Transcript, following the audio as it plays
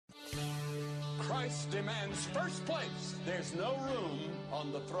Christ demands first place. There's no room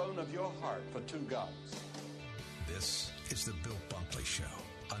on the throne of your heart for two gods. This is the Bill Bunkley Show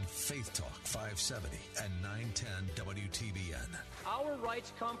on Faith Talk 570 and 910 WTBN. Our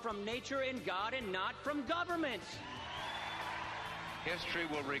rights come from nature and God and not from government. History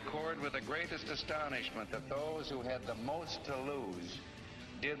will record with the greatest astonishment that those who had the most to lose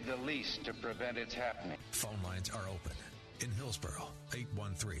did the least to prevent its happening. Phone lines are open. In Hillsborough,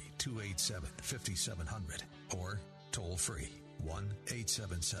 813-287-5700 or toll free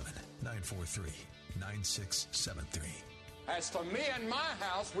 1-877-943-9673. As for me and my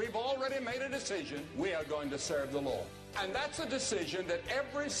house, we've already made a decision. We are going to serve the Lord. And that's a decision that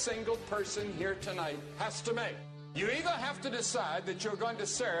every single person here tonight has to make. You either have to decide that you're going to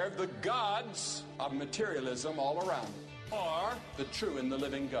serve the gods of materialism all around you, or the true and the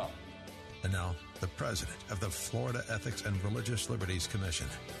living God. And now, the president of the Florida Ethics and Religious Liberties Commission.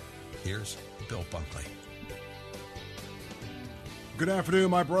 Here's Bill Bunkley. Good afternoon,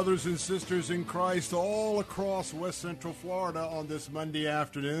 my brothers and sisters in Christ all across West Central Florida on this Monday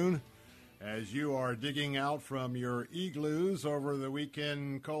afternoon. As you are digging out from your igloos over the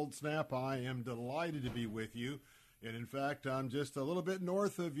weekend cold snap, I am delighted to be with you. And in fact, I'm just a little bit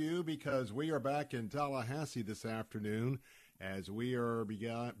north of you because we are back in Tallahassee this afternoon as we are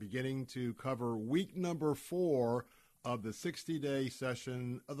beginning to cover week number 4 of the 60-day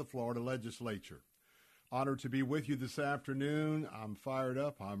session of the Florida Legislature. Honored to be with you this afternoon. I'm fired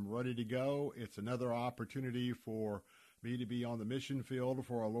up. I'm ready to go. It's another opportunity for me to be on the mission field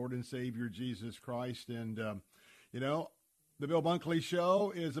for our Lord and Savior Jesus Christ. And, the Bill Bunkley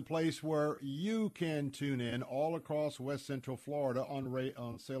Show is a place where you can tune in all across West Central Florida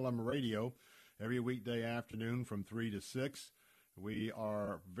on Salem Radio every weekday afternoon from 3 to 6. We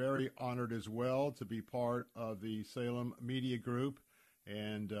are very honored as well to be part of the Salem Media Group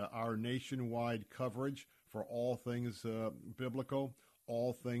and our nationwide coverage for all things biblical,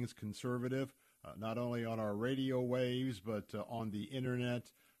 all things conservative, not only on our radio waves, but on the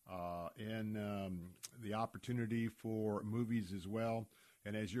internet, and the opportunity for movies as well.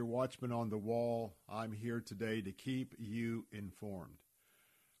 And as your watchman on the wall, I'm here today to keep you informed.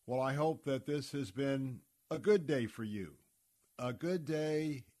 Well, I hope that this has been a good day for you, a good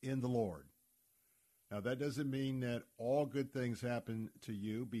day in the Lord. Now, that doesn't mean that all good things happen to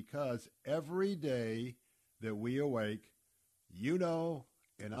you, because every day that we awake, you know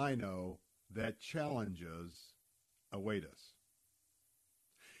and I know that challenges await us.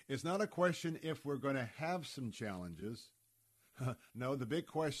 It's not a question if we're going to have some challenges. No, the big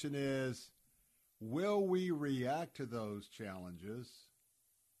question is, will we react to those challenges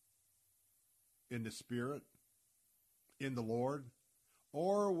in the Spirit, in the Lord?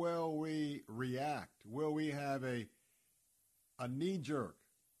 Or will we react? Will we have a knee-jerk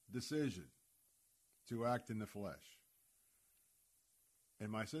decision to act in the flesh? And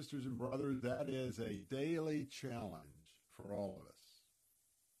my sisters and brothers, that is a daily challenge for all of us.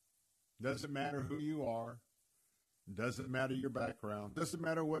 Doesn't matter who you are. Doesn't matter your background. Doesn't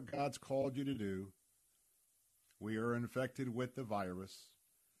matter what God's called you to do. We are infected with the virus.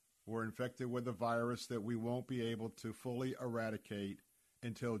 We're infected with a virus that we won't be able to fully eradicate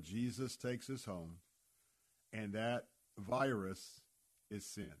until Jesus takes us home. And that virus is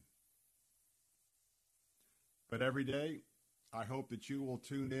sin. But every day, I hope that you will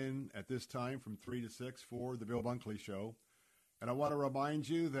tune in at this time from 3 to 6 for the Bill Bunkley Show. And I want to remind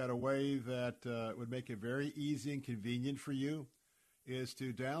you that a way that would make it very easy and convenient for you is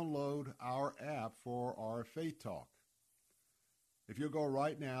to download our app for our Faith Talk. If you'll go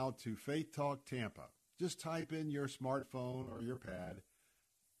right now to Faith Talk Tampa, just type in your smartphone or your pad,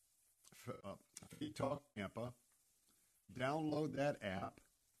 Faith Talk Tampa, download that app,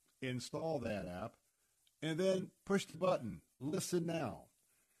 install that app, and then push the button, listen now.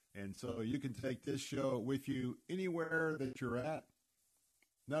 And so you can take this show with you anywhere that you're at,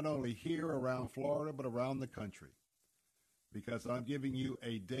 not only here around Florida, but around the country, because I'm giving you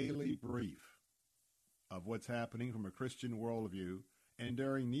a daily brief of what's happening from a Christian worldview. And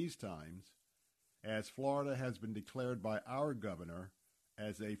during these times, as Florida has been declared by our governor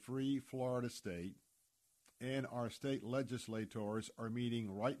as a free Florida state, and our state legislators are meeting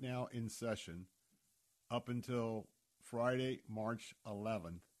right now in session up until Friday, March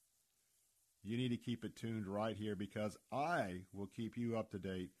 11th, you need to keep it tuned right here, because I will keep you up to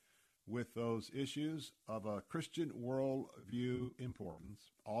date with those issues of a Christian worldview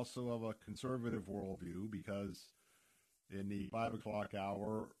importance, also of a conservative worldview, because in the 5 o'clock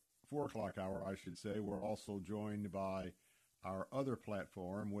hour, 4 o'clock hour, I should say, we're also joined by our other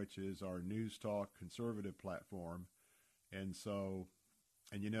platform, which is our News Talk conservative platform. And so,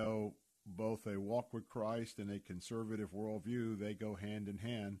 and you know, both a walk with Christ and a conservative worldview, they go hand in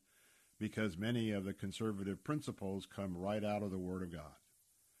hand because many of the conservative principles come right out of the Word of God.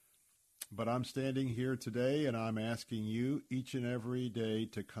 But I'm standing here today and I'm asking you each and every day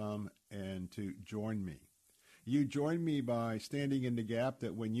to come and to join me. You join me by standing in the gap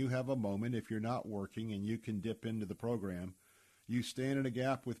that when you have a moment, if you're not working and you can dip into the program, you stand in a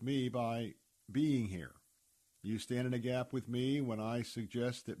gap with me by being here. You stand in a gap with me when I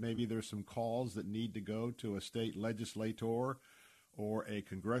suggest that maybe there's some calls that need to go to a state legislator or a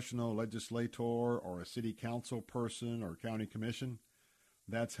congressional legislator or a city council person or county commission.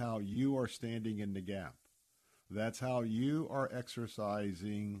 That's how you are standing in the gap. That's how you are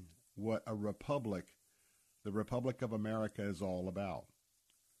exercising what a republic, the Republic of America, is all about.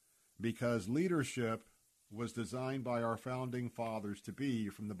 Because leadership was designed by our founding fathers to be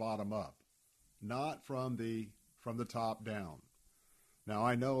from the bottom up, not from the top down. Now,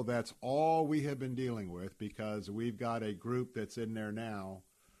 I know that's all we have been dealing with because we've got a group that's in there now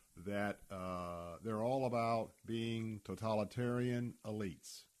that they're all about being totalitarian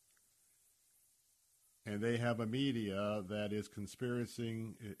elites. And they have a media that is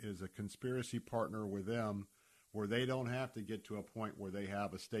a conspiracy partner with them where they don't have to get to a point where they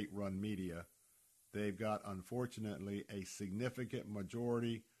have a state-run media. They've got, unfortunately, a significant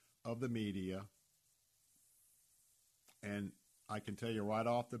majority of the media. And I can tell you right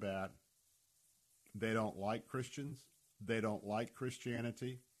off the bat, they don't like Christians. They don't like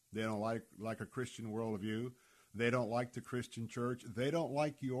Christianity. They don't like a Christian worldview. They don't like the Christian church. They don't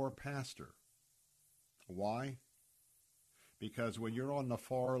like your pastor. Why? Because when you're on the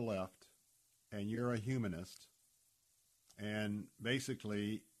far left and you're a humanist and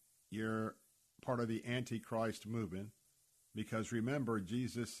basically you're part of the Antichrist movement, because remember,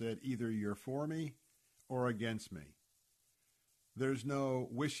 Jesus said either you're for me or against me. There's no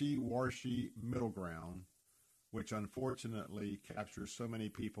wishy-washy middle ground, which unfortunately captures so many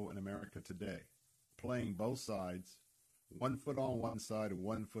people in America today, playing both sides, 1 foot on one side and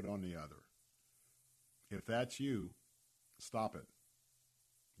 1 foot on the other. If that's you, stop it.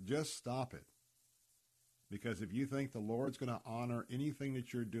 Just stop it. Because if you think the Lord's going to honor anything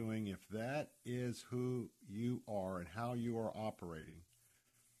that you're doing, if that is who you are and how you are operating,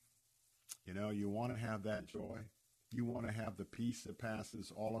 you want to have that joy. You want to have the peace that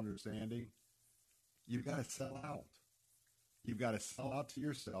passes all understanding. You've got to sell out. You've got to sell out to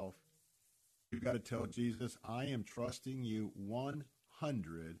yourself. You've got to tell Jesus, I am trusting you 100%.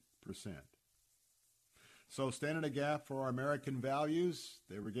 So stand in a gap for our American values.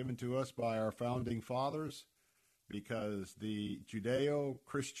 They were given to us by our founding fathers because the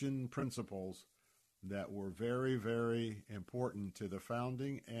Judeo-Christian principles that were very, very important to the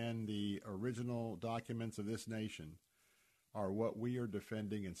founding and the original documents of this nation are what we are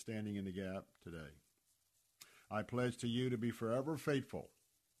defending and standing in the gap today. I pledge to you to be forever faithful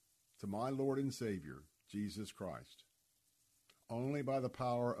to my Lord and Savior, Jesus Christ, only by the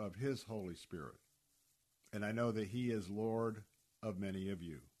power of his Holy Spirit. And I know that he is Lord of many of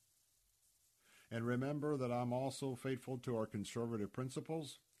you. And remember that I'm also faithful to our conservative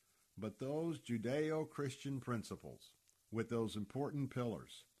principles, but those Judeo-Christian principles with those important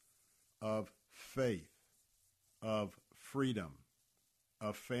pillars of faith, of freedom,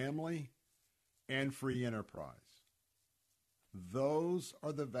 of family, and free enterprise. Those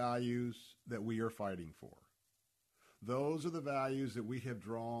are the values that we are fighting for. Those are the values that we have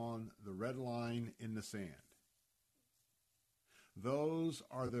drawn the red line in the sand. Those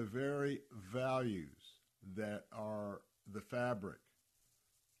are the very values that are the fabric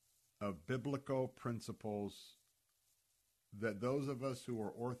of biblical principles that those of us who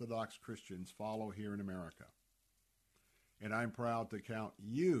are Orthodox Christians follow here in America. And I'm proud to count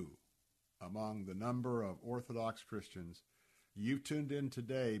you among the number of Orthodox Christians. You've tuned in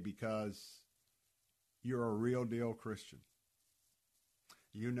today because you're a real deal Christian.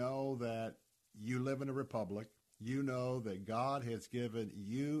 You know that you live in a republic. You know that God has given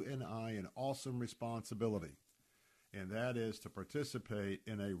you and I an awesome responsibility, and that is to participate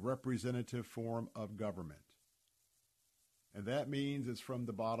in a representative form of government. And that means it's from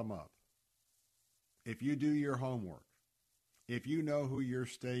the bottom up. If you do your homework, if you know who your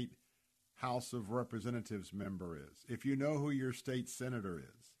state House of Representatives member is, if you know who your state senator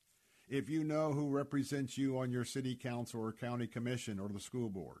is, if you know who represents you on your city council or county commission or the school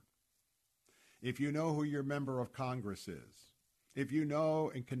board, if you know who your member of Congress is, if you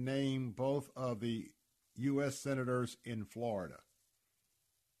know and can name both of the U.S. senators in Florida,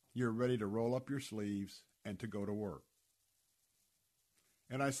 you're ready to roll up your sleeves and to go to work.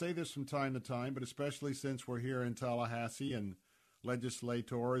 And I say this from time to time, but especially since we're here in Tallahassee and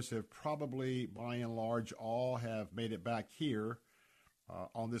legislators have probably, by and large, all have made it back here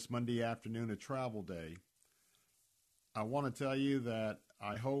on this Monday afternoon, a travel day. I want to tell you that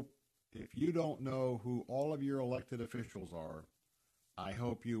I hope if you don't know who all of your elected officials are, I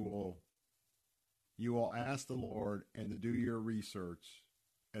hope you will ask the Lord and to do your research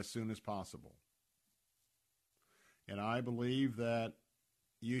as soon as possible. And I believe that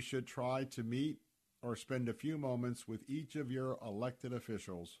you should try to meet or spend a few moments with each of your elected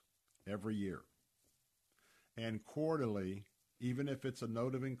officials every year. And quarterly, even if it's a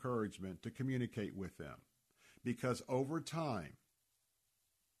note of encouragement, to communicate with them. Because over time,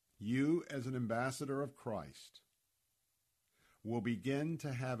 you as an ambassador of Christ will begin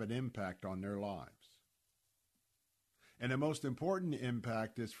to have an impact on their lives. And the most important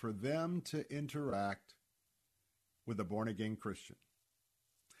impact is for them to interact with a born-again Christian.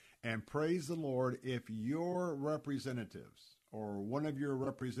 And praise the Lord, if your representatives or one of your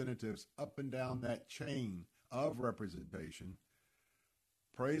representatives up and down that chain of representation,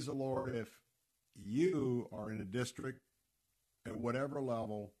 praise the Lord if you are in a district at whatever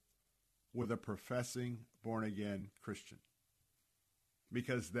level with a professing born-again Christian.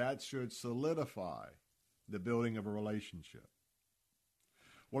 Because that should solidify the building of a relationship.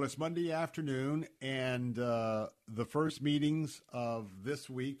 Well, it's Monday afternoon, and the first meetings of this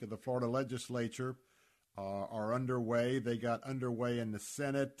week of the Florida legislature are underway. They got underway in the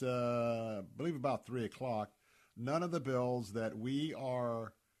Senate, I believe about 3 o'clock. None of the bills that we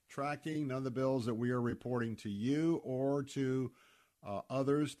are tracking, none of the bills that we are reporting to you or to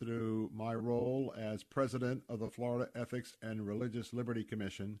others through my role as president of the Florida Ethics and Religious Liberty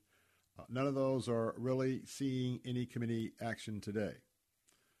Commission, none of those are really seeing any committee action today.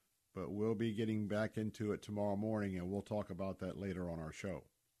 But we'll be getting back into it tomorrow morning, and we'll talk about that later on our show.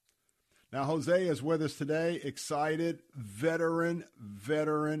 Now, Jose is with us today, excited, veteran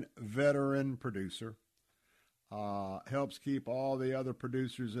producer. Helps keep all the other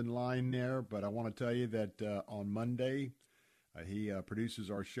producers in line there, but I want to tell you that on Monday, he produces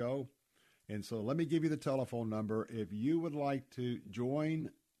our show. And so let me give you the telephone number if you would like to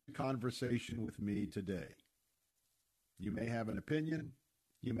join the conversation with me today. You may have an opinion.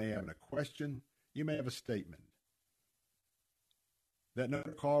 You may have a question. You may have a statement. That number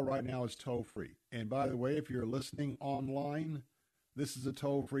to call right now is toll-free. And by the way, if you're listening online, this is a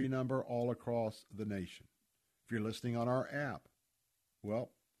toll-free number all across the nation. If you're listening on our app, well,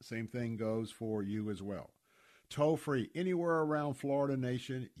 the same thing goes for you as well. Toll-free anywhere around Florida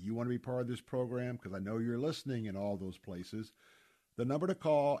nation. You want to be part of this program because I know you're listening in all those places. The number to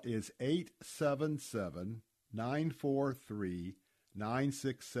call is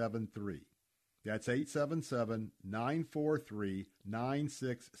 877-943-9673. That's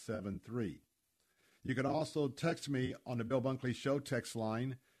 877-943-9673. You can also text me on the Bill Bunkley Show text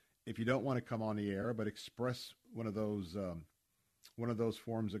line if you don't want to come on the air, but express one of those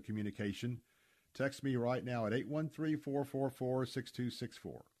forms of communication. Text me right now at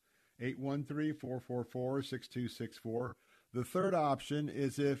 813-444-6264. 813-444-6264. The third option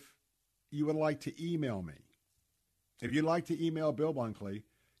is if you would like to email me. If you'd like to email Bill Bunkley,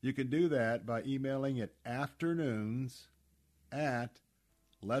 you can do that by emailing at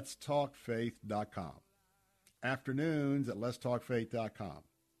afternoons@letstalkfaith.com. Afternoons@letstalkfaith.com.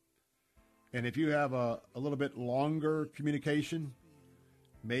 And if you have a little bit longer communication,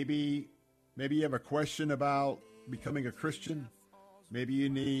 maybe you have a question about becoming a Christian. Maybe you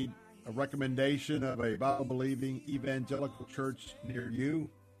need a recommendation of a Bible-believing evangelical church near you.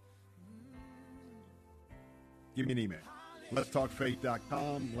 Give me an email.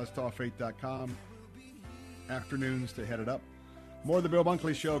 Let'sTalkFaith.com. Let'sTalkFaith.com. Afternoons to head it up. More of the Bill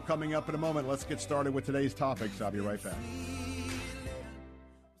Bunkley Show coming up in a moment. Let's get started with today's topics. I'll be right back.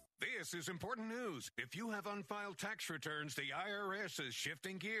 This is important news. If you have unfiled tax returns, the IRS is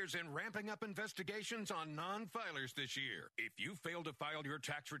shifting gears and ramping up investigations on non-filers this year. If you failed to file your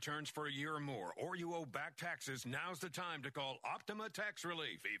tax returns for a year or more, or you owe back taxes, now's the time to call Optima Tax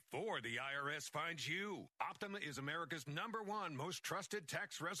Relief before the IRS finds you. Optima is America's #1 most trusted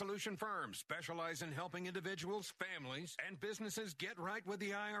tax resolution firm, specialized in helping individuals, families, and businesses get right with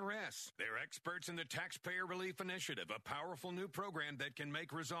the IRS. They're experts in the Taxpayer Relief Initiative, a powerful new program that can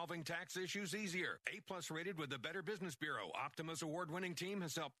make resolving tax issues easier. A+ rated with the Better Business Bureau, Optima's award-winning team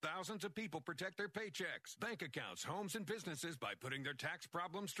has helped thousands of people protect their paychecks, bank accounts, homes, and businesses by putting their tax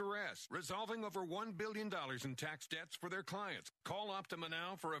problems to rest, resolving over $1 billion in tax debts for their clients. Call Optima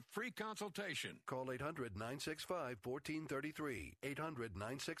now for a free consultation. Call 800-965-1433.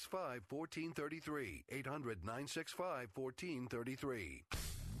 800-965-1433. 800-965-1433.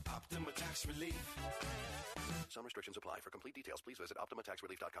 Optima Tax Relief. Some restrictions apply. For complete details, please visit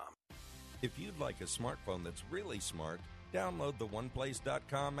OptimaTaxRelief.com. If you'd like a smartphone that's really smart, download the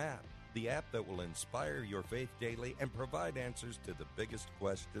OnePlace.com app, the app that will inspire your faith daily and provide answers to the biggest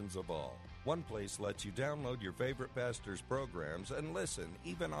questions of all. OnePlace lets you download your favorite pastor's programs and listen,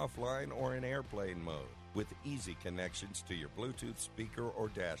 even offline or in airplane mode, with easy connections to your Bluetooth speaker or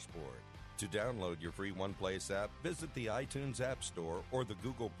dashboard. To download your free OnePlace app, visit the iTunes App Store or the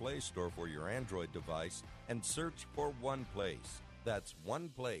Google Play Store for your Android device and search for OnePlace. That's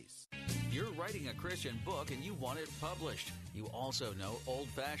OnePlace. You're writing a Christian book and you want it published. You also know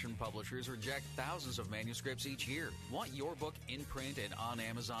old-fashioned publishers reject thousands of manuscripts each year. Want your book in print and on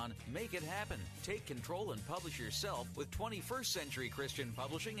Amazon? Make it happen. Take control and publish yourself with 21st Century Christian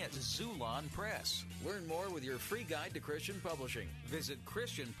Publishing at Zulon Press. Learn more with your free guide to Christian publishing. Visit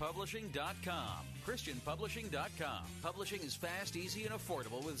ChristianPublishing.com. ChristianPublishing.com. Publishing is fast, easy, and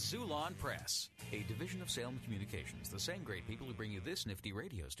affordable with Zulon Press. A division of Salem Communications, the same great people who bring you this nifty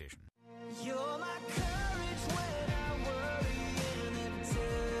radio station. You're my courage when I worry in the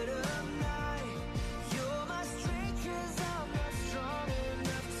dead of night. You're my strength 'cause I'm not strong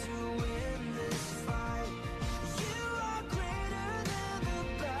enough to win this fight. You are greater than the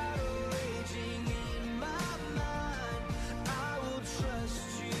battle raging in my mind. I will trust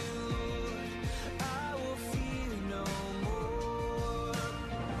you. I will fear no more.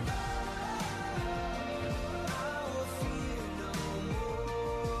 I will fear no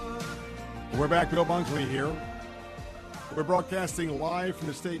more. We're back, Bill Bunkley here. We're broadcasting live from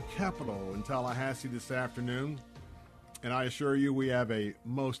the state capitol in Tallahassee this afternoon, and I assure you we have a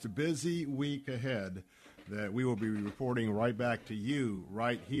most busy week ahead that we will be reporting right back to you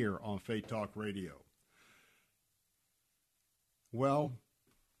right here on Faith Talk Radio. Well,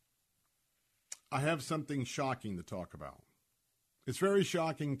 I have something shocking to talk about. It's very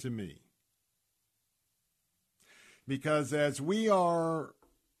shocking to me because as we are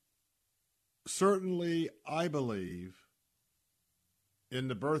certainly, I believe, in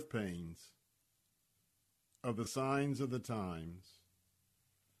the birth pains of the signs of the times,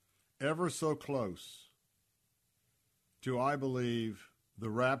 ever so close to, I believe, the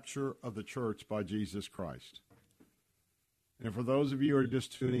rapture of the church by Jesus Christ. And for those of you who are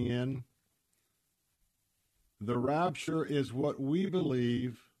just tuning in, the rapture is what we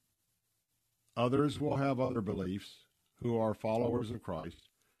believe. Others will have other beliefs who are followers of Christ.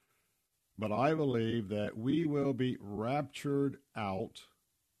 But I believe that we will be raptured out.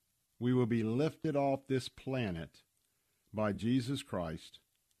 We will be lifted off this planet by Jesus Christ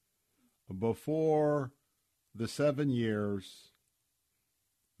before the 7 years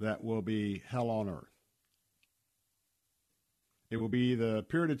that will be hell on earth. It will be the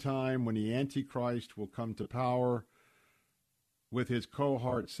period of time when the Antichrist will come to power with his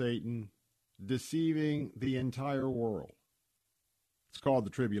cohort Satan, deceiving the entire world. It's called the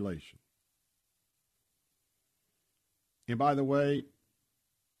tribulation. And by the way,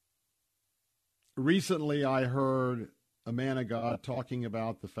 recently I heard a man of God talking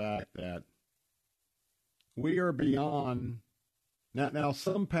about the fact that we are beyond. Now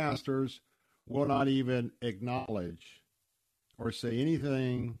some pastors will not even acknowledge or say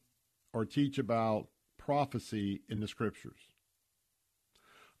anything or teach about prophecy in the scriptures.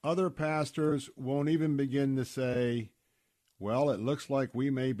 Other pastors won't even begin to say, well, it looks like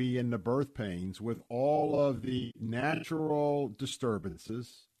we may be in the birth pains with all of the natural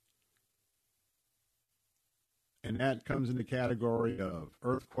disturbances. And that comes in the category of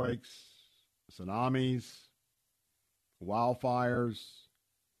earthquakes, tsunamis, wildfires,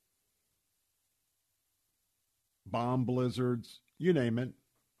 bomb blizzards, you name it.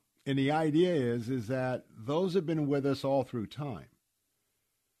 And the idea is that those have been with us all through time.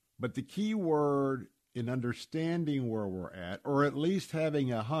 But the key word in understanding where we're at, or at least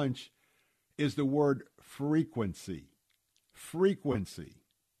having a hunch, is the word frequency. Frequency.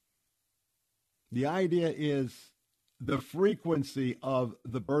 The idea is the frequency of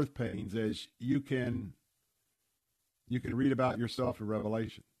the birth pains, as you can read about yourself in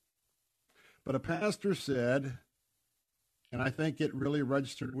Revelation. But a pastor said, and I think it really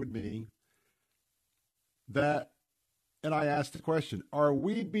registered with me, that, and I asked the question, are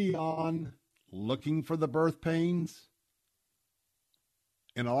we beyond looking for the birth pains?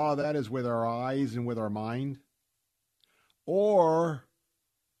 And a lot of that is with our eyes and with our mind? Or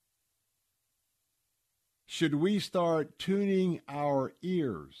should we start tuning our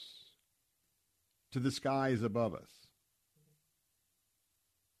ears to the skies above us?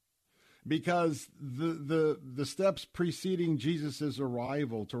 Because the steps preceding Jesus'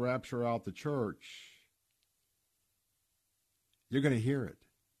 arrival to rapture out the church, you're going to hear it.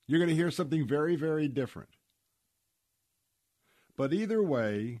 You're going to hear something very, very different. But either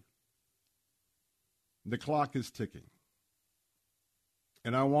way, the clock is ticking.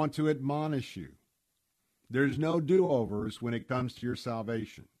 And I want to admonish you. There's no do-overs when it comes to your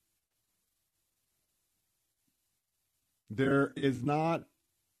salvation. There is not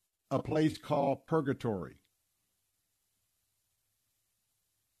a place called purgatory.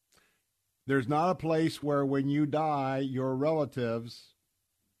 There's not a place where when you die, your relatives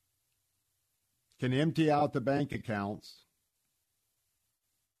can empty out the bank accounts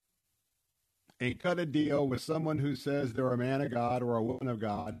and cut a deal with someone who says they're a man of God or a woman of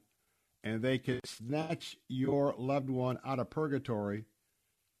God, and they can snatch your loved one out of purgatory,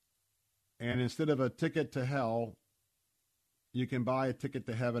 and instead of a ticket to hell, you can buy a ticket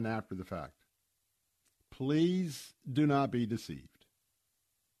to heaven after the fact. Please do not be deceived.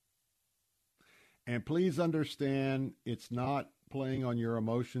 And please understand, it's not playing on your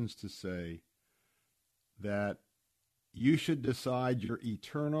emotions to say that you should decide your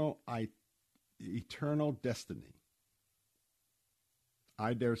eternal destiny.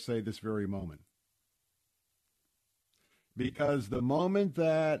 I dare say this very moment. Because the moment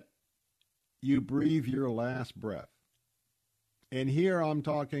that you breathe your last breath, and here I'm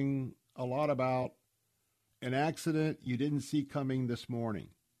talking a lot about an accident you didn't see coming this morning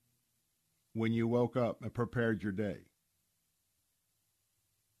when you woke up and prepared your day.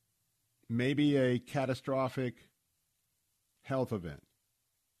 Maybe a catastrophic health event.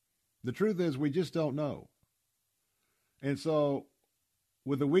 The truth is, we just don't know. And so,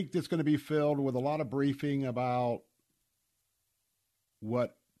 with a week that's going to be filled with a lot of briefing about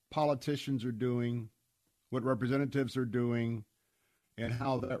what politicians are doing, what representatives are doing, and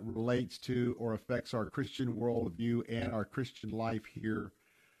how that relates to or affects our Christian worldview and our Christian life here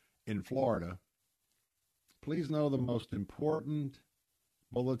in Florida, please know the most important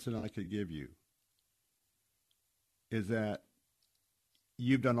bulletin I could give you is that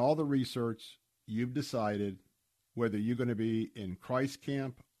you've done all the research, you've decided whether you're going to be in Christ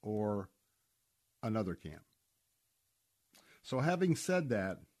camp or another camp. So having said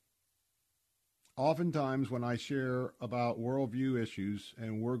that, oftentimes when I share about worldview issues,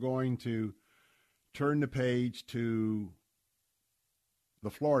 and we're going to turn the page to the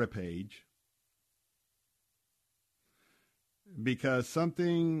Florida page, because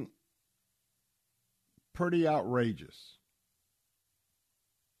something pretty outrageous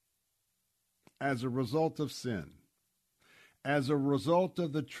as a result of sin, as a result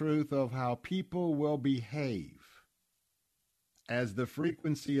of the truth of how people will behave as the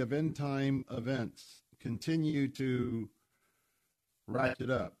frequency of end-time events continue to ratchet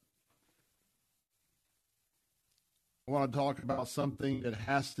up. I want to talk about something that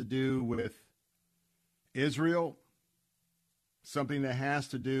has to do with Israel, something that has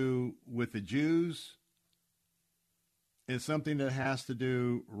to do with the Jews, and something that has to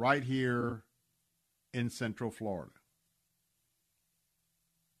do right here in Central Florida.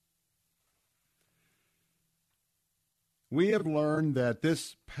 We have learned that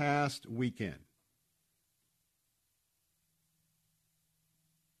this past weekend,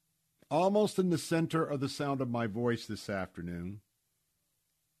 almost in the center of the sound of my voice this afternoon,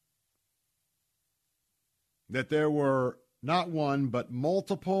 that there were not one but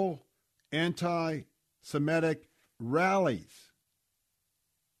multiple anti-Semitic rallies,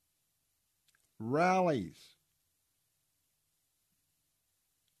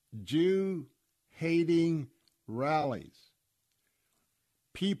 Jew-hating rallies.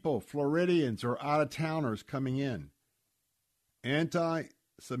 People, Floridians or out-of-towners coming in.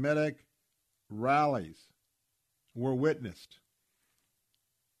 Anti-Semitic rallies were witnessed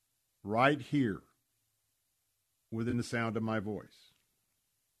right here within the sound of my voice.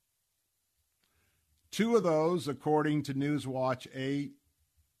 2 of those, according to Newswatch 8,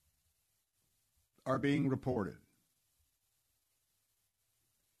 are being reported.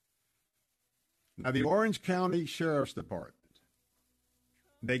 Now, the Orange County Sheriff's Department,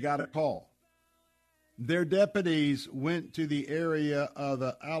 they got a call. Their deputies went to the area of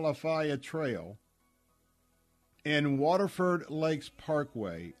the Alafaya Trail in Waterford Lakes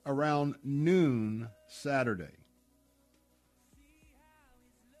Parkway around noon Saturday.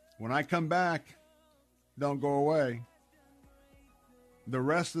 When I come back, don't go away. The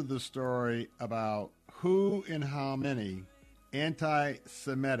rest of the story about who and how many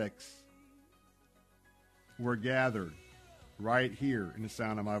anti-Semitics were gathered right here in the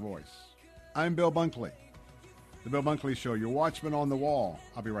sound of my voice. I'm Bill Bunkley, The Bill Bunkley Show, your watchman on the wall.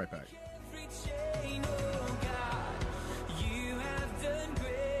 I'll be right back.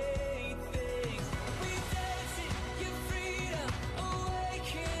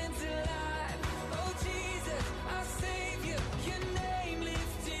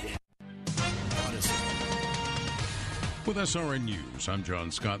 With SRN News, I'm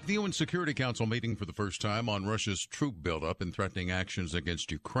John Scott. The UN Security Council meeting for the first time on Russia's troop buildup and threatening actions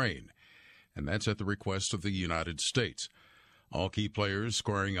against Ukraine. And that's at the request of the United States. All key players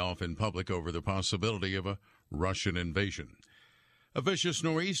squaring off in public over the possibility of a Russian invasion. A vicious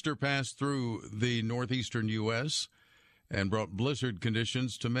nor'easter passed through the northeastern U.S. and brought blizzard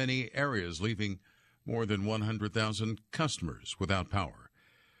conditions to many areas, leaving more than 100,000 customers without power.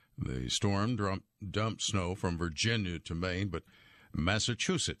 The storm dumped snow from Virginia to Maine, but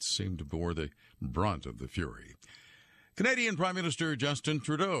Massachusetts seemed to bore the brunt of the fury. Canadian Prime Minister Justin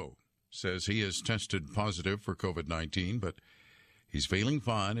Trudeau says he has tested positive for COVID-19, but he's feeling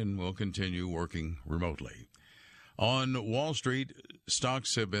fine and will continue working remotely. On Wall Street,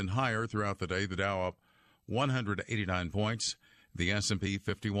 stocks have been higher throughout the day. The Dow up 189 points, the S&P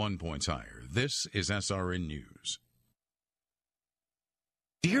 51 points higher. This is SRN News.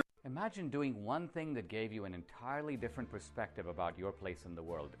 Imagine doing one thing that gave you an entirely different perspective about your place in the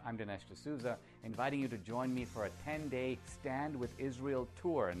world. I'm Dinesh D'Souza, inviting you to join me for a 10-day Stand with Israel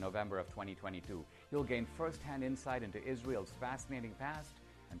tour in November of 2022. You'll gain first-hand insight into Israel's fascinating past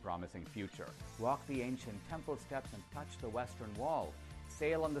and promising future. Walk the ancient temple steps and touch the Western Wall.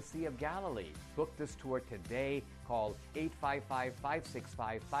 Sail on the Sea of Galilee. Book this tour today. Call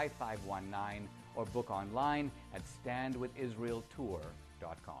 855-565-5519 or book online at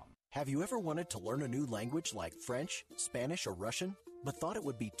standwithisraeltour.com. Have you ever wanted to learn a new language like French, Spanish, or Russian, but thought it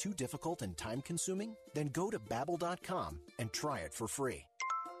would be too difficult and time-consuming? Then go to Babbel.com and try it for free.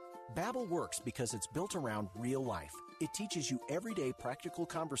 Babbel works because it's built around real life. It teaches you everyday practical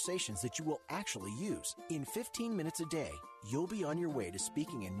conversations that you will actually use. In 15 minutes a day, you'll be on your way to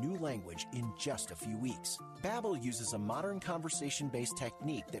speaking a new language in just a few weeks. Babbel uses a modern conversation-based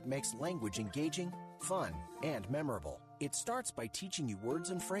technique that makes language engaging, fun, and memorable. It starts by teaching you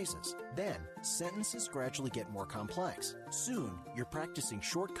words and phrases. Then, sentences gradually get more complex. Soon, you're practicing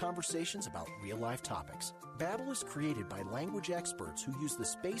short conversations about real-life topics. Babbel is created by language experts who use the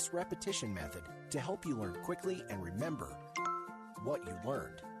spaced repetition method to help you learn quickly and remember what you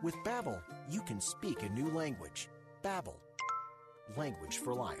learned. With Babbel, you can speak a new language. Babbel. Language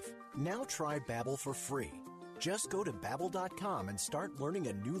for life. Now try Babbel for free. Just go to Babbel.com and start learning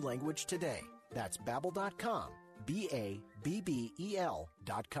a new language today. That's Babbel.com.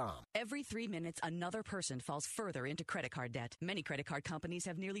 Babbel.com. Every 3 minutes, another person falls further into credit card debt. Many credit card companies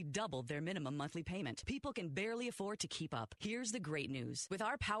have nearly doubled their minimum monthly payment. People can barely afford to keep up. Here's the great news. With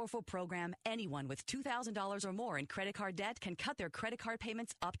our powerful program, anyone with $2,000 or more in credit card debt can cut their credit card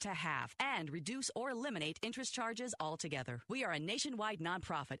payments up to half and reduce or eliminate interest charges altogether. We are a nationwide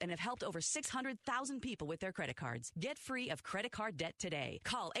nonprofit and have helped over 600,000 people with their credit cards. Get free of credit card debt today.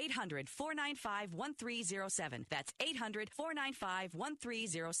 Call 800-495-1307. That's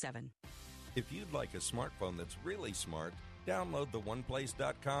 800-495-1307. If you'd like a smartphone that's really smart, download the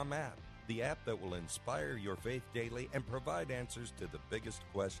OnePlace.com app, the app that will inspire your faith daily and provide answers to the biggest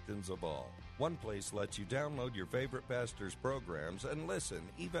questions of all. OnePlace lets you download your favorite pastor's programs and listen,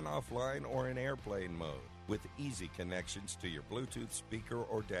 even offline or in airplane mode, with easy connections to your Bluetooth speaker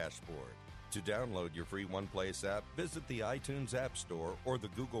or dashboard. To download your free OnePlace app, visit the iTunes App Store or the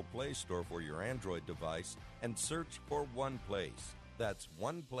Google Play Store for your Android device and search for OnePlace. That's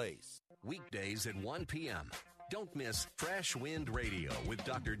OnePlace. Weekdays at 1 p.m. Don't miss Fresh Wind Radio with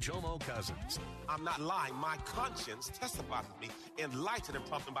Dr. Jomo Cousins. I'm not lying. My conscience testifies with me, enlightened and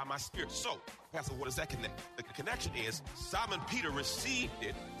prompted by my spirit. So, Pastor, what does that connect? The connection is Simon Peter received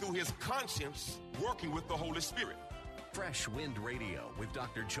it through his conscience working with the Holy Spirit. Fresh Wind Radio with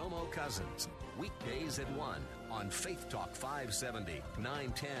Dr. Jomo Cousins. Weekdays at 1 on Faith Talk 570,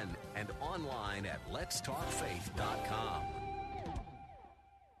 910, and online at letstalkfaith.com.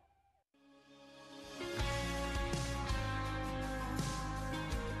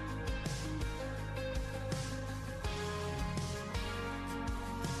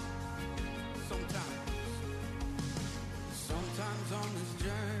 Sometimes on this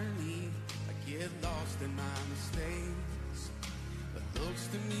journey, I get lost in my mistakes. What looks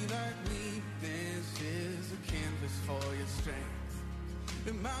to me like weakness is a canvas for your strength.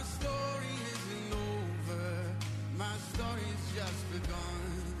 And my story isn't over, my story's just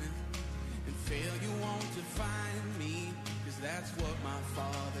begun. And failure won't define me, cause that's what my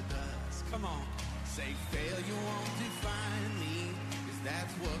Father does. Come on, say failure won't define me, cause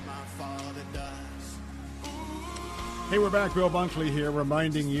that's what my Father does. Hey, we're back. Bill Bunkley here,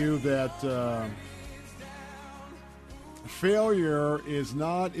 reminding you that failure is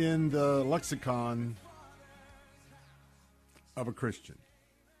not in the lexicon of a Christian.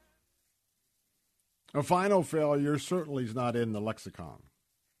 A final failure certainly is not in the lexicon.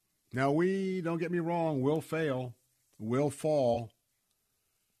 Now, don't get me wrong, we'll fail. will fall.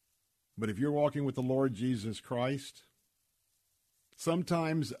 But if you're walking with the Lord Jesus Christ,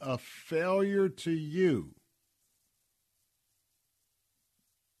 sometimes a failure to you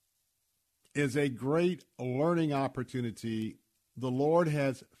is a great learning opportunity the Lord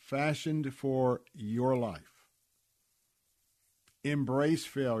has fashioned for your life. Embrace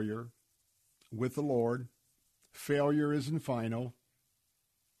failure with the Lord. Failure isn't final.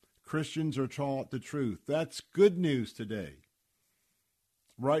 Christians are taught the truth. That's good news today.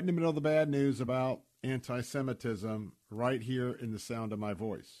 Right in the middle of the bad news about anti-Semitism, right here in the sound of my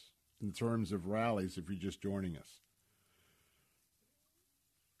voice, in terms of rallies, if you're just joining us.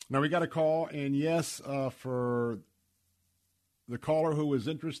 Now, we got a call, and yes, for the caller who was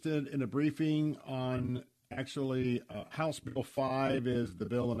interested in a briefing on actually House Bill 5 is the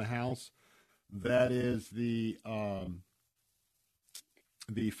bill in the House. That is the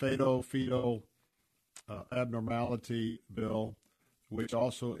fetal abnormality bill, which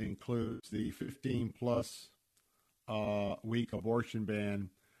also includes the 15-plus week abortion ban.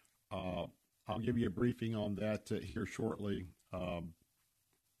 I'll give you a briefing on that here shortly, and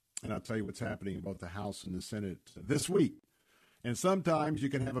I'll tell you what's happening about the House and the Senate this week. And sometimes you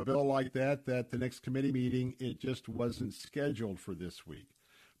can have a bill like that the next committee meeting, it just wasn't scheduled for this week.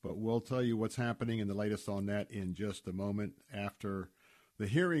 But we'll tell you what's happening and the latest on that in just a moment, after the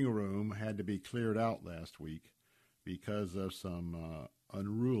hearing room had to be cleared out last week because of some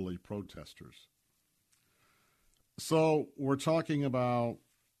unruly protesters. So we're talking about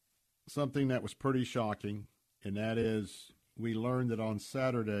something that was pretty shocking, and that is we learned that on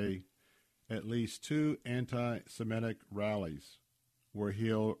Saturday, at least 2 anti-Semitic rallies were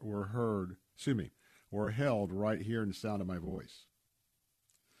held right here in the sound of my voice.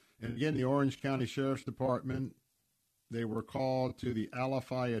 And again, the Orange County Sheriff's Department, they were called to the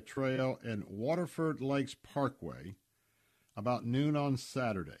Alafaya Trail and Waterford Lakes Parkway about noon on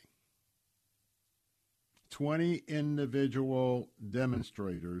Saturday. 20 individual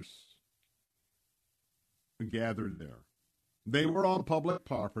demonstrators gathered there. They were on public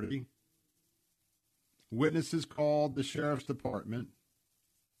property. Witnesses called the Sheriff's Department.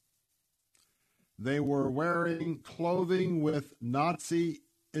 They were wearing clothing with Nazi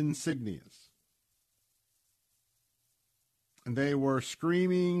insignias. And they were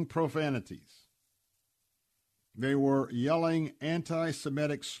screaming profanities. They were yelling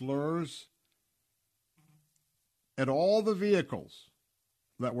anti-Semitic slurs at all the vehicles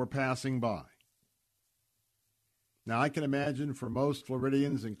that were passing by. Now, I can imagine for most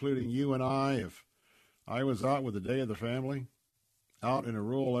Floridians, including you and I, if I was out with the Day of the Family, out in a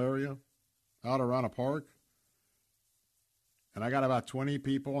rural area, out around a park, and I got about 20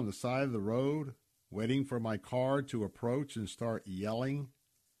 people on the side of the road waiting for my car to approach and start yelling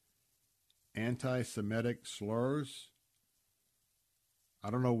anti-Semitic slurs.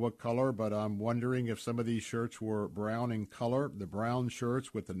 I don't know what color, but I'm wondering if some of these shirts were brown in color, the brown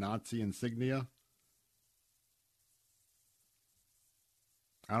shirts with the Nazi insignia.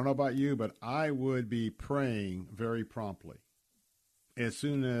 I don't know about you, but I would be praying very promptly as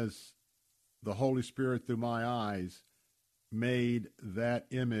soon as the Holy Spirit, through my eyes, made that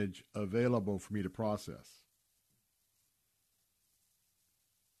image available for me to process.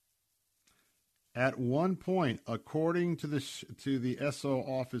 At one point, according to the SO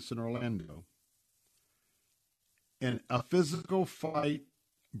office in Orlando, a physical fight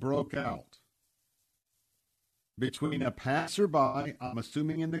broke out between a passerby, I'm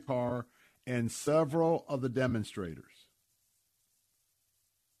assuming in the car, and several of the demonstrators.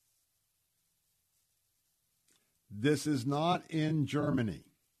 This is not in Germany.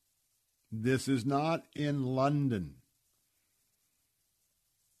 This is not in London.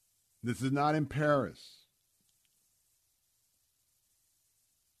 This is not in Paris.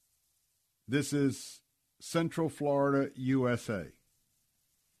 This is Central Florida, USA.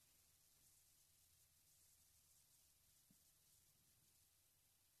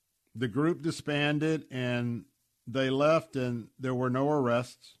 The group disbanded and they left, and there were no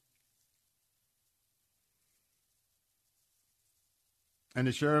arrests. And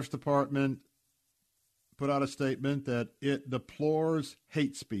the Sheriff's Department put out a statement that it deplores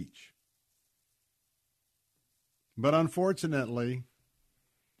hate speech. But unfortunately,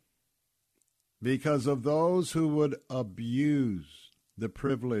 because of those who would abuse the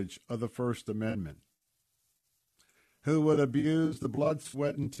privilege of the First Amendment, who would abuse the blood,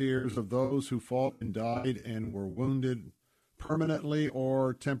 sweat, and tears of those who fought and died and were wounded permanently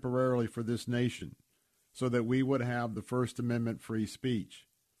or temporarily for this nation, so that we would have the First Amendment free speech.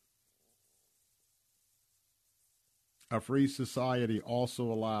 A free society also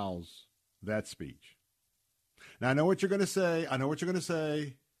allows that speech. Now, I know what you're going to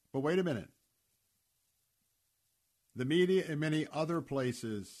say. But wait a minute. The media in many other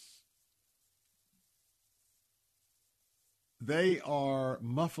places, they are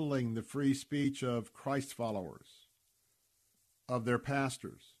muffling the free speech of Christ followers, of their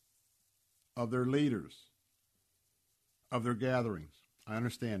pastors, of their leaders, of their gatherings. I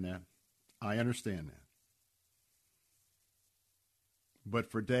understand that. But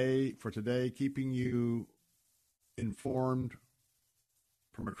for today, keeping you informed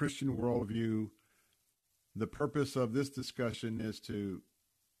from a Christian worldview, the purpose of this discussion is to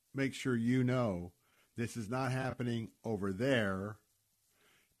make sure you know this is not happening over there.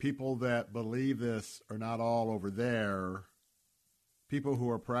 People that believe this are not all over there. People who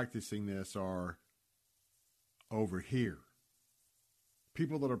are practicing this are over here.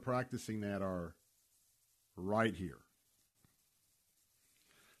 People that are practicing that are right here.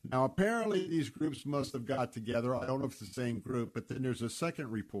 Now, apparently these groups must have got together. I don't know if it's the same group, but then there's a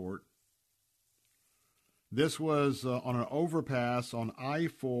second report. This was on an overpass on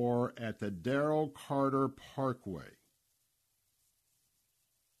I-4 at the Darrell Carter Parkway.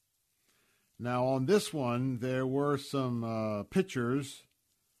 Now, on this one, there were some pictures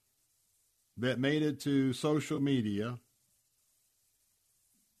that made it to social media.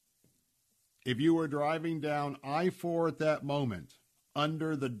 If you were driving down I-4 at that moment,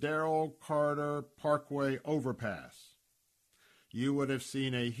 under the Darrell Carter Parkway overpass, you would have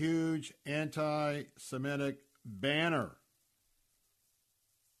seen a huge anti-Semitic banner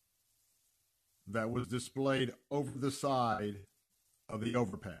that was displayed over the side of the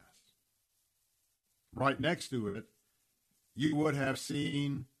overpass. Right next to it, you would have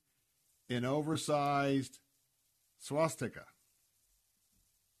seen an oversized swastika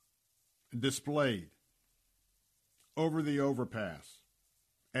displayed over the overpass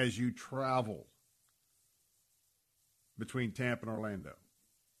as you travel between Tampa and Orlando.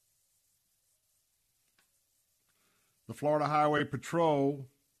 The Florida Highway Patrol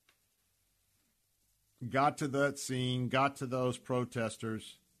got to that scene, got to those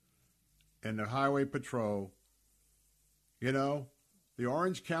protesters, and the Highway Patrol, the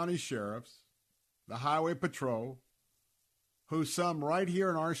Orange County Sheriffs, the Highway Patrol, who some right here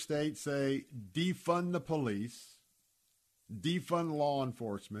in our state say defund the police, defund law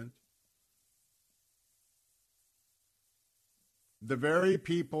enforcement, the very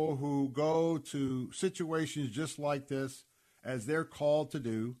people who go to situations just like this, as they're called to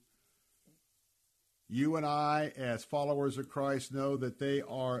do, you and I, as followers of Christ, know that they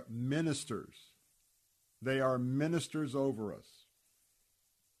are ministers. They are ministers over us,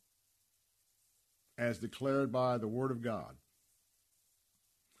 as declared by the Word of God.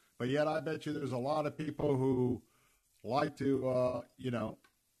 But yet I bet you there's a lot of people who like to,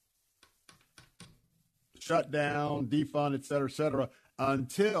 shut down, defund, et cetera,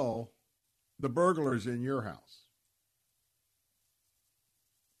 until the burglar's in your house.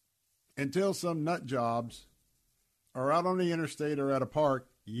 Until some nut jobs are out on the interstate or at a park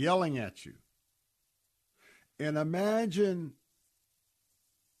yelling at you. And imagine,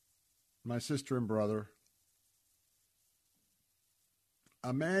 my sister and brother,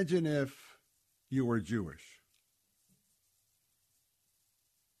 imagine if you were Jewish.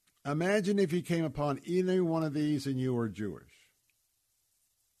 Imagine if you came upon either one of these and you were Jewish.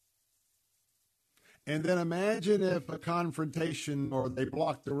 And then imagine if a confrontation or they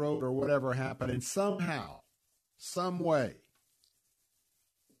blocked the road or whatever happened, and somehow, some way,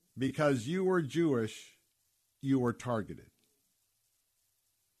 because you were Jewish, you were targeted.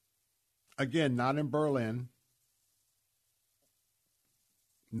 Again, not in Berlin,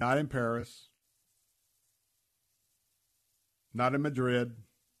 not in Paris, not in Madrid,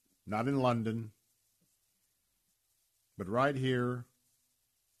 not in London, but right here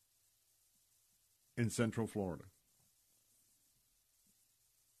in Central Florida.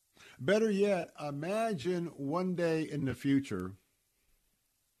 Better yet, imagine one day in the future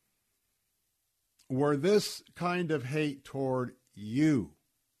where this kind of hate toward you,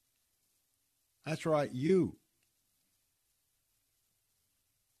 that's right, you,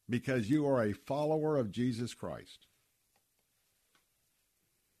 because you are a follower of Jesus Christ.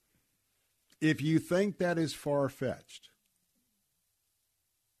 If you think that is far-fetched,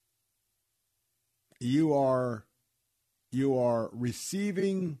 you are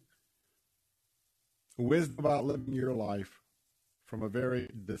receiving wisdom about living your life from a very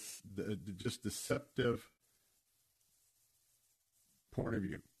just deceptive point of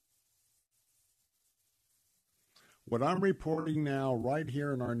view. What I'm reporting now right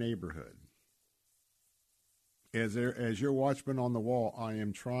here in our neighborhood, as your watchman on the wall, I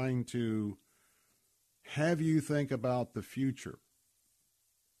am trying to have you think about the future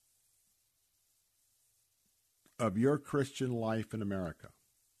of your Christian life in America.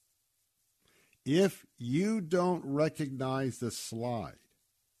 If you don't recognize the slide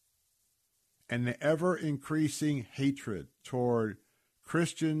and the ever-increasing hatred toward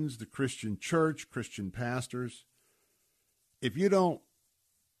Christians, the Christian church, Christian pastors, if you don't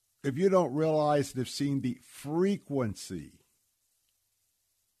realize and have seen the frequency,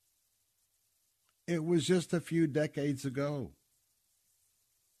 it was just a few decades ago.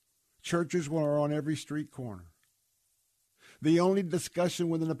 Churches were on every street corner. The only discussion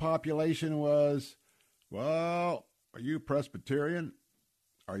within the population was, well, are you Presbyterian?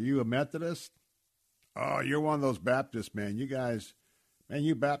 Are you a Methodist? Oh, you're one of those Baptists, man. You guys, man,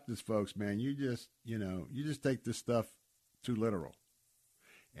 you Baptist folks, man, you just take this stuff too literal.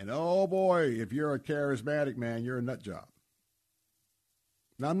 And oh boy, if you're a charismatic, man, you're a nut job.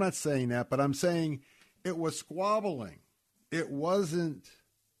 Now, I'm not saying that, but I'm saying it was squabbling. It wasn't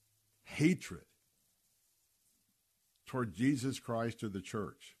hatred toward Jesus Christ or the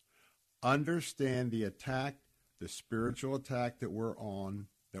church. Understand the attack, the spiritual attack that we're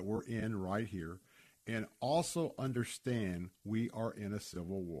in right here, and also understand we are in a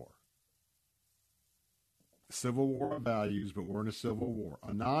civil war. Civil war of values, but we're in a civil war,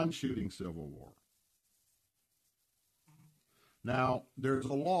 a non-shooting civil war. Now, there's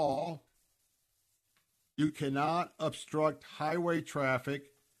a law. You cannot obstruct highway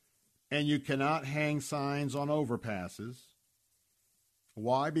traffic and you cannot hang signs on overpasses.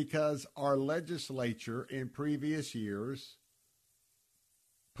 Why? Because our legislature in previous years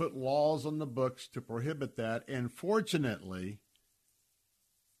put laws on the books to prohibit that. And fortunately,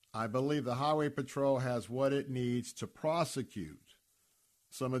 I believe the Highway Patrol has what it needs to prosecute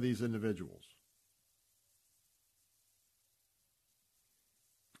some of these individuals.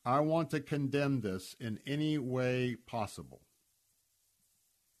 I want to condemn this in any way possible.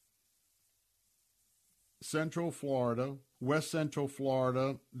 Central Florida, West Central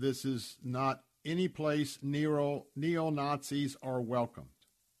Florida, this is not any place neo-Nazis are welcomed.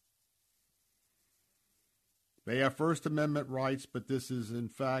 They have First Amendment rights, but this is in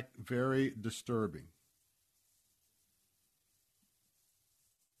fact very disturbing.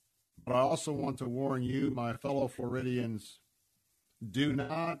 But I also want to warn you, my fellow Floridians, do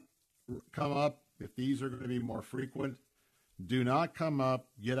not come up, if these are going to be more frequent, do not come up,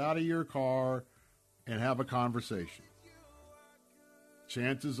 get out of your car, and have a conversation.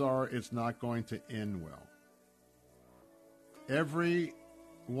 Chances are it's not going to end well.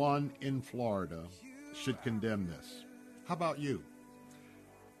 Everyone in Florida should condemn this. How about you?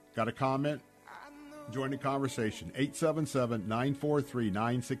 Got a comment? Join the conversation.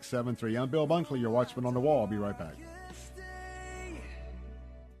 877-943-9673. I'm Bill Bunkley, your watchman on the wall. I'll be right back.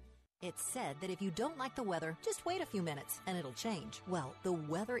 It's said that if you don't like the weather, just wait a few minutes and it'll change. Well, the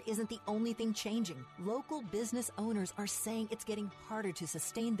weather isn't the only thing changing. Local business owners are saying it's getting harder to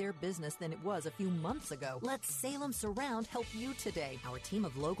sustain their business than it was a few months ago. Let Salem Surround help you today. Our team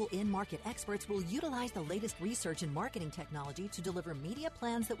of local in-market experts will utilize the latest research and marketing technology to deliver media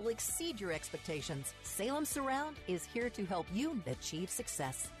plans that will exceed your expectations. Salem Surround is here to help you achieve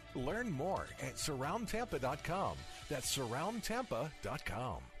success. Learn more at surroundtampa.com. That's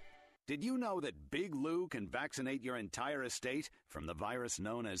surroundtampa.com. Did you know that Big Lou can vaccinate your entire estate from the virus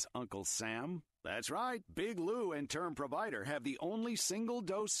known as Uncle Sam? That's right. Big Lou and Term Provider have the only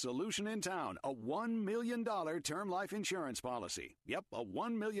single-dose solution in town, a $1 million term life insurance policy. Yep, a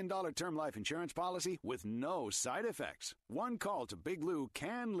 $1 million term life insurance policy with no side effects. One call to Big Lou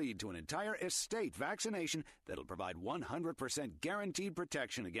can lead to an entire estate vaccination that'll provide 100% guaranteed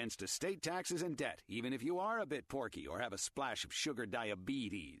protection against estate taxes and debt, even if you are a bit porky or have a splash of sugar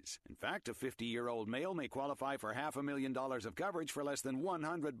diabetes. In fact, a 50-year-old male may qualify for $500,000 of coverage for less than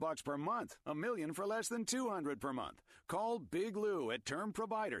 $100 per month. $1 million for less than $200 per month. Call Big Lou at Term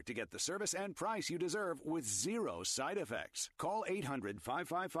Provider to get the service and price you deserve with zero side effects. Call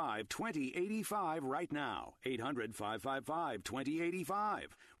 800-555-2085 right now. 800-555-2085.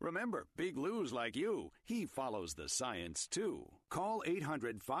 Remember, Big Lou's like you. He follows the science, too. Call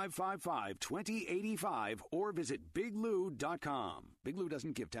 800-555-2085 or visit biglou.com. Big Lou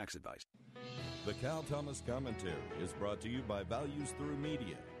doesn't give tax advice. The Cal Thomas Commentary is brought to you by Values Through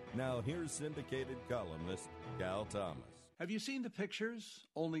Media. Now, here's syndicated columnist Cal Thomas. Have you seen the pictures?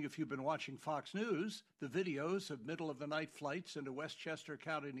 Only if you've been watching Fox News. The videos of middle-of-the-night flights into Westchester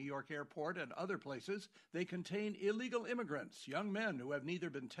County, New York Airport and other places, they contain illegal immigrants, young men who have neither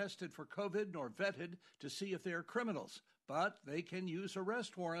been tested for COVID nor vetted to see if they are criminals. But they can use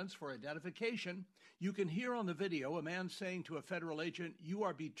arrest warrants for identification. You can hear on the video a man saying to a federal agent, "You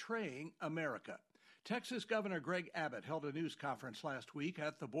are betraying America." Texas Governor Greg Abbott held a news conference last week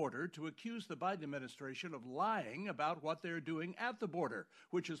at the border to accuse the Biden administration of lying about what they're doing at the border,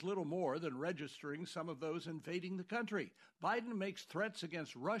 which is little more than registering some of those invading the country. Biden makes threats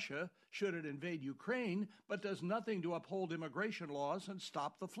against Russia should it invade Ukraine, but does nothing to uphold immigration laws and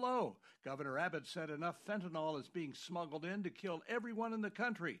stop the flow. Governor Abbott said enough fentanyl is being smuggled in to kill everyone in the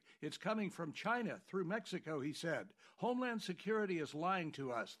country. It's coming from China through Mexico, he said. Homeland Security is lying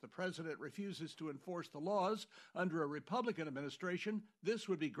to us. The president refuses to enforce the laws. Under a Republican administration, this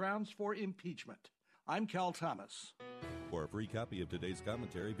would be grounds for impeachment. I'm Cal Thomas. For a free copy of today's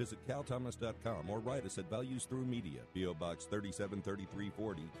commentary, visit calthomas.com or write us at Values Through Media, P.O. Box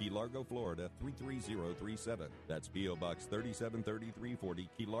 373340, Key Largo, Florida 33037. That's P.O. Box 373340,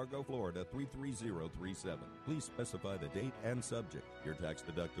 Key Largo, Florida 33037. Please specify the date and subject. Your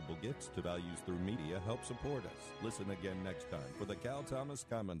tax-deductible gifts to Values Through Media help support us. Listen again next time for the Cal Thomas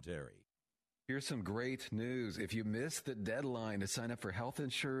Commentary. Here's some great news. If you missed the deadline to sign up for health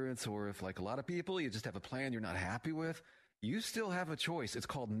insurance, or if, like a lot of people, you just have a plan you're not happy with, you still have a choice. It's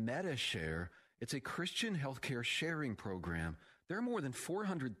called Medi-Share. It's a Christian healthcare sharing program. There are more than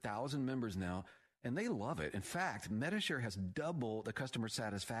 400,000 members now, and they love it. In fact, Medi-Share has double the customer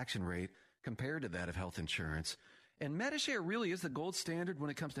satisfaction rate compared to that of health insurance. And Medi-Share really is the gold standard when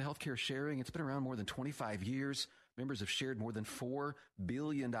it comes to healthcare sharing. It's been around more than 25 years. Members have shared more than $4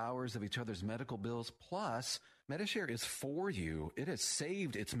 billion of each other's medical bills. Plus, Medi-Share is for you. It has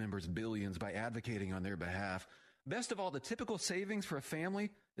saved its members billions by advocating on their behalf. Best of all, the typical savings for a family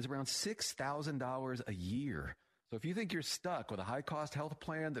is around $6,000 a year. So if you think you're stuck with a high-cost health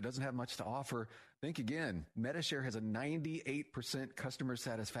plan that doesn't have much to offer, think again. Medi-Share has a 98% customer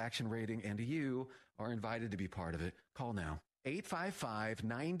satisfaction rating, and you are invited to be part of it. Call now.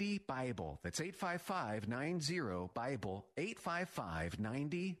 855-90-BIBLE. That's 855-90-BIBLE.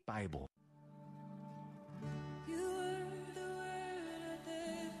 855-90-BIBLE. You were the word at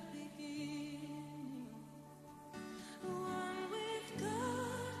the beginning, one with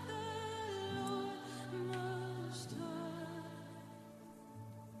God the Lord Most High.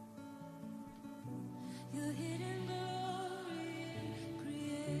 Your hidden glory in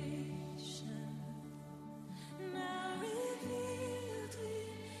creation, now revealed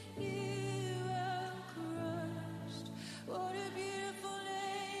in you are Christ. What a beautiful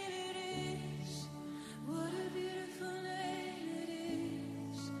name it is. What a beautiful name it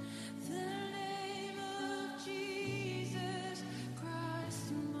is. The name of Jesus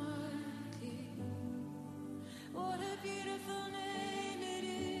Christ, my King. What a beautiful name it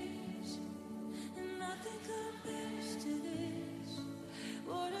is. And nothing compares to this.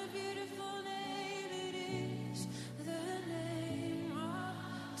 What a beautiful name it is. The name of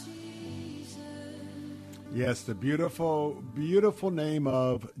Jesus. Yes, the beautiful, beautiful name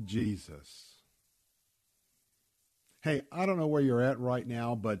of Jesus. Hey, I don't know where you're at right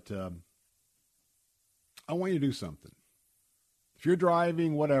now, but I want you to do something. If you're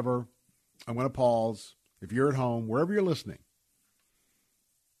driving, whatever, I'm going to pause. If you're at home, wherever you're listening,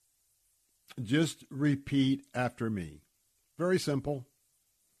 just repeat after me. Very simple.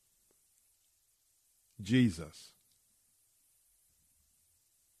 Jesus.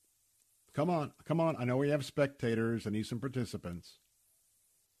 Come on. I know we have spectators. I need some participants.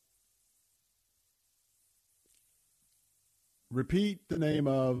 Repeat the name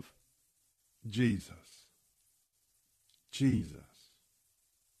of Jesus. Jesus.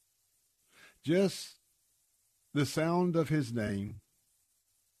 Just the sound of his name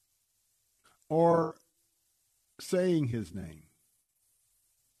or saying his name.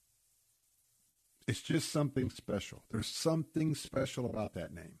 It's just something special. There's something special about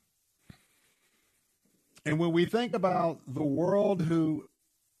that name. And when we think about the world who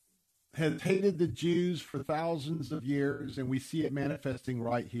has hated the Jews for thousands of years, and we see it manifesting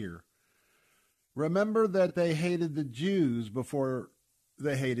right here, remember that they hated the Jews before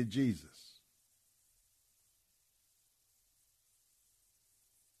they hated Jesus.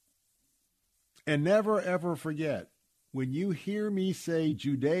 And never, ever forget, when you hear me say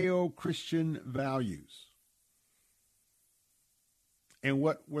Judeo-Christian values, and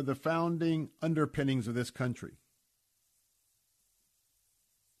what were the founding underpinnings of this country.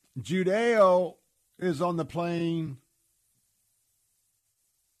 Judeo is on the plane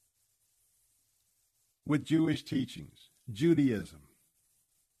with Jewish teachings. Judaism.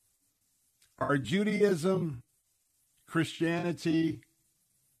 Are Judaism, Christianity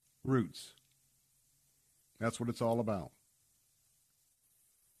roots? That's what it's all about.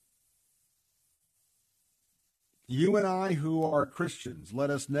 You and I who are Christians, let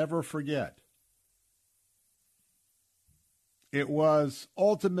us never forget. It was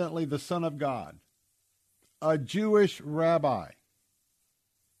ultimately the Son of God a Jewish rabbi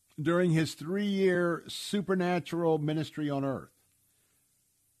during his 3-year supernatural ministry on earth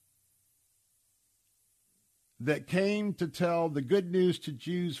that came to tell the good news to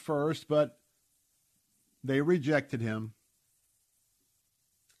Jews first, but they rejected him.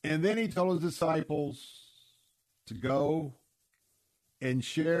 And then he told his disciples to go and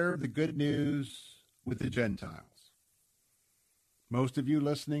share the good news with the Gentiles. Most of you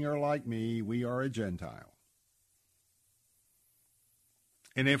listening are like me. We are a Gentile.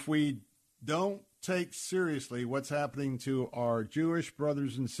 And if we don't take seriously what's happening to our Jewish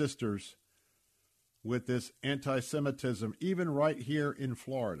brothers and sisters with this anti-Semitism, even right here in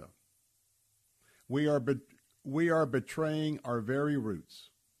Florida, we are betraying our very roots.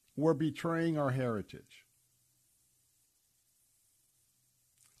 We're betraying our heritage.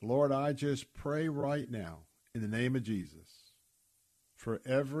 Lord, I just pray right now in the name of Jesus for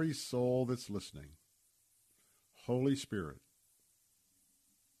every soul that's listening. Holy Spirit,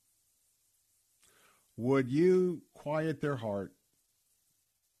 would you quiet their heart?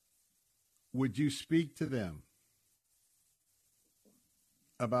 Would you speak to them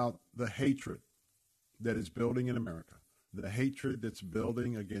about the hatred that is building in America, the hatred that's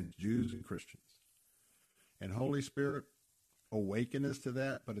building against Jews and Christians? And Holy Spirit, awaken us to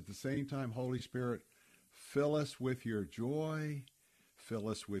that, but at the same time, Holy Spirit, fill us with your joy, fill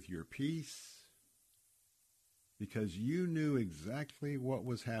us with your peace, because you knew exactly what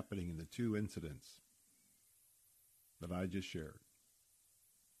was happening in the 2 incidents that I just shared.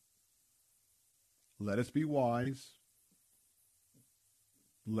 Let us be wise.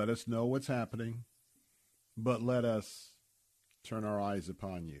 Let us know what's happening, but let us turn our eyes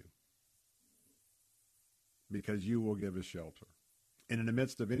upon you, because you will give us shelter. And in the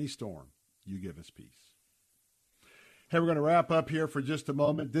midst of any storm, you give us peace. Hey, we're going to wrap up here for just a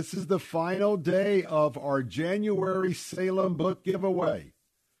moment. This is the final day of our January Salem book giveaway.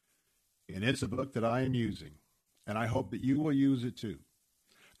 And it's a book that I am using, and I hope that you will use it too.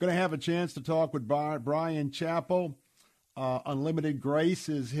 Going to have a chance to talk with Brian Chappell. Unlimited Grace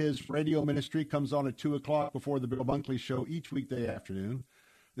is his radio ministry. Comes on at 2 o'clock before the Bill Bunkley Show each weekday afternoon.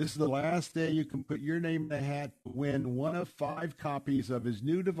 This is the last day you can put your name in the hat to win one of 5 copies of his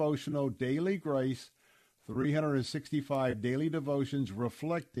new devotional, Daily Grace, 365 daily devotions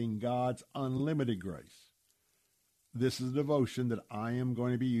reflecting God's unlimited grace. This is a devotion that I am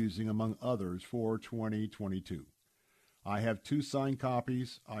going to be using, among others, for 2022. I have 2 signed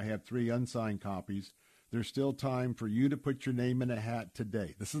copies. I have 3 unsigned copies. There's still time for you to put your name in a hat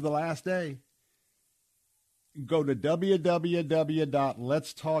today. This is the last day. Go to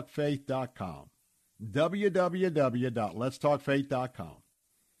www.letstalkfaith.com. www.letstalkfaith.com.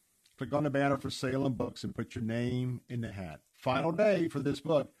 Click on the banner for Salem Books and put your name in the hat. Final day for this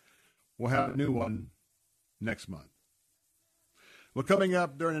book. We'll have a new one next month. Well, coming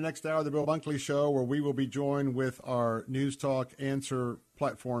up during the next hour of the Bill Bunkley Show, where we will be joined with our News Talk Answer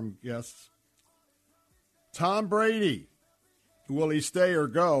platform guests. Tom Brady, will he stay or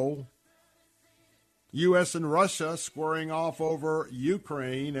go? U.S. and Russia squaring off over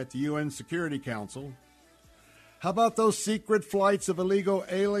Ukraine at the UN Security Council. How about those secret flights of illegal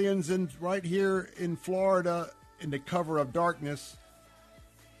aliens right here in Florida in the cover of darkness?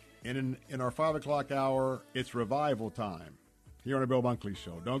 And in our 5 o'clock hour, it's revival time here on the Bill Bunkley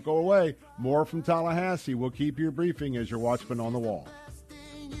Show. Don't go away. More from Tallahassee. We'll keep you briefing as your watchman on the wall.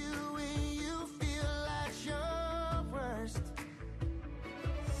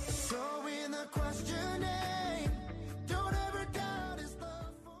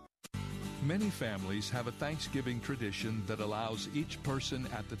 Many families have a Thanksgiving tradition that allows each person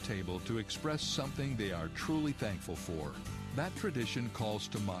at the table to express something they are truly thankful for. That tradition calls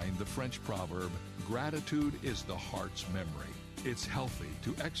to mind the French proverb, gratitude is the heart's memory. It's healthy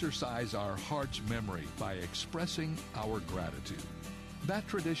to exercise our heart's memory by expressing our gratitude. That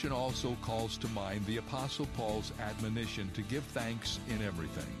tradition also calls to mind the Apostle Paul's admonition to give thanks in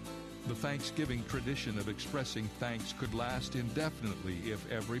everything. The Thanksgiving tradition of expressing thanks could last indefinitely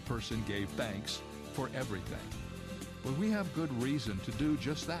if every person gave thanks for everything. But we have good reason to do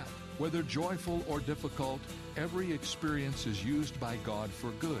just that. Whether joyful or difficult, every experience is used by God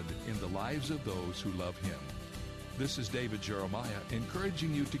for good in the lives of those who love Him. This is David Jeremiah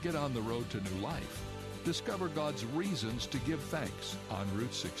encouraging you to get on the road to new life. Discover God's reasons to give thanks on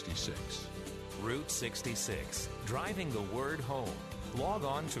Route 66. Route 66, driving the word home. Log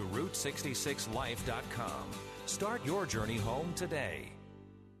on to Route66Life.com. Start your journey home today.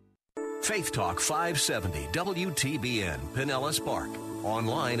 Faith Talk 570 WTBN Pinellas Park.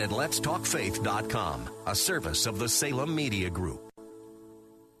 Online at letstalkfaith.com, a service of the Salem Media Group.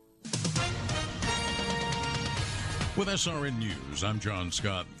 With SRN News, I'm John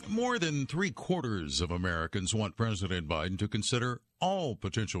Scott. More than 3/4 of Americans want President Biden to consider all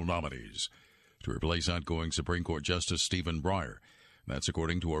potential nominees to replace outgoing Supreme Court Justice Stephen Breyer. That's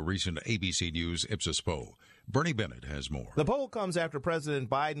according to a recent ABC News Ipsos poll. Bernie Bennett has more. The poll comes after President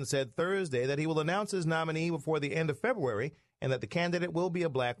Biden said Thursday that he will announce his nominee before the end of February and that the candidate will be a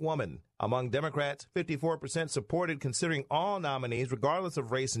black woman. Among Democrats, 54% supported considering all nominees regardless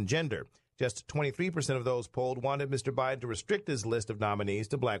of race and gender. Just 23% of those polled wanted Mr. Biden to restrict his list of nominees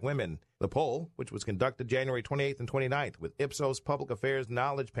to black women. The poll, which was conducted January 28th and 29th with Ipsos Public Affairs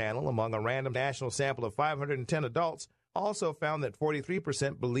Knowledge Panel among a random national sample of 510 adults, also found that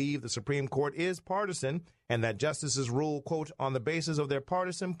 43% believe the Supreme Court is partisan and that justices rule, quote, on the basis of their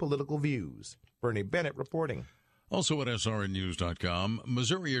partisan political views. Bernie Bennett reporting. Also at SRNnews.com,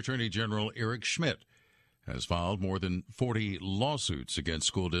 Missouri Attorney General Eric Schmidt has filed more than 40 lawsuits against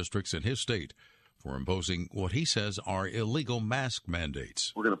school districts in his state for imposing what he says are illegal mask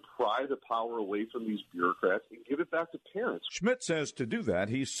mandates. We're going to pry the power away from these bureaucrats and give it back to parents. Schmidt says to do that,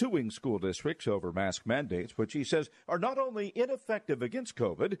 he's suing school districts over mask mandates, which he says are not only ineffective against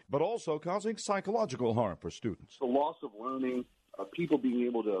COVID, but also causing psychological harm for students. The loss of learning, people being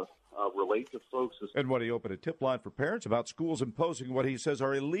able to relate to folks. And when he opened a tip line for parents about schools imposing what he says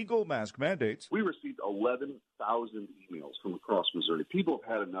are illegal mask mandates. We received 11,000 emails from across Missouri. People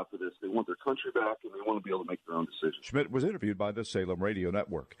have had enough of this. They want their country back, and they want to be able to make their own decisions. Schmidt was interviewed by the Salem Radio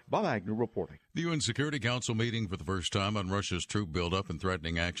Network. Bob Agnew reporting. The UN Security Council meeting for the first time on Russia's troop buildup and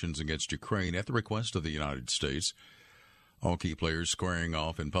threatening actions against Ukraine at the request of the United States. All key players squaring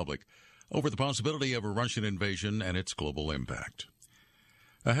off in public over the possibility of a Russian invasion and its global impact.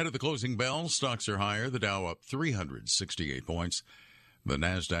 Ahead of the closing bell, stocks are higher. The Dow up 368 points. The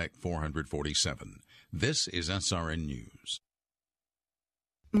Nasdaq 447. This is SRN News.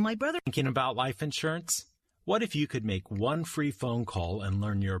 My brother thinking about life insurance? What if you could make one free phone call and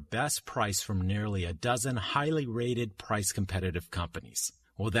learn your best price from nearly a dozen highly rated, price-competitive companies?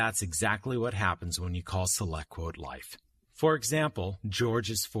 Well, that's exactly what happens when you call SelectQuote Life. For example, George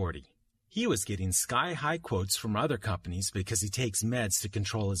is 40. He was getting sky-high quotes from other companies because he takes meds to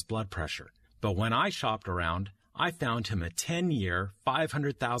control his blood pressure. But when I shopped around, I found him a 10-year,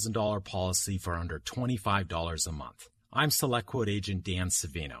 $500,000 policy for under $25 a month. I'm SelectQuote agent Dan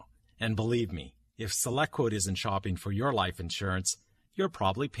Savino. And believe me, if SelectQuote isn't shopping for your life insurance, you're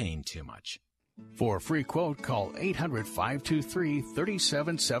probably paying too much. For a free quote, call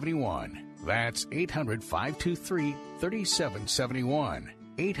 800-523-3771. That's 800-523-3771.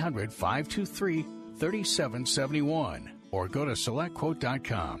 800-523-3771 or go to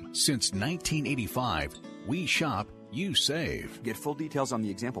SelectQuote.com. Since 1985, we shop, you save. Get full details on the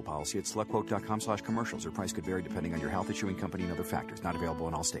example policy at SelectQuote.com/commercials. Or price could vary depending on your health, issuing company, and other factors. Not available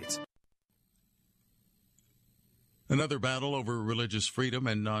in all states. Another battle over religious freedom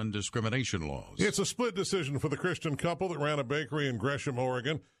and non-discrimination laws. It's a split decision for the Christian couple that ran a bakery in Gresham,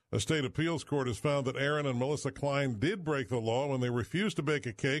 Oregon. A state appeals court has found that Aaron and Melissa Klein did break the law when they refused to bake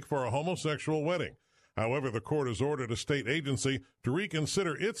a cake for a homosexual wedding. However, the court has ordered a state agency to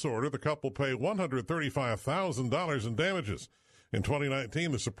reconsider its order. The couple pay $135,000 in damages. In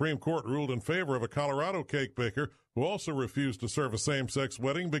 2019, the Supreme Court ruled in favor of a Colorado cake baker who also refused to serve a same-sex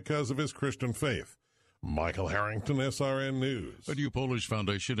wedding because of his Christian faith. Michael Harrington, SRN News. A new Polish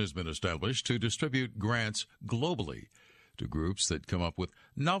foundation has been established to distribute grants globally to groups that come up with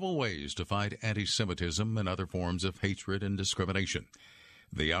novel ways to fight anti-Semitism and other forms of hatred and discrimination.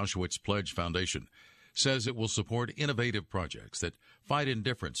 The Auschwitz Pledge Foundation says it will support innovative projects that fight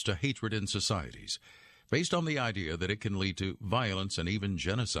indifference to hatred in societies, based on the idea that it can lead to violence and even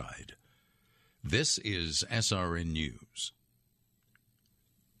genocide. This is SRN News.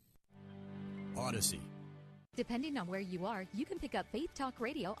 Odyssey. Depending on where you are, you can pick up Faith Talk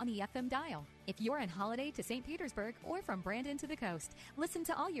Radio on the FM dial. If you're on holiday to St. Petersburg or from Brandon to the coast, listen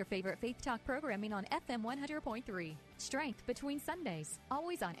to all your favorite Faith Talk programming on FM 100.3. Strength between Sundays,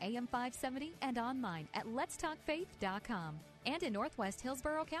 always on AM 570 and online at letstalkfaith.com. And in Northwest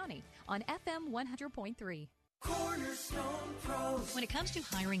Hillsborough County on FM 100.3. Cornerstone Pros. When it comes to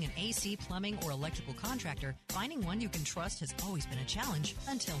hiring an AC, plumbing, or electrical contractor, finding one you can trust has always been a challenge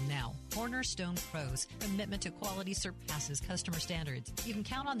until now. Cornerstone Pros. Commitment to quality surpasses customer standards. You can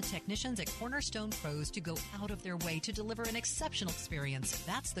count on the technicians at Cornerstone Pros to go out of their way to deliver an exceptional experience.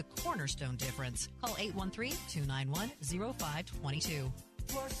 That's the Cornerstone difference. Call 813-291-0522.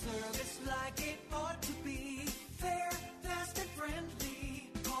 For service like it ought to be, fair, fast, and friendly.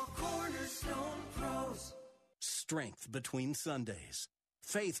 Call Cornerstone Pros. Strength between Sundays.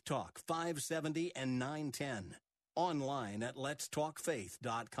 Faith Talk 570 and 910. Online at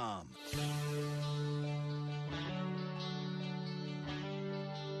letstalkfaith.com.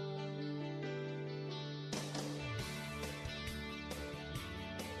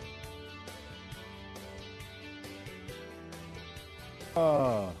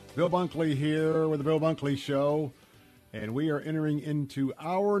 Bill Bunkley here with the Bill Bunkley Show, and we are entering into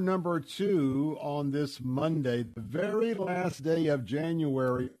hour number 2 on this Monday, the very last day of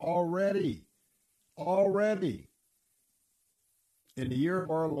January already, in the year of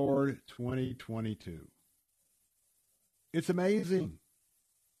our Lord 2022. It's amazing.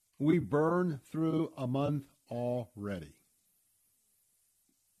 We burned through a month already.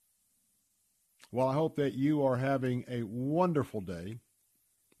 Well, I hope that you are having a wonderful day.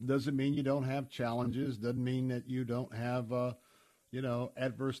 Doesn't mean you don't have challenges. Doesn't mean that you don't have,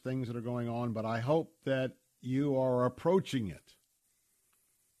 adverse things that are going on. But I hope that you are approaching it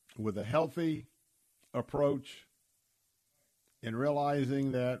with a healthy approach and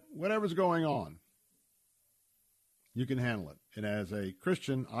realizing that whatever's going on, you can handle it. And as a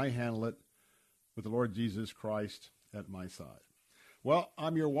Christian, I handle it with the Lord Jesus Christ at my side. Well,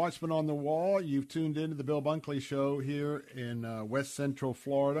 I'm your watchman on the wall. You've tuned into the Bill Bunkley Show here in West Central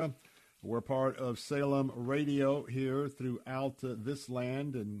Florida. We're part of Salem Radio here throughout this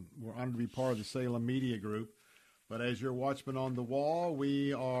land, and we're honored to be part of the Salem Media Group. But as your watchman on the wall,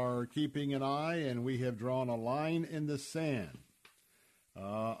 we are keeping an eye, and we have drawn a line in the sand.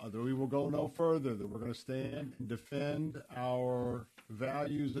 That we will go no further, that we're going to stand and defend our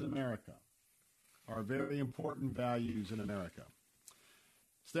values in America, our very important values in America.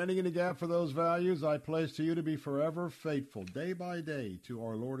 Standing in the gap for those values, I pledge to you to be forever faithful, day by day, to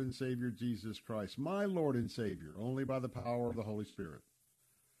our Lord and Savior Jesus Christ, my Lord and Savior, only by the power of the Holy Spirit.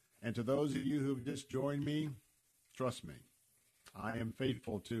 And to those of you who've just joined me, trust me, I am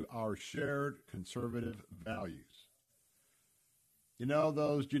faithful to our shared conservative values. You know,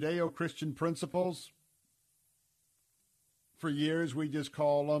 those Judeo-Christian principles, for years we just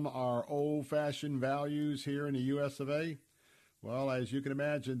call them our old-fashioned values here in the U.S. of A. Well, as you can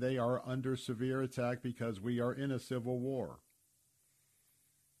imagine, they are under severe attack because we are in a civil war.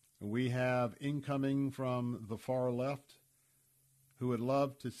 We have incoming from the far left who would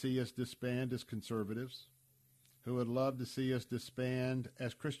love to see us disband as conservatives, who would love to see us disband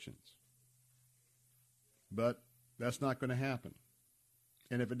as Christians. But that's not going to happen.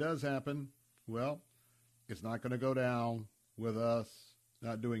 And if it does happen, well, it's not going to go down with us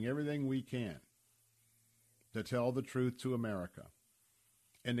not doing everything we can to tell the truth to America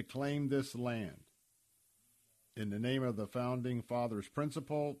and to claim this land in the name of the Founding Fathers'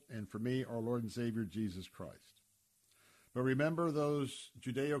 principle and for me, our Lord and Savior, Jesus Christ. But remember those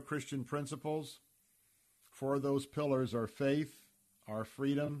Judeo-Christian principles? 4 of those pillars are faith, our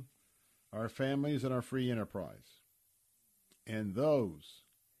freedom, our families, and our free enterprise. And those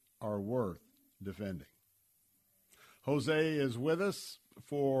are worth defending. Jose is with us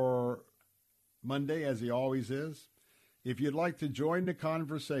for Monday, as he always is. If you'd like to join the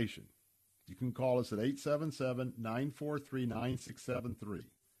conversation, you can call us at 877-943-9673.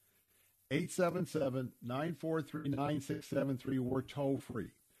 877-943-9673. We're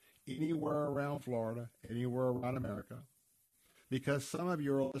toll-free. Anywhere around Florida, anywhere around America. Because some of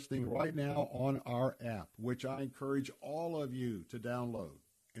you are listening right now on our app, which I encourage all of you to download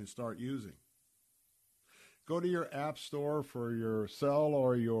and start using. Go to your app store for your cell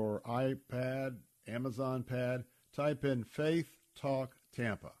or your iPad, Amazon Pad. Type in Faith Talk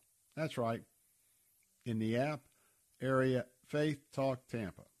Tampa. That's right. In the app area, Faith Talk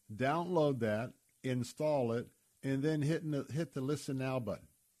Tampa. Download that, install it, and then hit the Listen Now button.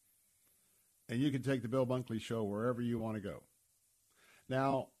 And you can take the Bill Bunkley Show wherever you want to go.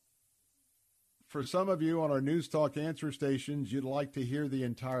 Now, for some of you on our News Talk answer stations, you'd like to hear the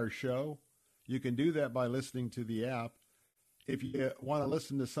entire show. You can do that by listening to the app. If you want to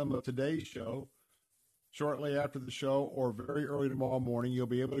listen to some of today's show, shortly after the show or very early tomorrow morning, you'll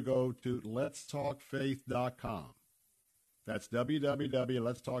be able to go to letstalkfaith.com. That's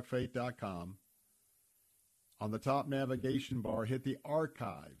www.letstalkfaith.com. On the top navigation bar, hit the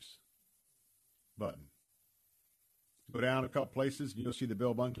Archives button. Go down a couple places, and you'll see the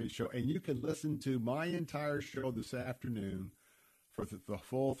Bill Bunkley Show. And you can listen to my entire show this afternoon for the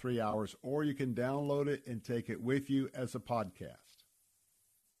full 3 hours, or you can download it and take it with you as a podcast.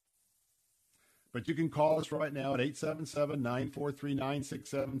 But you can call us right now at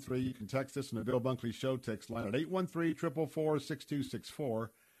 877-943-9673. You can text us on the Bill Bunkley Show text line at 813-444-6264.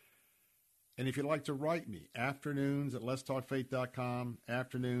 And if you'd like to write me, afternoons at letstalkfaith.com,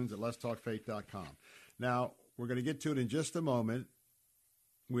 afternoons at letstalkfaith.com. Now, we're going to get to it in just a moment.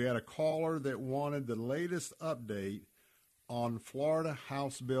 We had a caller that wanted the latest update on Florida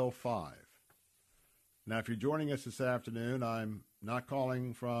House Bill 5. Now, if you're joining us this afternoon, I'm not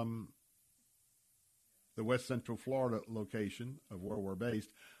calling from the West Central Florida location of where we're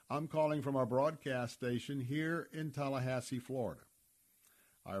based. I'm calling from our broadcast station here in Tallahassee, Florida.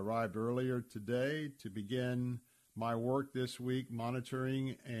 I arrived earlier today to begin my work this week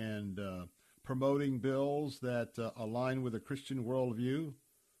monitoring and promoting bills that align with a Christian worldview,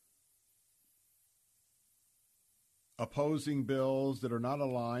 opposing bills that are not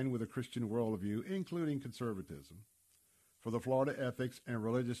aligned with a Christian worldview, including conservatism, for the Florida Ethics and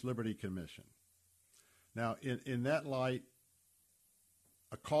Religious Liberty Commission. Now, in that light,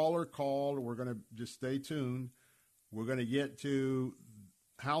 a caller called. We're going to just stay tuned. We're going to get to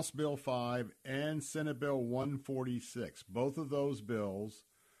House Bill 5 and Senate Bill 146. Both of those bills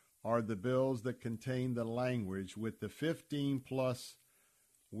are the bills that contain the language with the 15-plus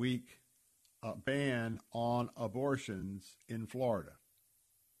week ban on abortions in Florida.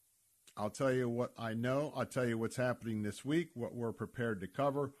 I'll tell you what I know. I'll tell you what's happening this week, what we're prepared to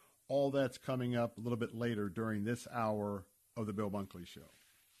cover. All that's coming up a little bit later during this hour of the Bill Bunkley Show.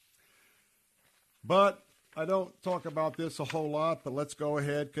 But I don't talk about this a whole lot, but let's go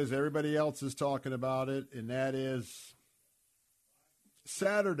ahead because everybody else is talking about it, and that is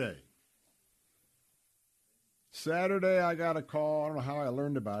Saturday. Saturday, I got a call. I don't know how I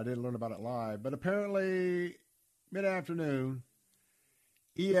learned about it. I didn't learn about it live. But apparently, mid-afternoon,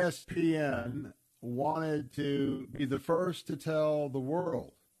 ESPN wanted to be the first to tell the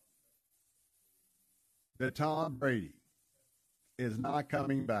world that Tom Brady is not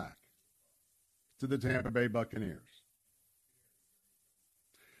coming back to the Tampa Bay Buccaneers.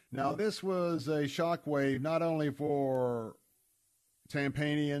 Now, this was a shockwave not only for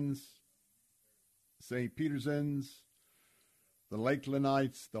Tampanians, St. Petersans, the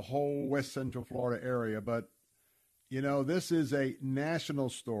Lakelandites, the whole West Central Florida area, but, you know, this is a national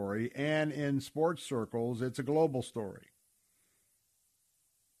story, and in sports circles, it's a global story.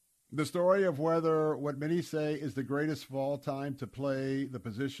 The story of whether what many say is the greatest of all time to play the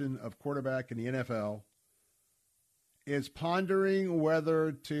position of quarterback in the NFL is pondering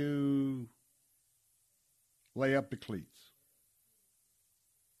whether to lay up the cleats.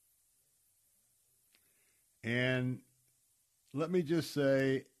 And let me just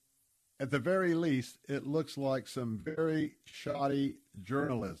say, at the very least, it looks like some very shoddy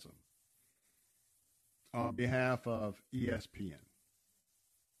journalism on behalf of ESPN.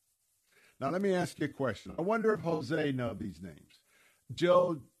 Now, let me ask you a question. I wonder if Jose knows these names.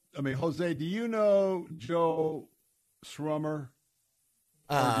 Jose, do you know Joe Strummer?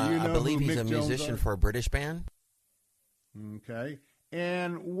 I believe he's a musician for a British band. Okay.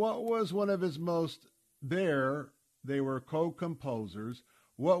 And what was one of his most, they were co-composers.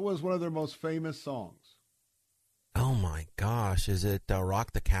 What was one of their most famous songs? Oh, my gosh. Is it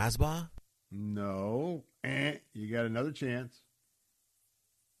Rock the Casbah? No. You got another chance.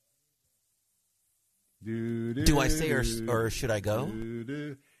 Do I stay or should I go?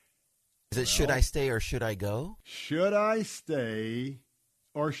 Is it should I stay or should I go? Should I stay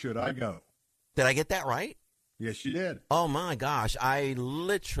or should I go? Did I get that right? Yes, you did. Oh, my gosh. I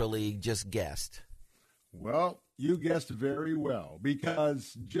literally just guessed. Well, you guessed very well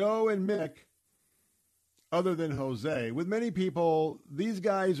because Joe and Mick, other than Jose, with many people, these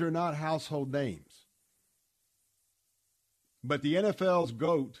guys are not household names. But the NFL's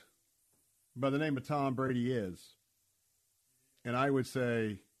GOAT by the name of Tom Brady is. And I would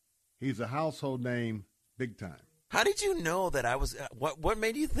say he's a household name big time. How did you know that I was what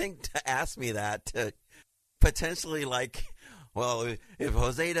made you think to ask me that to potentially well, if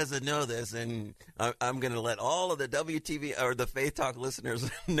Jose doesn't know this, and I'm going to let all of the WTV or the Faith Talk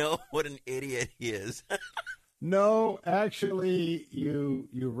listeners know what an idiot he is. No, actually, you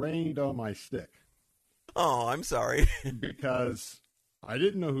rained on my stick. Oh, I'm sorry. Because I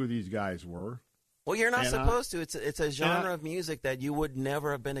didn't know who these guys were. Well, you're not supposed to. It's a genre of music that you would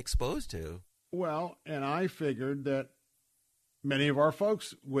never have been exposed to. Well, and I figured that many of our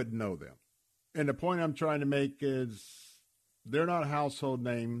folks would know them. And the point I'm trying to make is they're not household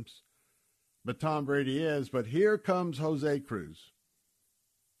names, but Tom Brady is. But here comes Jose Cruz,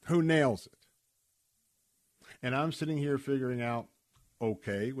 who nails it. And I'm sitting here figuring out,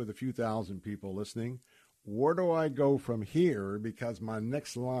 okay, with a few thousand people listening, where do I go from here? Because my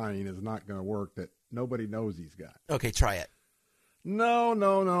next line is not going to work, that nobody knows these guys. Okay, try it. No.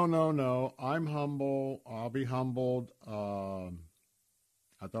 I'm humble. I'll be humbled.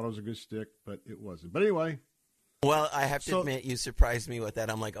 I thought it was a good stick, but it wasn't. But anyway. Well, I have to admit, you surprised me with that.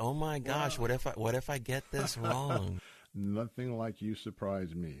 I'm like, oh my gosh, what if I get this wrong? Nothing like you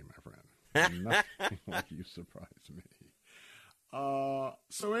surprise me, my friend. Nothing like you surprise me.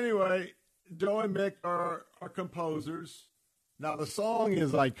 So anyway, Joe and Mick are composers. Now, the song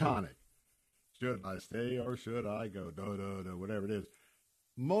is iconic. Should I stay or should I go? Whatever it is.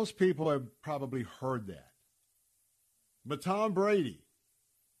 Most people have probably heard that. But Tom Brady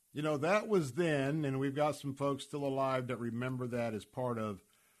You know, that was then, and we've got some folks still alive that remember that as part of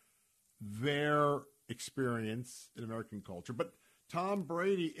their experience in American culture. But Tom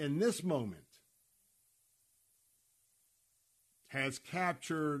Brady, in this moment, has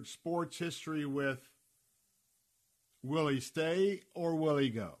captured sports history with, will he stay or will he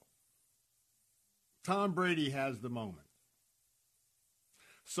go? Tom Brady has the moment.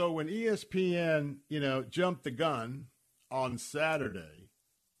 So when ESPN, jumped the gun on Saturday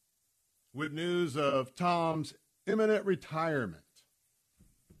with news of Tom's imminent retirement,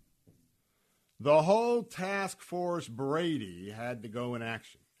 the whole task force Brady had to go in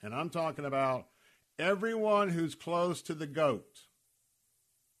action. And I'm talking about everyone who's close to the GOAT.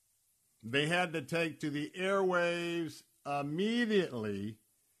 They had to take to the airwaves immediately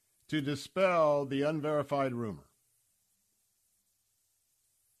to dispel the unverified rumor.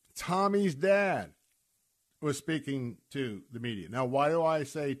 Tommy's dad was speaking to the media. Now, why do I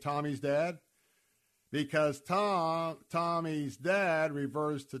say Tommy's dad? Because Tommy's dad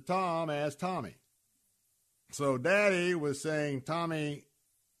refers to Tom as Tommy. So Daddy was saying Tommy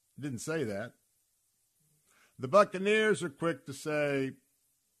didn't say that. The Buccaneers are quick to say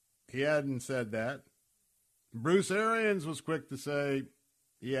he hadn't said that. Bruce Arians was quick to say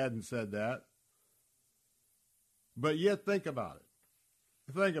he hadn't said that. But yet, think about it.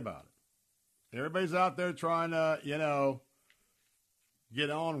 Think about it. Everybody's out there trying to, get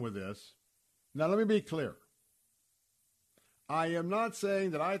on with this. Now, let me be clear. I am not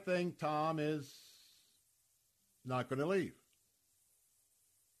saying that I think Tom is not going to leave.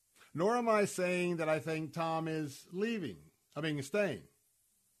 Nor am I saying that I think Tom is staying.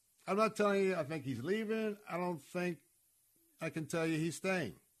 I'm not telling you I think he's leaving. I don't think I can tell you he's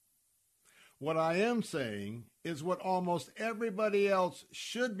staying. What I am saying is what almost everybody else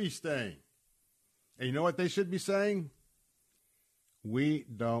should be saying. And you know what they should be saying? We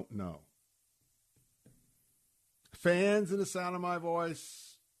don't know. Fans in the sound of my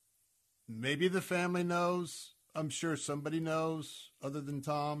voice, maybe the family knows. I'm sure somebody knows other than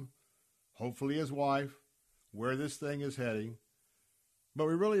Tom, hopefully his wife, where this thing is heading. But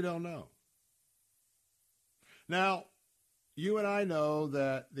we really don't know. Now, you and I know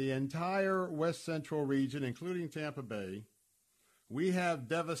that the entire West Central region, including Tampa Bay, we have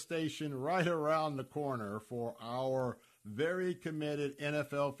devastation right around the corner for our very committed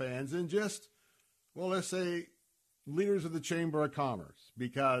NFL fans and just, let's say, leaders of the Chamber of Commerce,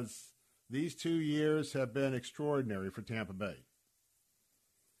 because these 2 years have been extraordinary for Tampa Bay.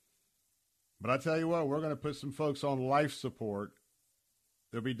 But I tell you what, we're going to put some folks on life support.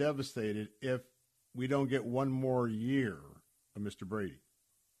 They'll be devastated if we don't get one more year of Mr. Brady.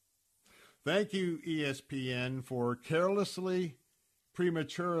 Thank you, ESPN, for carelessly,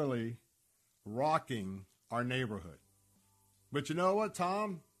 prematurely rocking our neighborhood. But you know what,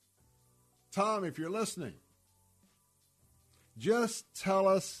 Tom? Tom, if you're listening, just tell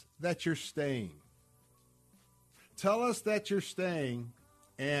us that you're staying. Tell us that you're staying,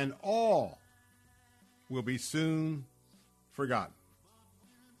 and all will be soon forgotten.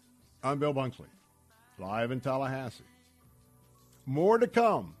 I'm Bill Bunkley, live in Tallahassee. More to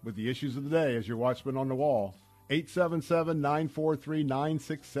come with the issues of the day as your watchman on the wall.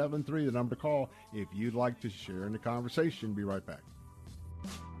 877-943-9673, the number to call if you'd like to share in the conversation. Be right back.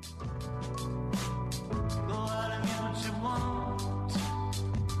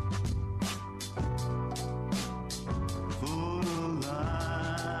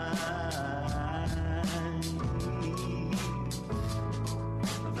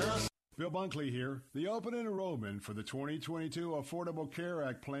 Bill Bunkley here. The open enrollment for the 2022 Affordable Care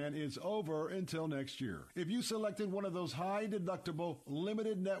Act plan is over until next year. If you selected one of those high-deductible,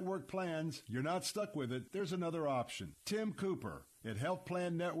 limited network plans, you're not stuck with it. There's another option. Tim Cooper at Health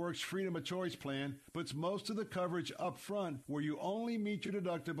Plan Network's Freedom of Choice plan puts most of the coverage up front, where you only meet your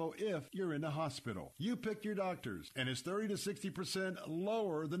deductible if you're in the hospital. You pick your doctors, and it's 30 to 60%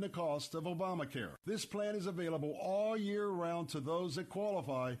 lower than the cost of Obamacare. This plan is available all year round to those that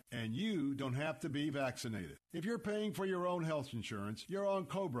qualify, and you don't have to be vaccinated. If you're paying for your own health insurance, you're on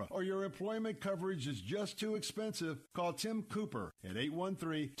COBRA, or your employment coverage is just too expensive, call Tim Cooper at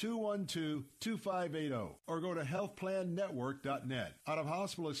 813-212-2580 or go to healthplannetwork.net.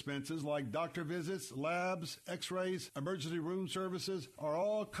 Out-of-hospital expenses like doctor visits, labs, x-rays, emergency room services are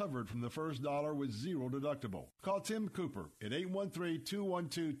all covered from the first dollar with zero deductible. Call Tim Cooper at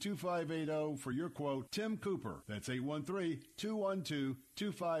 813-212-2580 for your quote. Tim Cooper. That's 813-212-2580.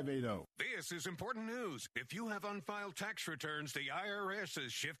 2580. This is important news. If you have unfiled tax returns, the IRS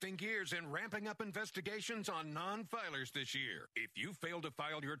is shifting gears and ramping up investigations on non-filers this year. If you failed to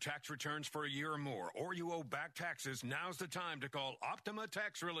file your tax returns for a year or more, or you owe back taxes, now's the time to call Optima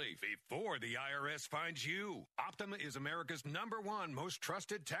Tax Relief before the IRS finds you. Optima is America's #1 most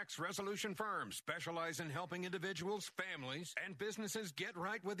trusted tax resolution firm, specialized in helping individuals, families, and businesses get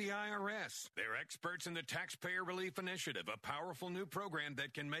right with the IRS. They're experts in the Taxpayer Relief Initiative, a powerful new program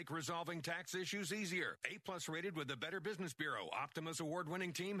that can make resolving tax issues easier. A+ rated with the Better Business Bureau, Optima's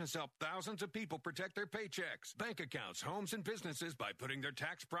award-winning team has helped thousands of people protect their paychecks, bank accounts, homes, and businesses by putting their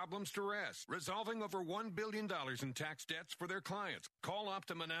tax problems to rest, resolving over $1 billion in tax debts for their clients. Call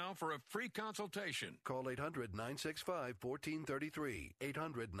Optima now for a free consultation. Call 800-965-1433.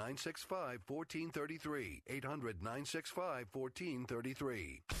 800-965-1433.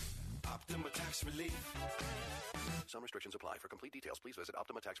 800-965-1433. Optima Tax Relief. Some restrictions apply. For complete details, please visit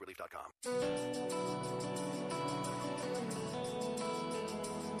OptimaTaxRelief.com.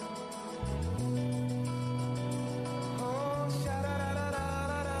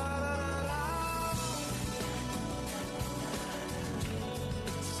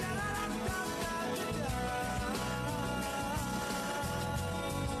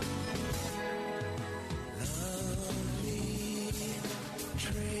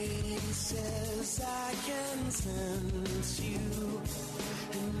 Traces I can sense you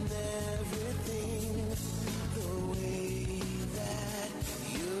in everything, the way that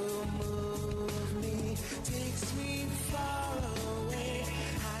you move me takes me far away.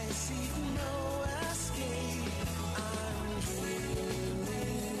 I see no escape. I'm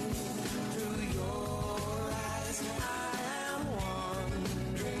dreaming through your eyes. I am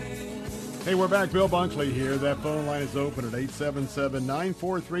wandering. Hey, we're back. Bill Bunkley here. That phone line is open at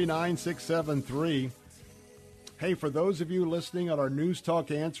 877-943-9673. Hey, for those of you listening on our News Talk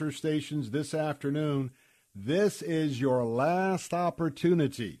answer stations this afternoon, this is your last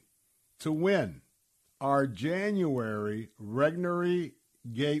opportunity to win our January Regnery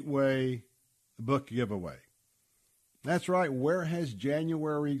Gateway book giveaway. That's right. Where has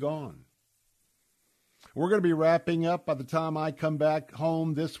January gone? We're going to be wrapping up. By the time I come back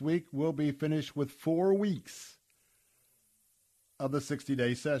home this week, we'll be finished with 4 weeks of the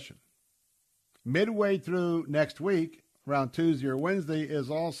 60-day session. Midway through next week, around Tuesday or Wednesday,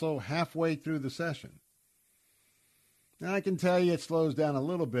 is also halfway through the session. Now, I can tell you it slows down a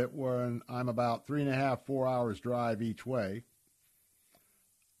little bit when I'm about 3.5, 4 hours drive each way.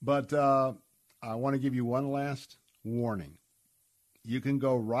 But I want to give you one last warning. You can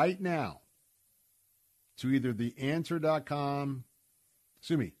go right now to either theanswer.com,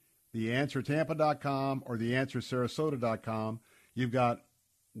 theanswertampa.com or theanswersarasota.com. You've got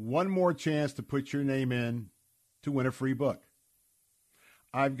one more chance to put your name in to win a free book.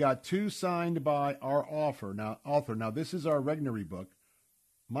 I've got 2 signed by our author. Now, this is our Regnery book,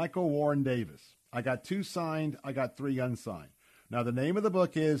 Michael Warren Davis. I got 2 signed. I got 3 unsigned. Now, the name of the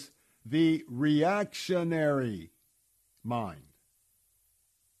book is The Reactionary Mind.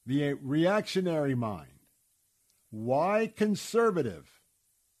 The Reactionary Mind. Why conservative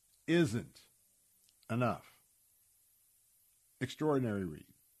isn't enough. Extraordinary read.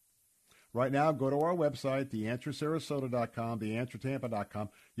 Right now, go to our website, theanswersarasota.com, theanswertampa.com.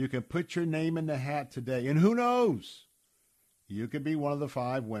 You can put your name in the hat today. And who knows? You could be one of the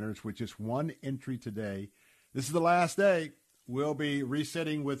 5 winners with just 1 entry today. This is the last day. We'll be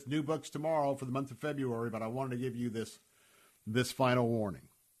resetting with new books tomorrow for the month of February, but I wanted to give you this final warning.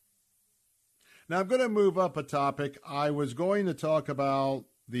 Now, I'm going to move up a topic. I was going to talk about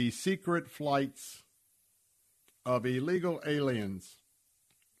the secret flights of illegal aliens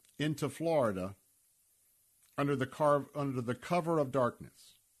into Florida under the cover of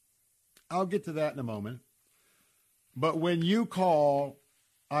darkness. I'll get to that in a moment. But when you call,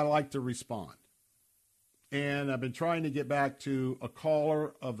 I like to respond. And I've been trying to get back to a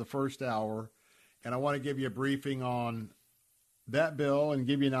caller of the first hour, and I want to give you a briefing on that bill and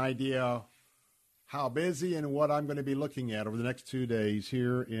give you an idea how busy and what I'm going to be looking at over the next 2 days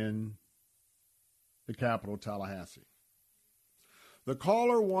here in the capital, Tallahassee. The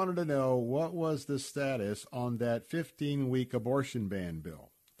caller wanted to know what was the status on that 15-week abortion ban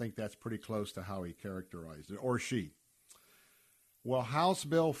bill. I think that's pretty close to how he characterized it, or she. Well, House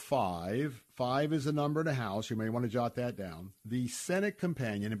Bill 5 is a number in the House. You may want to jot that down. The Senate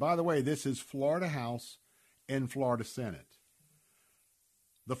companion, and by the way, this is Florida House and Florida Senate.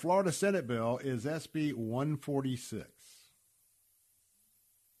 The Florida Senate bill is SB 146.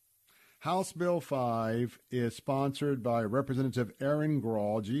 House Bill 5 is sponsored by Representative Aaron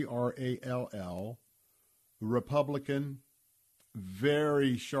Grall, Grall, Republican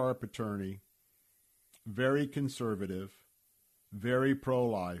very sharp attorney, very conservative, very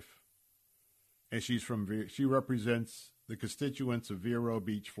pro-life, and she represents the constituents of Vero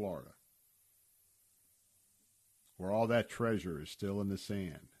Beach, Florida, where all that treasure is still in the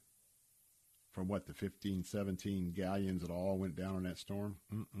sand from the 15, 17 galleons that all went down in that storm.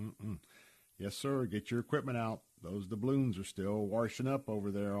 Yes, sir. Get your equipment out. Those doubloons are still washing up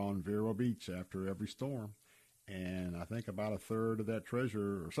over there on Vero Beach after every storm. And I think about a third of that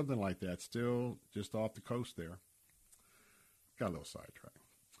treasure or something like that still just off the coast there. Got a little sidetracked.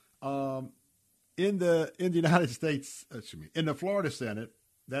 In the United States, in the Florida Senate,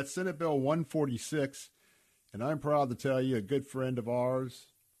 that's Senate Bill 146, and I'm proud to tell you a good friend of ours,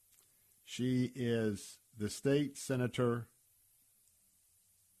 she is the state senator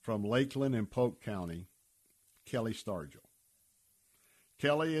from Lakeland and Polk County, Kelly Stargell.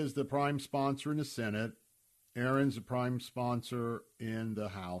 Kelly is the prime sponsor in the Senate. Aaron's the prime sponsor in the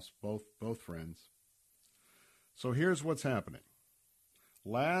House, both friends. So here's what's happening.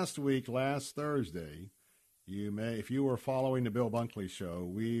 Last Thursday, if you were following the Bill Bunkley Show,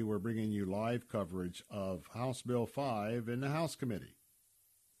 we were bringing you live coverage of House Bill 5 in the House Committee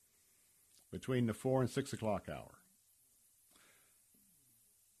between the 4 and 6 o'clock hour.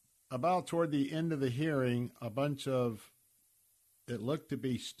 About toward the end of the hearing, a bunch of, it looked to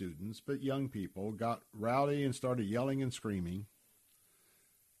be students, but young people, got rowdy and started yelling and screaming.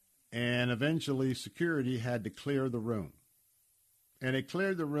 And eventually security had to clear the room. And it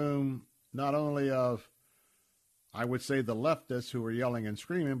cleared the room not only of, I would say, the leftists who were yelling and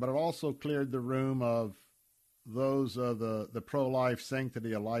screaming, but it also cleared the room of those of the pro-life,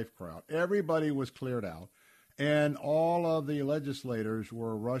 sanctity of life crowd. Everybody was cleared out. And all of the legislators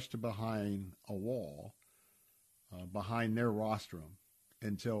were rushed behind a wall, behind their rostrum,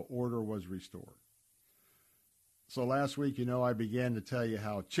 until order was restored. So last week, I began to tell you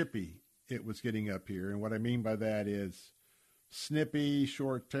how chippy it was getting up here. And what I mean by that is snippy,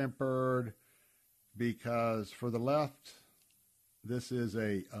 short-tempered, because for the left, this is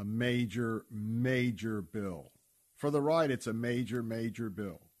a major, major bill. For the right, it's a major, major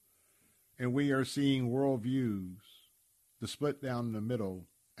bill. And we are seeing worldviews, the split down the middle,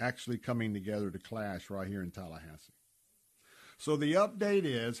 actually coming together to clash right here in Tallahassee. So the update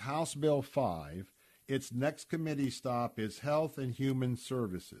is House Bill 5, its next committee stop is Health and Human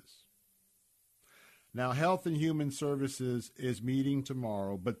Services. Now, Health and Human Services is meeting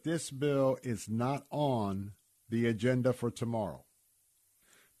tomorrow, but this bill is not on the agenda for tomorrow.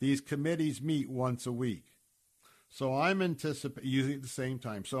 These committees meet once a week. So I'm anticipating, usually at the same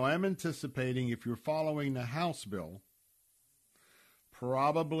time. So I'm anticipating, if you're following the House bill,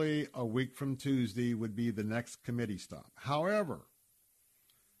 probably a week from Tuesday would be the next committee stop. However,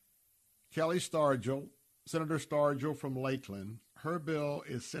 Kelly Stargell, Senator Stargell from Lakeland, her bill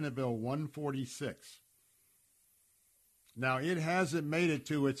is Senate Bill 146. Now, it hasn't made it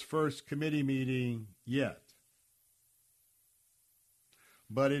to its first committee meeting yet.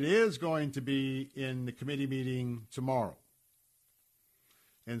 But it is going to be in the committee meeting tomorrow.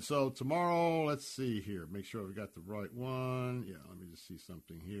 And so tomorrow, let's see here. Make sure we got the right one. Yeah, let me just see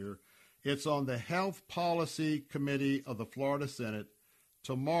something here. It's on the Health Policy Committee of the Florida Senate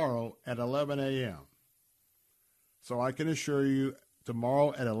tomorrow at 11 a.m. So I can assure you,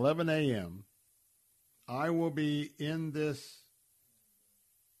 tomorrow at 11 a.m., I will be in this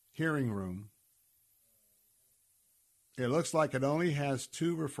hearing room. It looks like it only has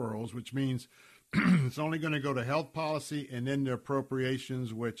 2 referrals, which means it's only going to go to health policy and then the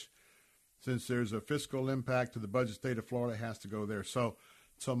appropriations, which, since there's a fiscal impact to the budget state of Florida, has to go there. So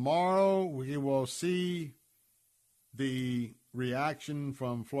tomorrow we will see the reaction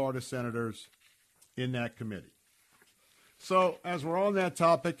from Florida senators in that committee. So as we're on that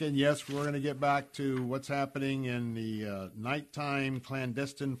topic, and yes, we're going to get back to what's happening in the nighttime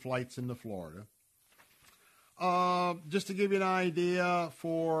clandestine flights into Florida. Just to give you an idea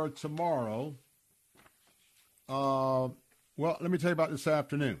for tomorrow, well, let me tell you about this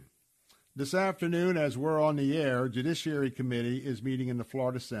afternoon. This afternoon, as we're on the air, Judiciary Committee is meeting in the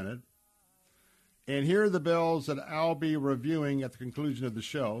Florida Senate. And here are the bills that I'll be reviewing at the conclusion of the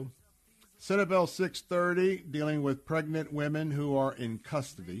show. Senate Bill 630, dealing with pregnant women who are in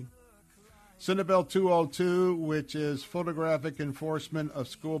custody. Senate Bill 202, which is photographic enforcement of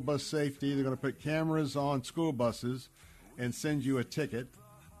school bus safety. They're going to put cameras on school buses and send you a ticket.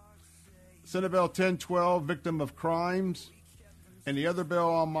 Senate Bill 1012, victim of crimes. And the other bill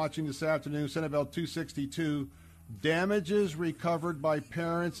I'm watching this afternoon, Senate Bill 262, damages recovered by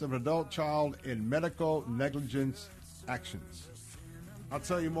parents of an adult child in medical negligence actions. I'll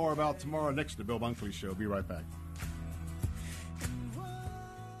tell you more about tomorrow next to the Bill Bunkley Show. Be right back.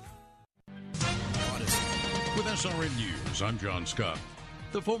 With SRN News, I'm John Scott.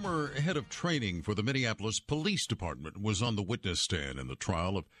 The former head of training for the Minneapolis Police Department was on the witness stand in the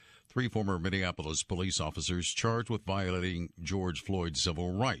trial of 3 former Minneapolis police officers charged with violating George Floyd's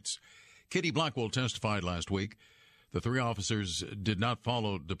civil rights. Katie Blackwell testified last week. The 3 officers did not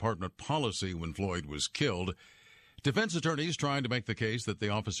follow department policy when Floyd was killed. Defense attorneys trying to make the case that the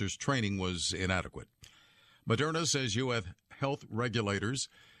officers' training was inadequate. Moderna says U.S. health regulators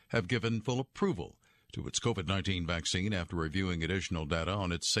have given full approval to its COVID-19 vaccine after reviewing additional data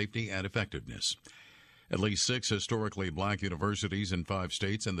on its safety and effectiveness. At least 6 historically black universities in 5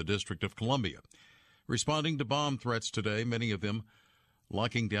 states and the District of Columbia responding to bomb threats today, many of them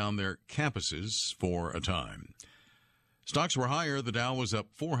locking down their campuses for a time. Stocks were higher. The Dow was up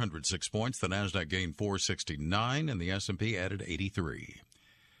 406 points. The Nasdaq gained 469, and the S&P added 83.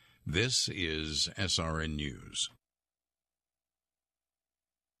 This is SRN News.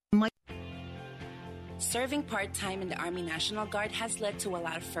 Serving part-time in the Army National Guard has led to a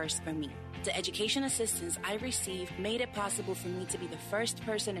lot of firsts for me. The education assistance I received made it possible for me to be the first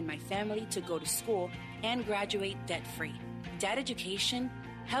person in my family to go to school and graduate debt-free. That education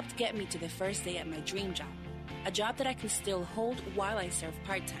helped get me to the first day at my dream job, a job that I can still hold while I serve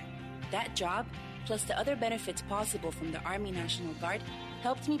part-time. That job, plus the other benefits possible from the Army National Guard,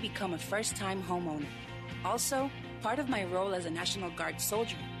 helped me become a first-time homeowner. Also, part of my role as a National Guard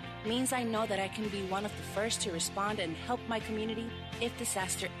soldier means I know that I can be one of the first to respond and help my community if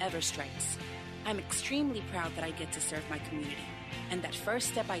disaster ever strikes. I'm extremely proud that I get to serve my community, and that first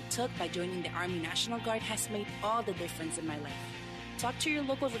step I took by joining the Army National Guard has made all the difference in my life. Talk to your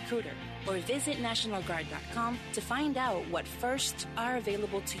local recruiter or visit NationalGuard.com to find out what firsts are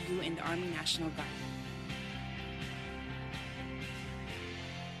available to you in the Army National Guard.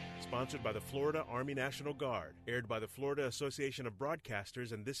 Sponsored by the Florida Army National Guard. Aired by the Florida Association of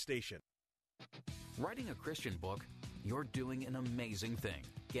Broadcasters and this station. Writing a Christian book, you're doing an amazing thing,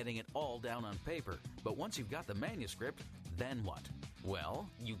 getting it all down on paper. But once you've got the manuscript, then what? Well,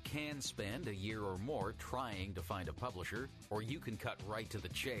 you can spend a year or more trying to find a publisher, or you can cut right to the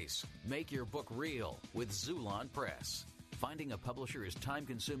chase. Make your book real with Zulon Press. Finding a publisher is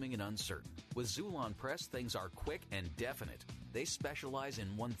time-consuming and uncertain. With Zulon Press, things are quick and definite. They specialize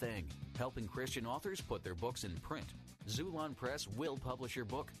in one thing, helping Christian authors put their books in print. Zulon Press will publish your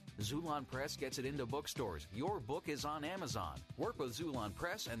book. Zulon Press gets it into bookstores. Your book is on Amazon. Work with Zulon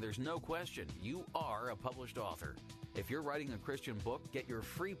Press, and there's no question, you are a published author. If you're writing a Christian book, get your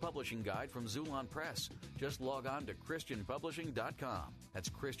free publishing guide from Zulon Press. Just log on to ChristianPublishing.com. That's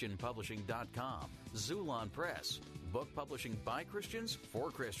ChristianPublishing.com. Zulon Press. Book publishing by Christians for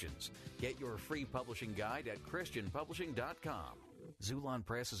Christians. Get your free publishing guide at ChristianPublishing.com. Zulon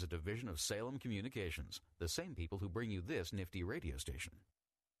Press is a division of Salem Communications, the same people who bring you this nifty radio station.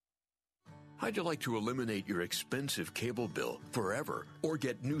 How'd you like to eliminate your expensive cable bill forever or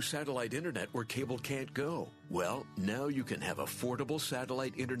get new satellite internet where cable can't go? Well, now you can have affordable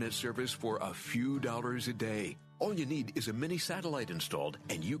satellite internet service for a few dollars a day. All you need is a mini satellite installed,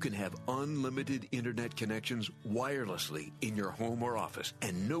 and you can have unlimited internet connections wirelessly in your home or office.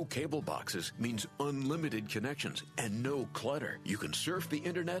 And no cable boxes means unlimited connections and no clutter. You can surf the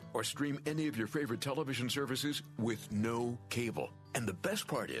internet or stream any of your favorite television services with no cable. And the best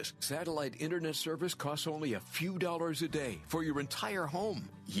part is, satellite internet service costs only a few dollars a day for your entire home.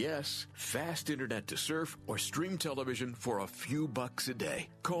 Yes, fast internet to surf or stream television for a few bucks a day.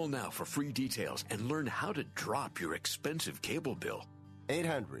 Call now for free details and learn how to drop your expensive cable bill.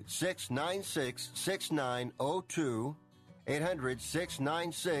 800-696-6902.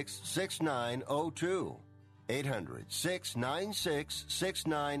 800-696-6902.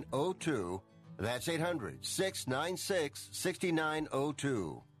 800-696-6902. That's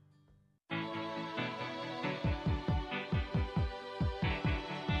 800-696-6902.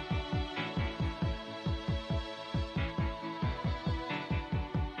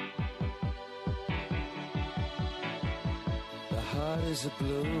 The heart is a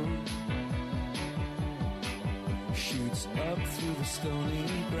balloon, shoots up through the stony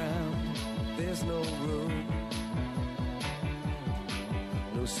ground. There's no room,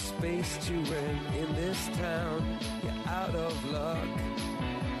 no space to rent in this town. You're out of luck,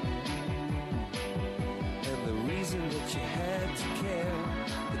 and the reason that you had to care,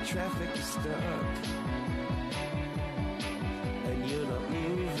 the traffic is stuck, and you're not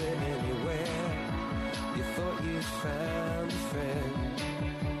moving anywhere. You thought you'd found a friend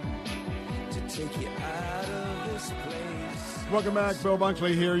to take you out of this place. Welcome back. Bill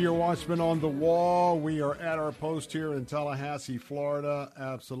Bunkley here, your watchman on the wall. We are at our post here in Tallahassee, Florida.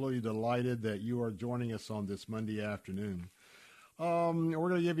 Absolutely delighted that you are joining us on this Monday afternoon. We're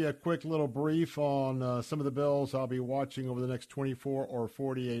going to give you a quick little brief on some of the bills I'll be watching over the next 24 or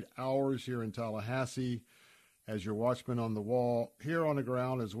 48 hours here in Tallahassee as your watchman on the wall, here on the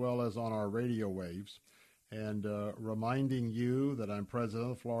ground as well as on our radio waves. And reminding you that I'm president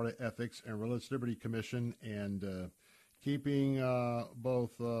of the Florida Ethics and Religious Liberty Commission, and keeping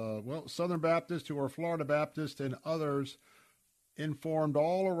both, Southern Baptists who are Florida Baptists and others informed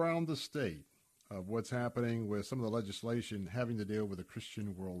all around the state of what's happening with some of the legislation having to deal with a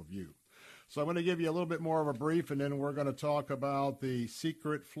Christian worldview. So I'm going to give you a little bit more of a brief, and then we're going to talk about the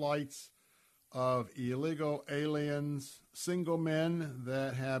secret flights of illegal aliens, single men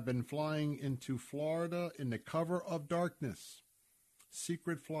that have been flying into Florida in the cover of darkness.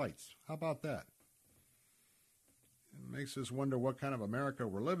 Secret flights. How about that? It makes us wonder what kind of America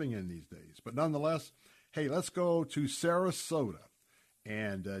we're living in these days. But nonetheless, hey, let's go to Sarasota.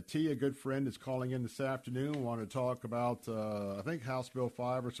 And T, a good friend, is calling in this afternoon. We want to talk about, I think, House Bill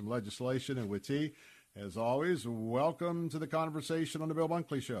 5 or some legislation. And with T, as always, welcome to the conversation on the Bill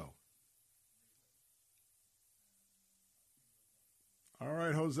Bunkley Show. All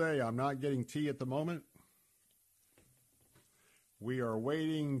right, Jose, I'm not getting T at the moment. We are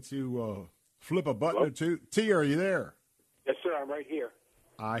waiting to flip a button or two. T, are you there? Yes, sir, I'm right here.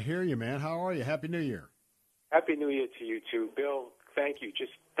 I hear you, man. How are you? Happy New Year. Happy New Year to you, too. Bill, thank you.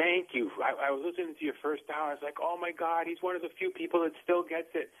 Just thank you. I was listening to your first hour. I was like, oh, my God, he's one of the few people that still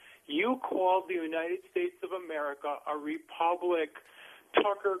gets it. You called the United States of America a republic.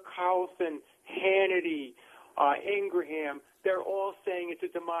 Tucker Carlson, Hannity, Ingraham, they're all saying it's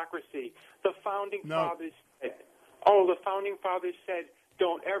a democracy. The founding fathers said,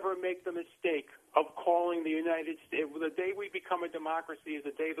 don't ever make the mistake of calling the United States. The day we become a democracy is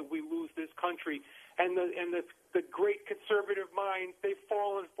the day that we lose this country. And the great conservative minds, they've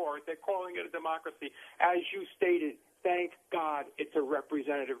fallen for it. They're calling it a democracy. As you stated, thank God it's a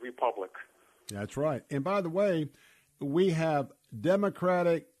representative republic. That's right. And by the way, we have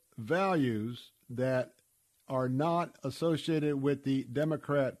democratic values that are not associated with the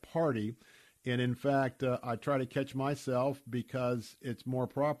Democrat Party. And in fact, I try to catch myself because it's more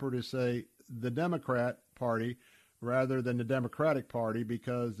proper to say the Democrat Party rather than the Democratic Party,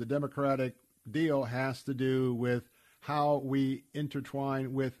 because the Democratic deal has to do with how we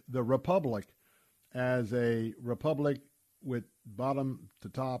intertwine with the Republic as a republic with bottom to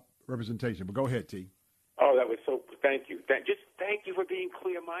top representation. But go ahead, T. Oh, that was so – thank you. Just thank you for being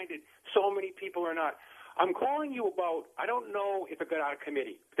clear-minded. So many people are not. I'm calling you about – I don't know if it got out of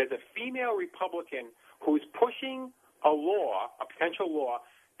committee. There's a female Republican who's pushing a law, a potential law,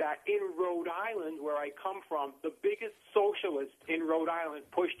 that in Rhode Island, where I come from, the biggest socialist in Rhode Island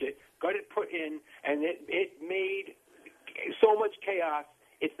pushed it, got it put in, and it made so much chaos,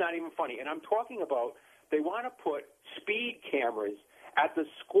 it's not even funny. And I'm talking about they want to put speed cameras at the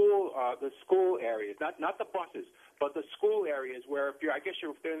school areas, not the buses, but the school areas where if you're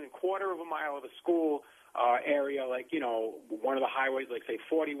within a quarter of a mile of a school area, like, one of the highways, like say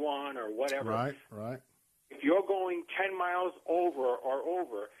 41 or whatever. Right. If you're going 10 miles over,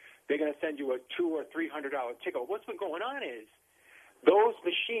 they're going to send you a $200 or $300 ticket. What's been going on is those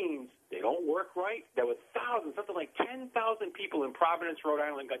machines, they don't work right. There were thousands, something like 10,000 people in Providence, Rhode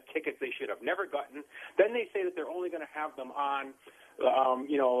Island got tickets they should have never gotten. Then they say that they're only going to have them on,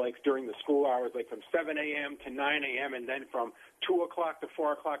 like during the school hours, like from 7 a.m. to 9 a.m. and then from 2 o'clock to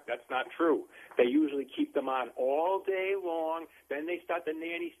 4 o'clock. That's not true. They usually keep them on all day long. Then they start the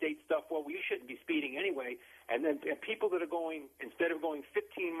nanny state stuff. Well, we shouldn't be speeding anyway. And then people that are going, instead of going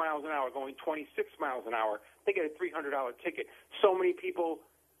 15 miles an hour, going 26 miles an hour, they get a $300 ticket. So many people,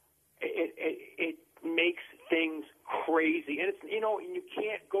 it makes things crazy. And it's, you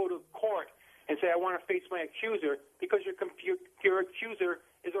can't go to court and say, I want to face my accuser, because your accuser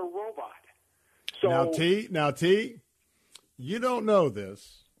is a robot. So Now, T, you don't know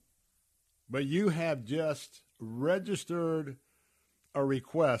this, but you have just registered a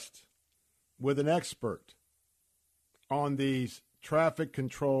request with an expert on these traffic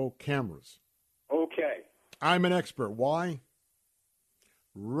control cameras. Okay. I'm an expert. Why?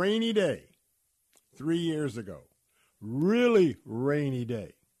 Rainy day 3 years ago. Really rainy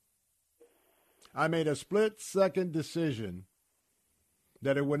day. I made a split-second decision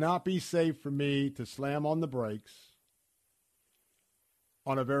that it would not be safe for me to slam on the brakes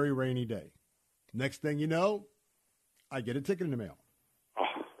on a very rainy day. Next thing you know, I get a ticket in the mail.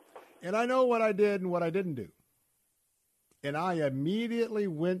 And I know what I did and what I didn't do. And I immediately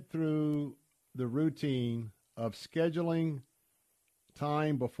went through the routine of scheduling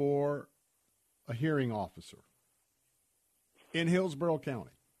time before a hearing officer in Hillsborough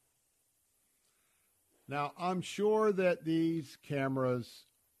County. Now, I'm sure that these cameras,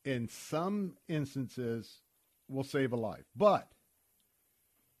 in some instances, will save a life. But,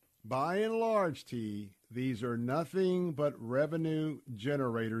 by and large, T, these are nothing but revenue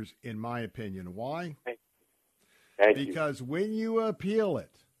generators, in my opinion. Why? Because when you appeal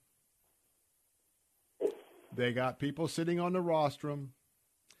it, they got people sitting on the rostrum,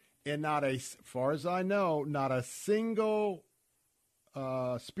 and as far as I know, not a single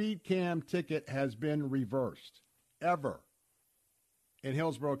speed cam ticket has been reversed, ever, in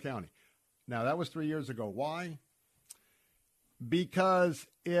Hillsborough County. Now, that was 3 years ago. Why? Because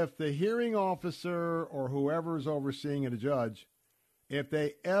if the hearing officer or whoever's overseeing it, a judge, if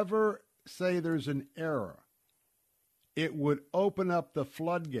they ever say there's an error, it would open up the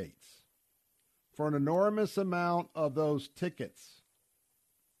floodgates for an enormous amount of those tickets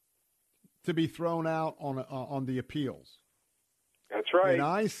to be thrown out on the appeals. That's right. And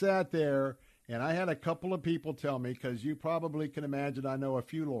I sat there, and I had a couple of people tell me, because you probably can imagine I know a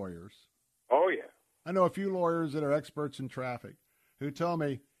few lawyers. Oh, yeah. I know a few lawyers that are experts in traffic who tell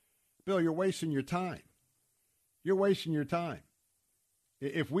me, Bill, you're wasting your time. You're wasting your time.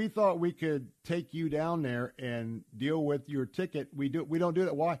 If we thought we could take you down there and deal with your ticket, we don't do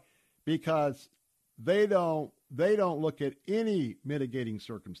that. Why? Because they don't look at any mitigating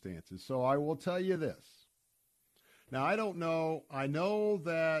circumstances. So I will tell you this. Now, I don't know. I know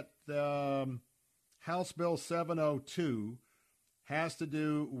that House Bill 702 has to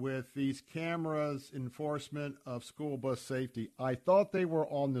do with these cameras enforcement of school bus safety. I thought they were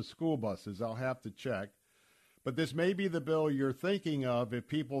on the school buses. I'll have to check. But this may be the bill you're thinking of if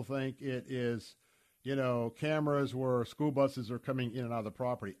people think it is, cameras where school buses are coming in and out of the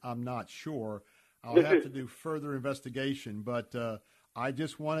property. I'm not sure. I'll have to do further investigation. But I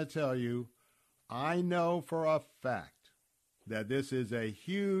just want to tell you, I know for a fact that this is a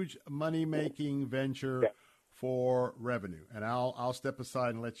huge money-making venture for revenue. And I'll step aside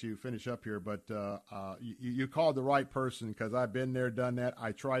and let you finish up here. But you called the right person, because I've been there, done that.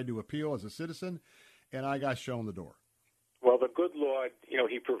 I tried to appeal as a citizen, and I got shown the door. Well, the good Lord,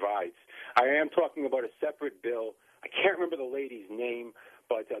 He provides. I am talking about a separate bill. I can't remember the lady's name,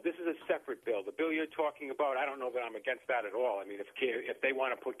 but this is a separate bill. The bill you're talking about, I don't know that I'm against that at all. I mean, if they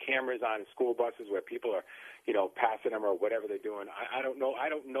want to put cameras on school buses where people are, passing them or whatever they're doing, I don't know. I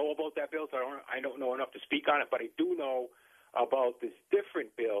don't know about that bill, so I don't know enough to speak on it. But I do know about this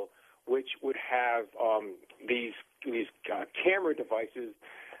different bill, which would have these camera devices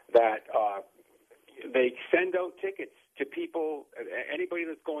that they send out tickets to people, anybody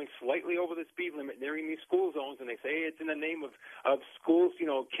that's going slightly over the speed limit nearing these school zones, and they say, hey, it's in the name of schools,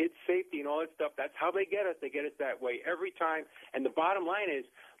 kids' safety and all that stuff. That's how they get us. They get us that way every time. And the bottom line is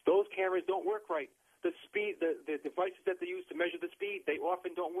those cameras don't work right. The speed, the devices that they use to measure the speed, they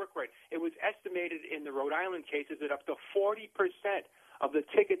often don't work right. It was estimated in the Rhode Island cases that up to 40% of the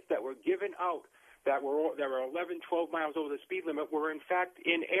tickets that were given out that were 11, 12 miles over the speed limit were in fact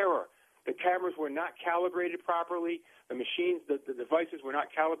in error. The cameras were not calibrated properly. The machines, the devices were not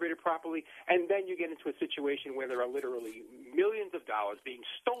calibrated properly. And then you get into a situation where there are literally millions of dollars being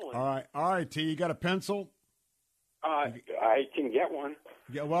stolen. All right, T, you got a pencil? I can get one.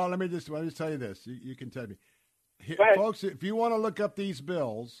 Yeah. Well, let me just tell you this. You can tell me. Folks, if you want to look up these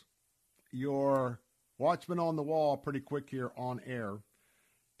bills, your watchman on the wall pretty quick here on air.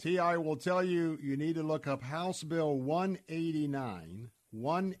 T.I. will tell you need to look up House Bill 189.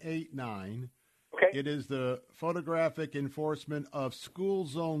 189. Okay. It is the photographic enforcement of school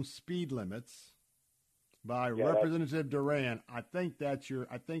zone speed limits by Representative Duran. I think that's your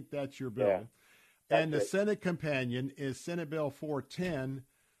bill. Yeah, and the Senate companion is Senate Bill 410,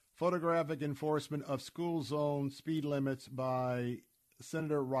 photographic enforcement of school zone speed limits by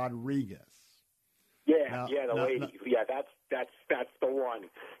Senator Rodriguez. Yeah, the lady. That's the one.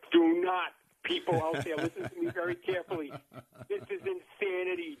 Do not. People out there, listen to me very carefully. This is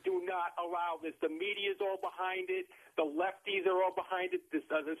insanity. Do not allow this. The media's all behind it. The lefties are all behind it. This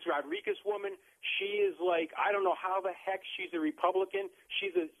Rodriguez woman, she is like, I don't know how the heck she's a Republican.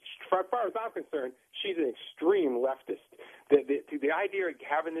 As far as I'm concerned, she's an extreme leftist. The idea of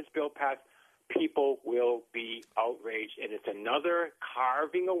having this bill passed, people will be outraged, and it's another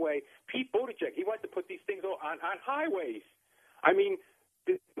carving away. Pete Buttigieg, he wants to put these things on highways. I mean,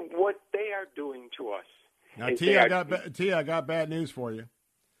 what they are doing to us. Now, I got bad news for you.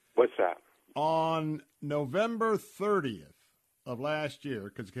 What's that? On November 30th of last year,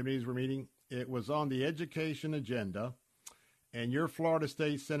 because the committees were meeting, it was on the education agenda, and your Florida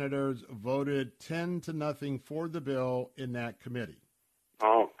state senators voted 10-0 for the bill in that committee.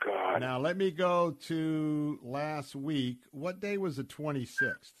 Oh, God. Now, let me go to last week. What day was the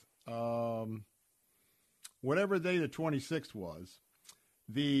 26th? whatever day the 26th was,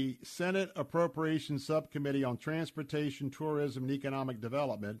 the Senate Appropriations Subcommittee on Transportation, Tourism, and Economic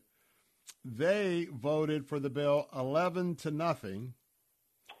Development, they voted for the bill 11-0,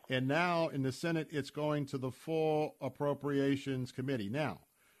 and now in the Senate it's going to the full Appropriations Committee. Now,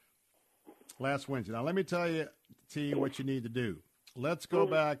 last Wednesday. Now, let me tell you, T, what you need to do. Let's go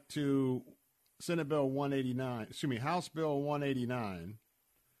back to Senate Bill 189, House Bill 189,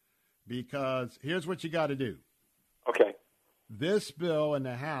 because here's what you got to do. Okay. This bill in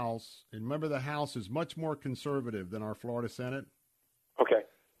the House, and remember the House is much more conservative than our Florida Senate. Okay.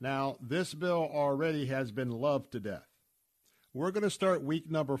 Now, this bill already has been loved to death. We're going to start week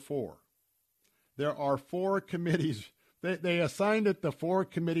number 4. There are 4 committees. They assigned it to 4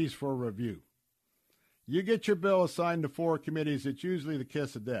 committees for review. You get your bill assigned to 4 committees, it's usually the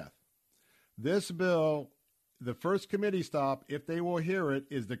kiss of death. This bill, the first committee stop, if they will hear it,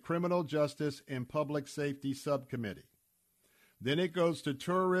 is the Criminal Justice and Public Safety Subcommittee. Then it goes to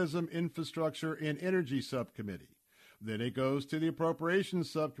Tourism, Infrastructure, and Energy Subcommittee. Then it goes to the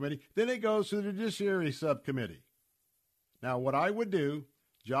Appropriations Subcommittee. Then it goes to the Judiciary Subcommittee. Now, what I would do,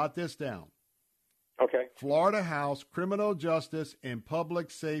 jot this down. Okay. Florida House Criminal Justice and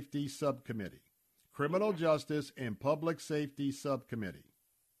Public Safety Subcommittee. Criminal Justice and Public Safety Subcommittee.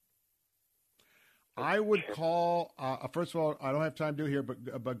 I would call, first of all, I don't have time to do it here,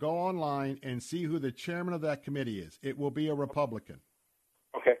 but go online and see who the chairman of that committee is. It will be a Republican.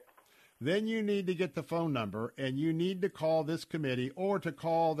 Okay. Then you need to get the phone number, and you need to call this committee, or to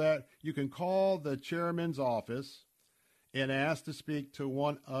call that, you can call the chairman's office and ask to speak to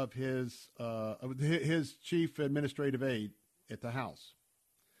one of his chief administrative aide at the House.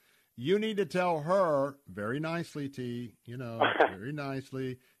 You need to tell her very nicely, T, very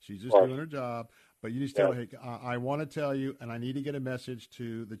nicely. She's just doing her job. But you need to tell her, hey, I want to tell you, and I need to get a message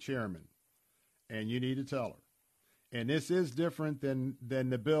to the chairman. And you need to tell her. And this is different than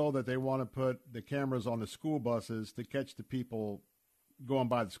the bill that they want to put the cameras on the school buses to catch the people going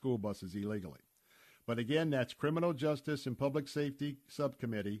by the school buses illegally. But again, that's Criminal Justice and Public Safety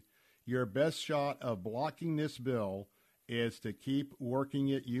Subcommittee. Your best shot of blocking this bill is to keep working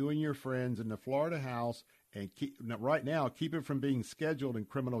it, you and your friends in the Florida House, and right now keep it from being scheduled in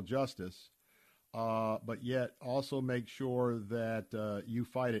criminal justice, but yet also make sure that you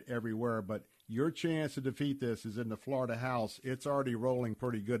fight it everywhere. But your chance to defeat this is in the Florida House. It's already rolling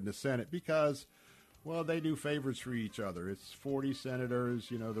pretty good in the Senate because, well, they do favors for each other. It's 40 senators,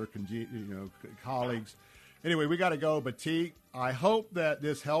 they're colleagues. Anyway, we got to go. But, T, I hope that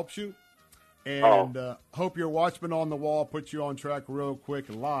this helps you. And hope your Watchman on the Wall puts you on track real quick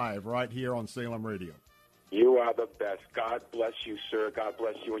live right here on Salem Radio. You are the best. God bless you, sir. God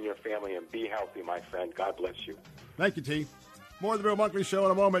bless you and your family, and be healthy, my friend. God bless you. Thank you, T. More of the Bill Bunkley Show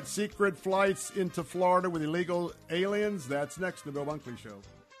in a moment. Secret flights into Florida with illegal aliens. That's next, the Bill Bunkley Show.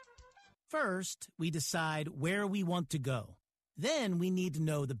 First, we decide where we want to go. Then we need to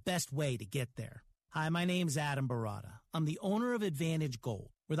know the best way to get there. Hi, my name's Adam Barada. I'm the owner of Advantage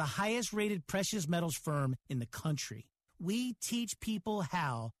Gold. We're the highest-rated precious metals firm in the country. We teach people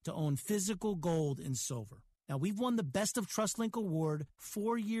how to own physical gold and silver. Now, we've won the Best of TrustLink Award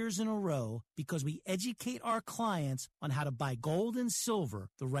 4 years in a row because we educate our clients on how to buy gold and silver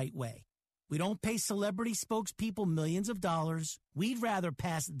the right way. We don't pay celebrity spokespeople millions of dollars. We'd rather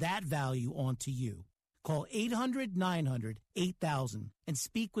pass that value on to you. Call 800-900-8000 and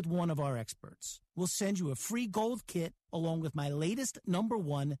speak with one of our experts. We'll send you a free gold kit along with my latest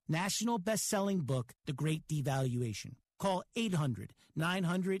 #1 national best-selling book, The Great Devaluation. Call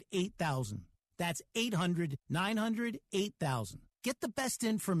 800-900-8000. That's 800-900-8000. Get the best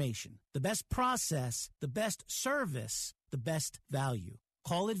information, the best process, the best service, the best value.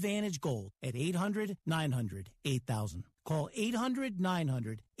 Call Advantage Gold at 800-900-8000. Call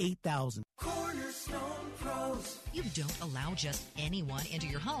 800-900-8000. Cornerstone Pros. You don't allow just anyone into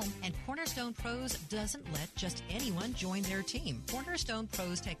your home, and Cornerstone Pros doesn't let just anyone join their team. Cornerstone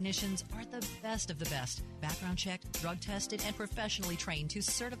Pros technicians are the best of the best. Background checked, drug tested, and professionally trained to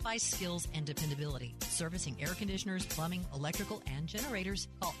certify skills and dependability. Servicing air conditioners, plumbing, electrical, and generators.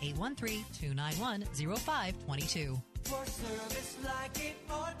 Call 813-291-0522. For service like it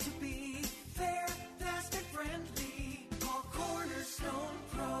ought to be, fair, fast, and friendly. Call Cornerstone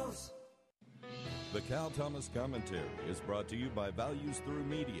Pros. The Cal Thomas Commentary is brought to you by Values Through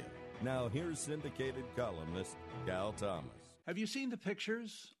Media. Now here's syndicated columnist Cal Thomas. Have you seen the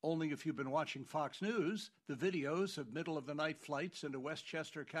pictures? Only if you've been watching Fox News. The videos of middle-of-the-night flights into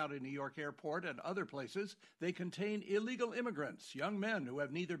Westchester County, New York Airport and other places, they contain illegal immigrants, young men who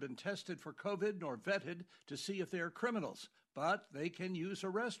have neither been tested for COVID nor vetted to see if they are criminals. but they can use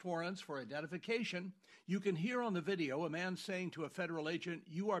arrest warrants for identification. You can hear on the video a man saying to a federal agent,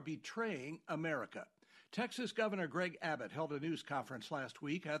 "You are betraying America." Texas Governor Greg Abbott held a news conference last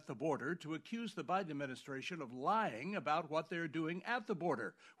week at the border to accuse the Biden administration of lying about what they're doing at the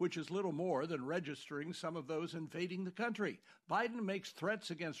border, which is little more than registering some of those invading the country. Biden makes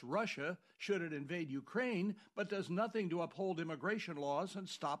threats against Russia should it invade Ukraine, but does nothing to uphold immigration laws and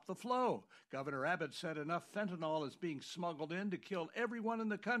stop the flow. Governor Abbott said enough fentanyl is being smuggled in to kill everyone in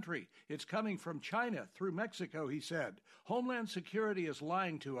the country. It's coming from China through Mexico, he said. Homeland Security is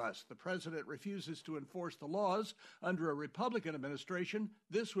lying to us. The president refuses to enforce the laws. Under a Republican administration,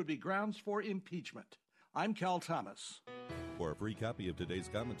 this would be grounds for impeachment. I'm Cal Thomas. For a free copy of today's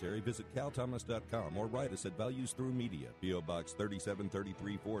commentary, visit calthomas.com or write us at Values Through Media, P.O. Box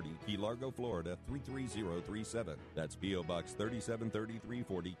 373340, Key Largo, Florida 33037. That's P.O. Box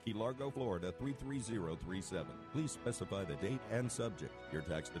 373340, Key Largo, Florida 33037. Please specify the date and subject. Your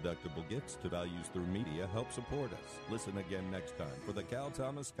tax-deductible gifts to Values Through Media help support us. Listen again next time for the Cal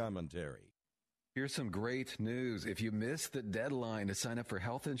Thomas Commentary. Here's some great news. If you missed the deadline to sign up for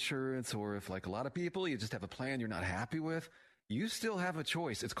health insurance, or if, like a lot of people, you just have a plan you're not happy with, you still have a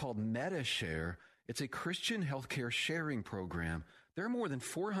choice. It's called MediShare. It's a Christian healthcare sharing program. There are more than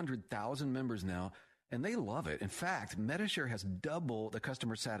 400,000 members now, and they love it. In fact, MediShare has double the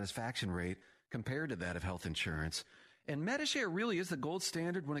customer satisfaction rate compared to that of health insurance. And MediShare really is the gold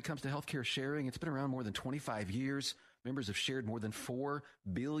standard when it comes to healthcare sharing. It's been around more than 25 years. Members have shared more than $4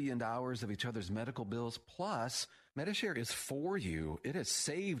 billion of each other's medical bills. Plus, MediShare is for you. It has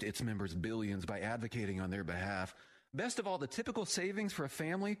saved its members billions by advocating on their behalf. Best of all, the typical savings for a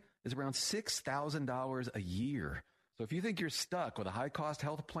family is around $6,000 a year. So if you think you're stuck with a high-cost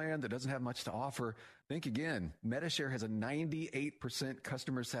health plan that doesn't have much to offer, think again. MediShare has a 98%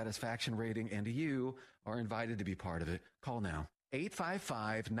 customer satisfaction rating, and you are invited to be part of it. Call now.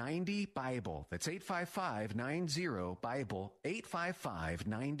 855-90-BIBLE. That's 855-90-BIBLE.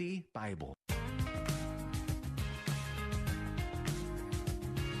 855-90-BIBLE.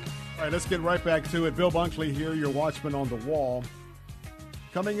 All right, let's get right back to it. Bill Bunkley here, your watchman on the wall.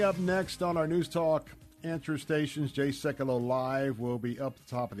 Coming up next on our News Talk answer stations, Jay Sekulow Live will be up at the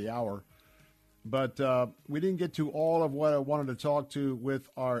top of the hour. But we didn't get to all of what I wanted to talk to with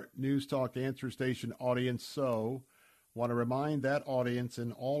our News Talk answer station audience, so want to remind that audience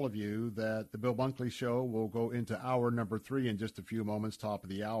and all of you that the Bill Bunkley Show will go into hour number 3 in just a few moments, top of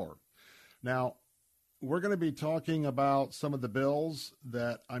the hour. Now, we're going to be talking about some of the bills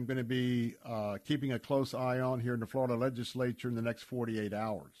that I'm going to be keeping a close eye on here in the Florida legislature in the next 48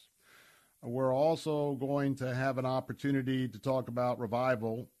 hours. We're also going to have an opportunity to talk about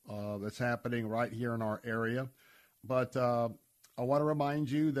revival that's happening right here in our area. But I want to remind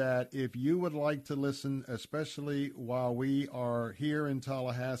you that if you would like to listen, especially while we are here in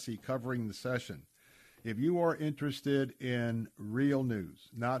Tallahassee covering the session, if you are interested in real news,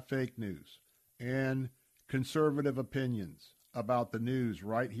 not fake news, and conservative opinions about the news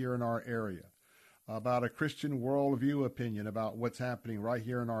right here in our area, about a Christian worldview opinion about what's happening right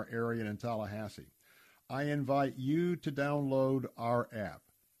here in our area and in Tallahassee, I invite you to download our app,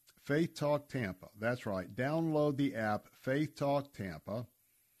 Faith Talk Tampa. That's right. Download the app, Faith Talk Tampa.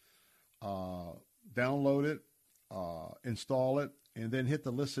 Download it, install it, and then hit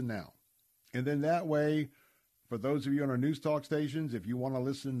the listen now. And then that way, for those of you on our News Talk stations, if you want to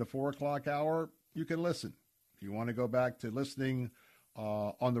listen in the 4 o'clock hour, you can listen. If you want to go back to listening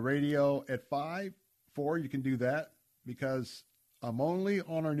on the radio at 4, you can do that, because I'm only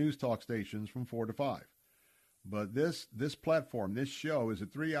on our News Talk stations from 4 to 5. But this platform, this show is a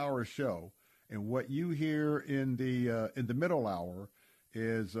 3-hour show, and what you hear in the middle hour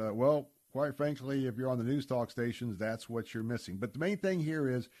is, well, quite frankly, if you're on the News Talk stations, that's what you're missing. But the main thing here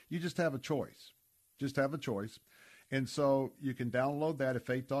is you just have a choice. Just have a choice. And so you can download that at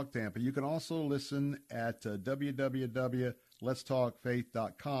Faith Talk Tampa. You can also listen at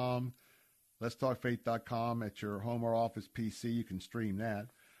www.letstalkfaith.com. Letstalkfaith.com at your home or office PC. You can stream that.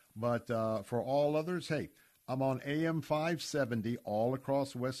 But for all others, hey, I'm on AM 570 all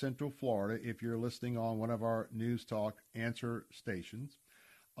across West Central Florida if you're listening on one of our News Talk answer stations.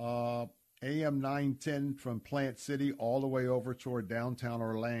 AM 910 from Plant City all the way over toward downtown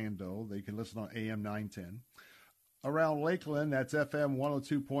Orlando. They can listen on AM 910. Around Lakeland, that's FM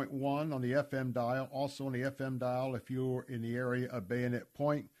 102.1 on the FM dial. Also on the FM dial, if you're in the area of Bayonet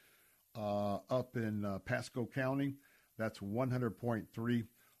Point, up in Pasco County, that's 100.3.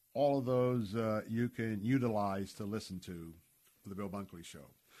 All of those you can utilize to listen to the Bill Bunkley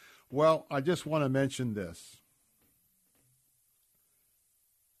Show. Well, I just want to mention this.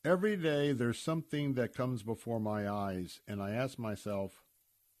 Every day there's something that comes before my eyes, and I ask myself,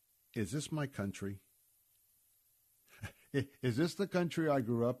 is this my country? Is this the country I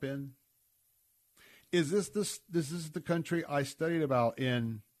grew up in? Is this the country I studied about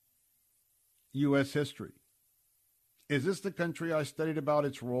in U.S. history? Is this the country I studied about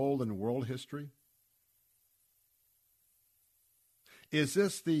its role in world history? Is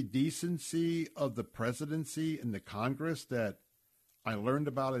this the decency of the presidency and the Congress that I learned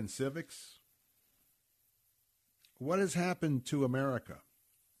about in civics? What has happened to America?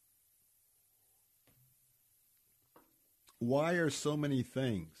 Why are so many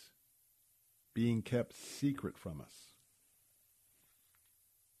things being kept secret from us?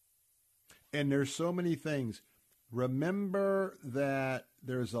 And there's so many things. Remember that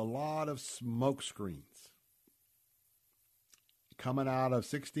there's a lot of smoke screens coming out of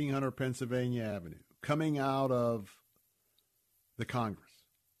 1600 Pennsylvania Avenue, coming out of the Congress.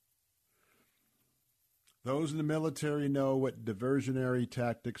 Those in the military know what diversionary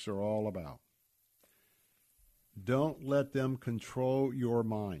tactics are all about. Don't let them control your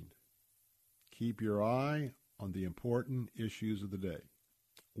mind. Keep your eye on the important issues of the day,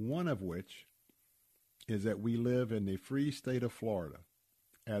 one of which is that we live in the free state of Florida,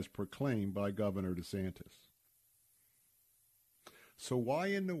 as proclaimed by Governor DeSantis. So why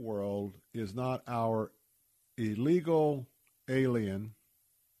in the world is not our illegal alien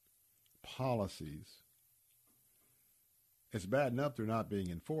policies, it's bad enough they're not being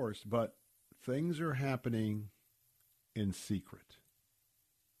enforced, but things are happening in secret.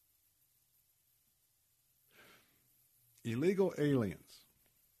 Illegal aliens.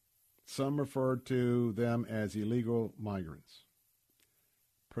 Some refer to them as illegal migrants.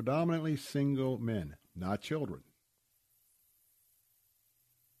 Predominantly single men, not children.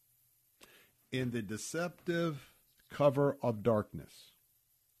 In the deceptive cover of darkness,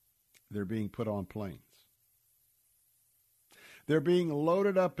 they're being put on planes. They're being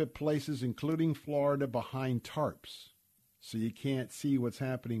loaded up at places, including Florida, behind tarps, so you can't see what's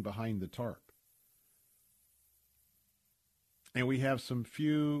happening behind the tarp. And we have a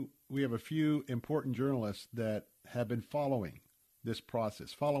few important journalists that have been following this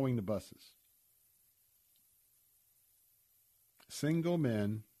process, following the buses. Single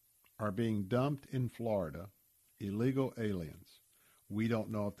men are being dumped in Florida, illegal aliens. We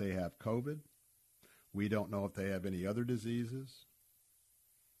don't know if they have COVID. We don't know if they have any other diseases.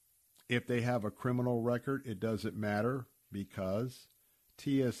 If they have a criminal record, it doesn't matter because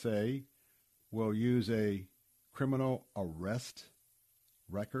TSA will use a criminal arrest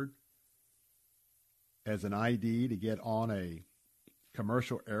record as an ID to get on a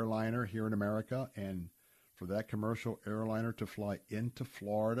commercial airliner here in America, and for that commercial airliner to fly into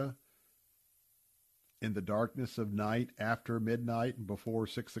Florida in the darkness of night after midnight and before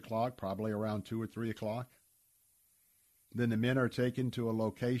 6 o'clock, probably around 2 or 3 o'clock. Then the men are taken to a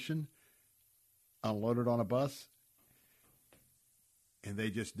location, unloaded on a bus, and they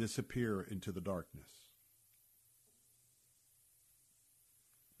just disappear into the darkness.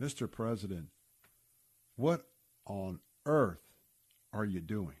 Mr. President, what on earth are you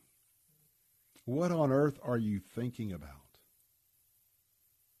doing? What on earth are you thinking about?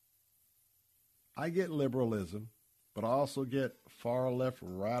 I get liberalism, but I also get far-left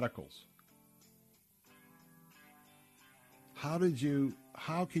radicals. How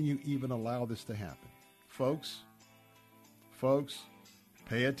can you even allow this to happen? Folks,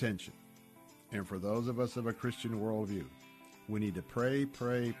 pay attention. And for those of us of a Christian worldview, we need to pray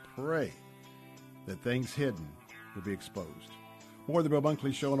that things hidden will be exposed. More of the Bill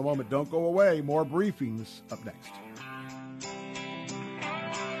Bunkley Show in a moment. Don't go away. More briefings up next.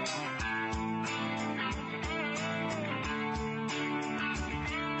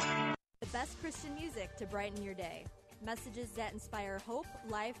 The best Christian music to brighten your day. Messages that inspire hope,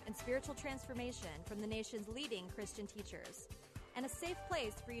 life, and spiritual transformation from the nation's leading Christian teachers. And a safe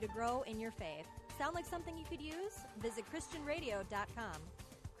place for you to grow in your faith. Sound like something you could use? Visit ChristianRadio.com.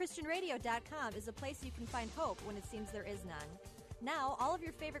 ChristianRadio.com is a place you can find hope when it seems there is none. Now, all of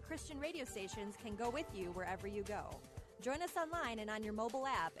your favorite Christian radio stations can go with you wherever you go. Join us online and on your mobile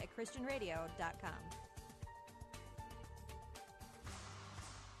app at ChristianRadio.com.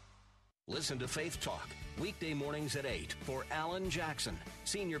 Listen to Faith Talk, weekday mornings at 8 for Alan Jackson,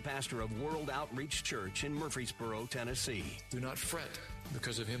 Senior Pastor of World Outreach Church in Murfreesboro, Tennessee. Do not fret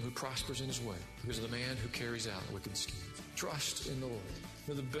because of him who prospers in his way, because of the man who carries out wicked schemes. Trust in the Lord.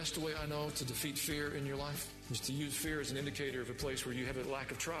 You know, the best way I know to defeat fear in your life is to use fear as an indicator of a place where you have a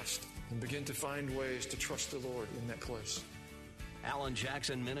lack of trust and begin to find ways to trust the Lord in that place. Alan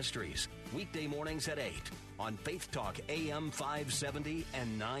Jackson Ministries, weekday mornings at 8 on Faith Talk AM 570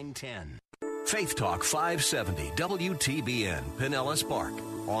 and 910. Faith Talk 570 WTBN Pinellas Park.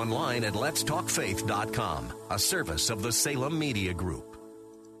 Online at letstalkfaith.com, a service of the Salem Media Group.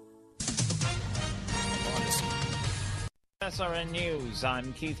 SRN News,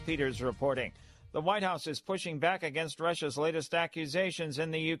 I'm Keith Peters reporting. The White House is pushing back against Russia's latest accusations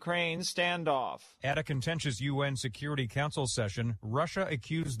in the Ukraine standoff. At a contentious UN Security Council session, Russia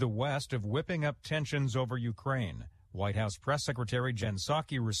accused the West of whipping up tensions over Ukraine. White House Press Secretary Jen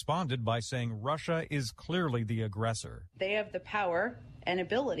Psaki responded by saying Russia is clearly the aggressor. They have the power and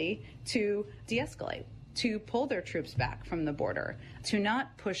ability to de-escalate, to pull their troops back from the border, to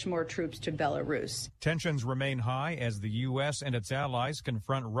not push more troops to Belarus. Tensions remain high as the U.S. and its allies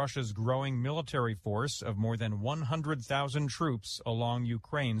confront Russia's growing military force of more than 100,000 troops along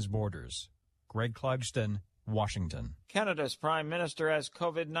Ukraine's borders. Greg Clugston, Washington. Canada's Prime Minister has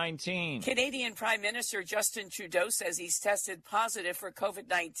COVID-19. Canadian Prime Minister Justin Trudeau says he's tested positive for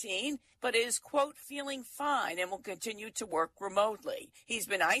COVID-19, but is, quote, feeling fine and will continue to work remotely. He's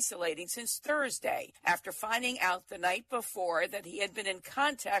been isolating since Thursday after finding out the night before that he had been in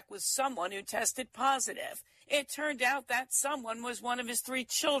contact with someone who tested positive. It turned out that someone was one of his 3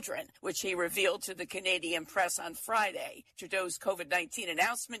 children, which he revealed to the Canadian press on Friday. Trudeau's COVID-19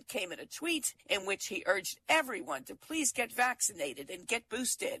 announcement came in a tweet in which he urged everyone to please get vaccinated and get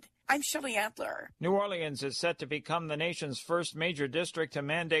boosted. I'm Shelley Antler. New Orleans is set to become the nation's first major district to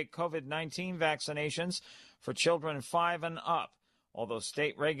mandate COVID-19 vaccinations for children 5 and up. Although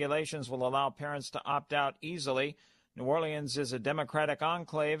state regulations will allow parents to opt out easily, New Orleans is a Democratic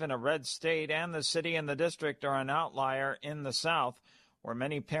enclave in a red state, and the city and the district are an outlier in the South, where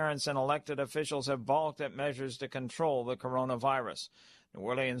many parents and elected officials have balked at measures to control the coronavirus. New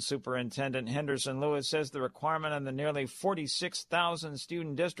Orleans Superintendent Henderson Lewis says the requirement in the nearly 46,000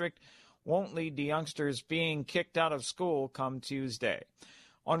 student district won't lead to youngsters being kicked out of school come Tuesday.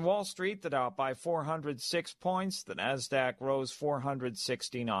 On Wall Street, the Dow up by 406 points. The Nasdaq rose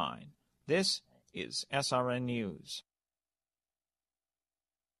 469. This is SRN News.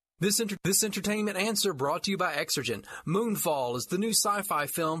 This entertainment answer brought to you by Exergen. Moonfall is the new sci-fi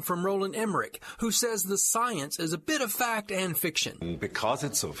film from Roland Emmerich, who says the science is a bit of fact and fiction. Because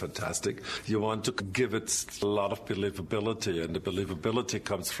it's so fantastic, you want to give it a lot of believability, and the believability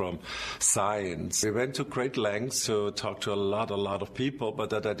comes from science. We went to great lengths to talk to a lot of people,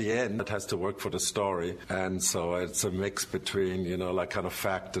 but at the end, it has to work for the story, and so it's a mix between, kind of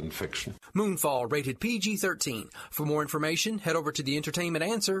fact and fiction. Moonfall, rated PG-13. For more information, head over to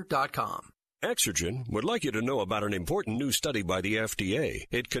theentertainmentanswer.com. Exergen would like you to know about an important new study by the FDA.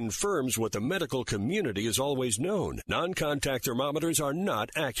 It confirms what the medical community has always known. Non-contact thermometers are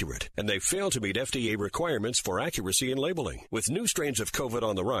not accurate, and they fail to meet FDA requirements for accuracy in labeling. With new strains of COVID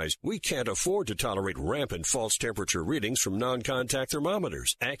on the rise, we can't afford to tolerate rampant false temperature readings from non-contact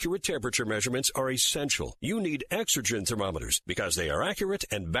thermometers. Accurate temperature measurements are essential. You need Exergen thermometers because they are accurate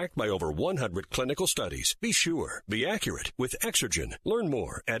and backed by over 100 clinical studies. Be sure, be accurate with Exergen. Learn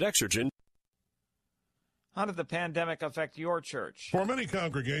more at Exergen. How did the pandemic affect your church? For many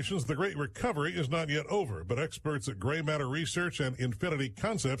congregations, the Great Recovery is not yet over, but experts at Gray Matter Research and Infinity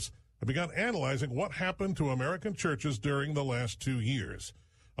Concepts have begun analyzing what happened to American churches during the last 2 years.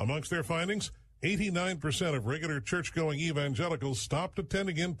 Amongst their findings, 89% of regular church-going evangelicals stopped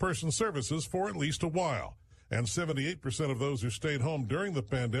attending in-person services for at least a while, and 78% of those who stayed home during the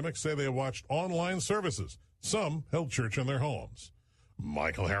pandemic say they watched online services. Some held church in their homes.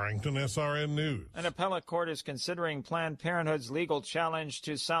 Michael Harrington, SRN News. An appellate court is considering Planned Parenthood's legal challenge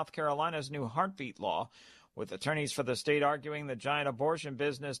to South Carolina's new heartbeat law, with attorneys for the state arguing the giant abortion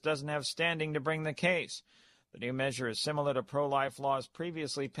business doesn't have standing to bring the case. The new measure is similar to pro-life laws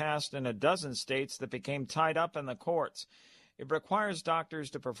previously passed in a dozen states that became tied up in the courts. It requires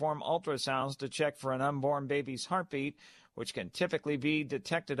doctors to perform ultrasounds to check for an unborn baby's heartbeat, which can typically be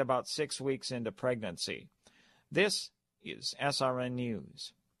detected about 6 weeks into pregnancy. This is SRN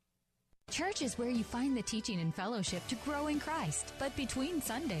News. Church is where you find the teaching and fellowship to grow in Christ. But between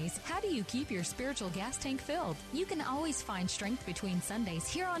Sundays, how do you keep your spiritual gas tank filled? You can always find strength between Sundays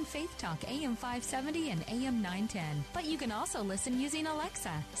here on Faith Talk AM 570 and AM 910. But you can also listen using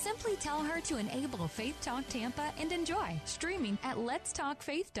Alexa. Simply tell her to enable Faith Talk Tampa and enjoy streaming at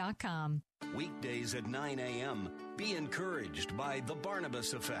letstalkfaith.com. Weekdays at 9 a.m. Be encouraged by The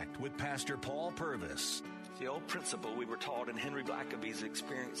Barnabas Effect with Pastor Paul Purvis. The old principle we were taught in Henry Blackaby's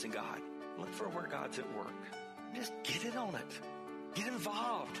Experiencing God. Look for where God's at work. Just get in on it. Get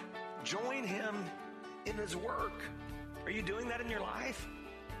involved. Join Him in His work. Are you doing that in your life?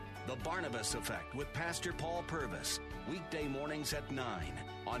 The Barnabas Effect with Pastor Paul Purvis. Weekday mornings at 9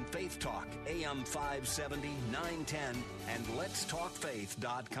 on Faith Talk, AM 570, 910, and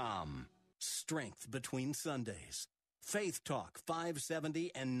letstalkfaith.com. Strength between Sundays. Faith Talk 570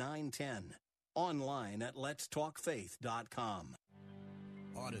 and 910. Online at letstalkfaith.com.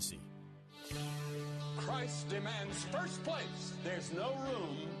 Odyssey. Christ demands first place. There's no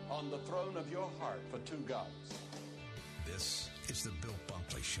room on the throne of your heart for two gods. This is the Bill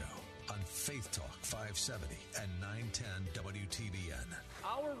Bunkley Show on Faith Talk 570 and 910 WTBN.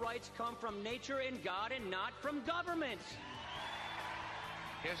 Our rights come from nature and God and not from government.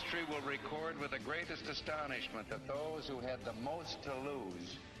 History will record with the greatest astonishment that those who had the most to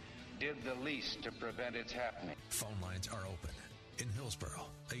lose did the least to prevent its happening. Phone lines are open. In Hillsborough,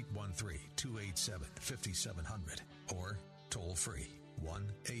 813-287-5700 or toll free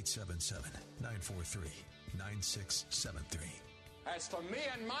 1-877-943-9673. As for me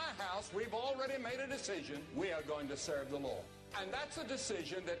and my house, we've already made a decision. We are going to serve the Lord. And that's a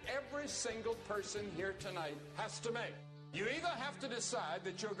decision that every single person here tonight has to make. You either have to decide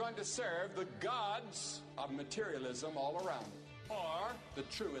that you're going to serve the gods of materialism all around you, or the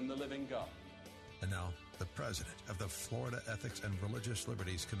true and the living God. And now, the president of the Florida Ethics and Religious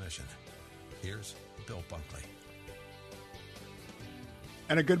Liberties Commission. Here's Bill Bunkley.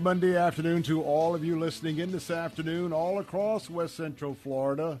 And a good Monday afternoon to all of you listening in this afternoon all across West Central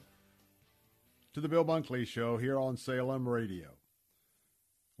Florida to the Bill Bunkley Show here on Salem Radio.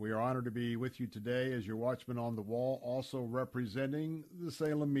 We are honored to be with you today as your watchman on the wall, also representing the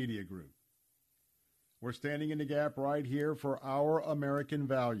Salem Media Group. We're standing in the gap right here for our American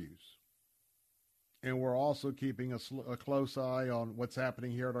values. And we're also keeping a close eye on what's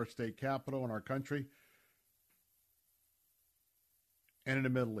happening here at our state capitol and our country and in the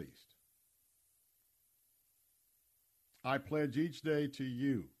Middle East. I pledge each day to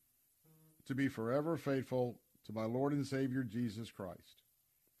you to be forever faithful to my Lord and Savior Jesus Christ,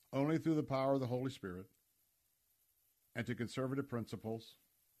 only through the power of the Holy Spirit, and to conservative principles,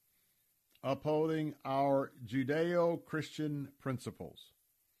 upholding our Judeo-Christian principles,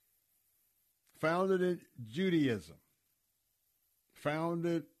 founded in Judaism,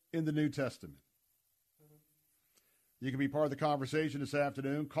 founded in the New Testament. You can be part of the conversation this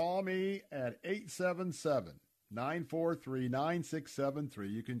afternoon. Call me at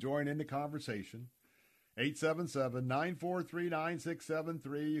 877-943-9673. You can join in the conversation.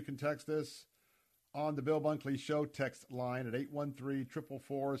 877-943-9673. You can text us on the Bill Bunkley Show text line at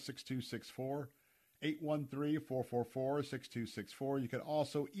 813-444-6264, 813-444-6264. You can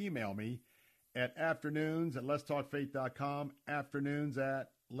also email me at afternoons@letstalkfaith.com,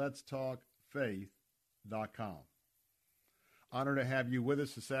 afternoons@letstalkfaith.com. Honored to have you with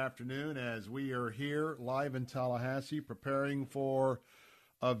us this afternoon as we are here live in Tallahassee preparing for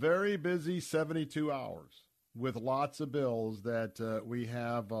a very busy 72 hours with lots of bills that we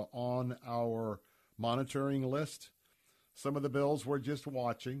have on our monitoring list. Some of the bills we're just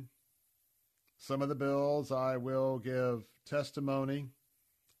watching. Some of the bills I will give testimony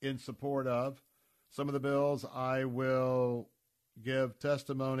in support of. Some of the bills I will give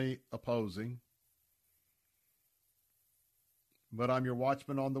testimony opposing. But I'm your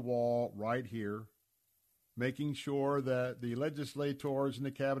watchman on the wall right here, making sure that the legislators and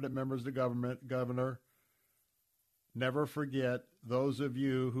the cabinet members of the governor, never forget those of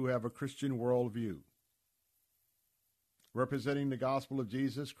you who have a Christian worldview. Representing the gospel of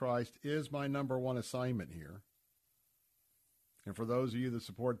Jesus Christ is my number one assignment here. And for those of you that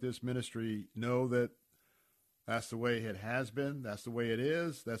support this ministry, know that that's the way it has been, that's the way it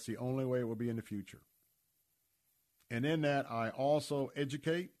is, that's the only way it will be in the future. And in that, I also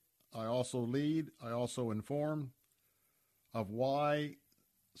educate, I also lead, I also inform of why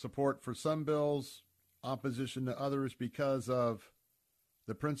support for some bills, opposition to others, because of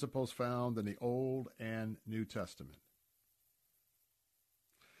the principles found in the Old and New Testament.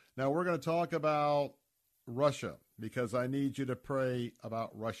 Now, we're going to talk about Russia, because I need you to pray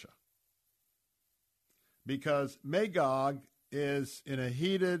about Russia. Because Magog is in a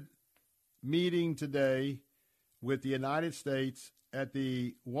heated meeting today with the United States at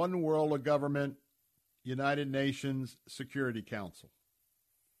the One World of Government United Nations Security Council.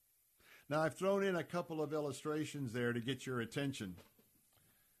 Now, I've thrown in a couple of illustrations there to get your attention,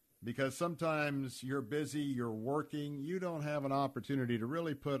 because sometimes you're busy, you're working, you don't have an opportunity to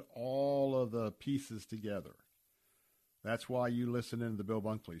really put all of the pieces together. That's why you listen in to the Bill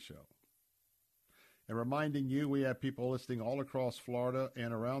Bunkley Show. And reminding you, we have people listening all across Florida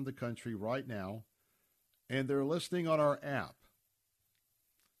and around the country right now, and they're listening on our app.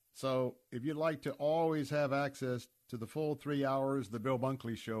 So if you'd like to always have access to the full 3 hours of the Bill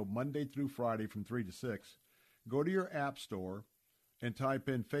Bunkley Show, Monday through Friday from 3 to 6, go to your app store and type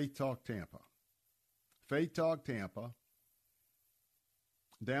in Faith Talk Tampa. Faith Talk Tampa.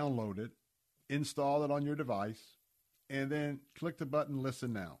 Download it, install it on your device, and then click the button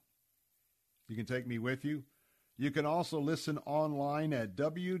Listen Now. You can take me with you. You can also listen online at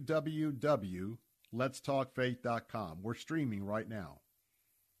www.letstalkfaith.com. We're streaming right now.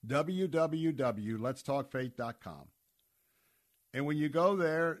 www.letstalkfaith.com. And when you go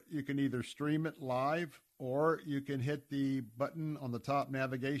there, you can either stream it live or you can hit the button on the top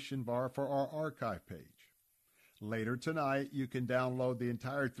navigation bar for our archive page. Later tonight, you can download the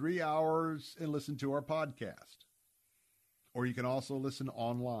entire 3 hours and listen to our podcast. Or you can also listen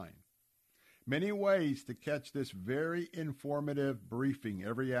online. Many ways to catch this very informative briefing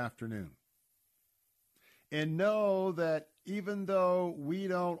every afternoon. And know that even though we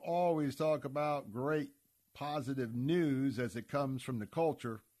don't always talk about great positive news as it comes from the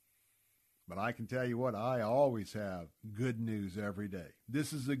culture, but I can tell you what, I always have good news every day.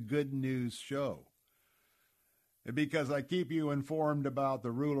 This is a good news show. Because I keep you informed about the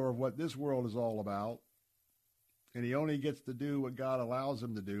ruler of what this world is all about. And he only gets to do what God allows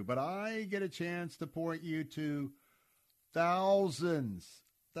him to do. But I get a chance to point you to thousands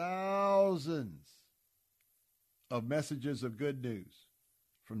of messages of good news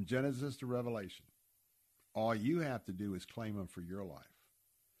from Genesis to Revelation. All you have to do is claim them for your life.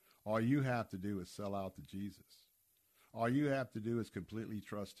 All you have to do is sell out to Jesus. All you have to do is completely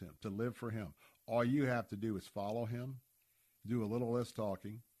trust him, to live for him. All you have to do is follow him, do a little less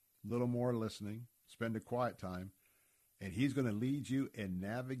talking, a little more listening, spend a quiet time, and he's going to lead you and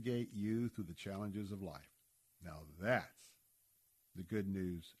navigate you through the challenges of life. Now that's the good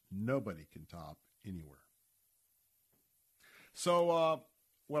news nobody can top anywhere. So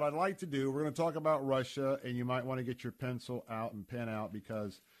what I'd like to do, we're going to talk about Russia, and you might want to get your pencil out and pen out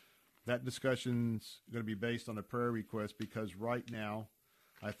because that discussion's going to be based on a prayer request, because right now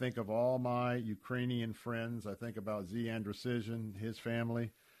I think of all my Ukrainian friends. I think about Z. Androsizhin, his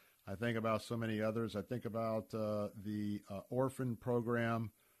family. I think about so many others. I think about the orphan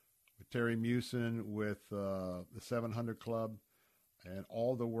program with Terry Mewson with the 700 Club and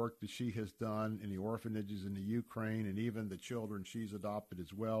all the work that she has done in the orphanages in the Ukraine and even the children she's adopted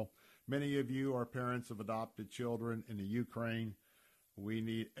as well. Many of you are parents of adopted children in the Ukraine. We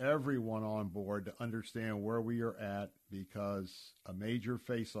need everyone on board to understand where we are at, because a major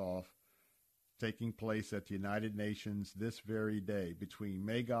face-off taking place at the United Nations this very day between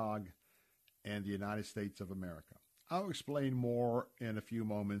Magog and the United States of America. I'll explain more in a few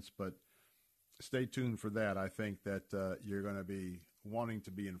moments, but stay tuned for that. I think that you're going to be wanting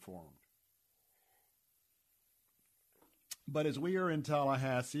to be informed. But as we are in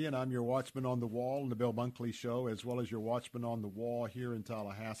Tallahassee, and I'm your watchman on the wall in the Bill Bunkley Show, as well as your watchman on the wall here in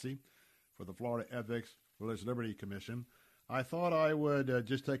Tallahassee for the Florida Ethics Religious Liberty Commission, I thought I would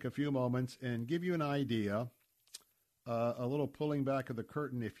just take a few moments and give you an idea, a little pulling back of the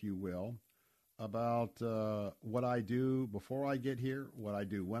curtain, if you will, about what I do before I get here, what I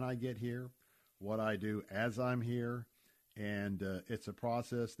do when I get here, what I do as I'm here. And it's a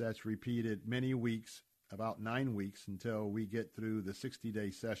process that's repeated many weeks, about 9 weeks, until we get through the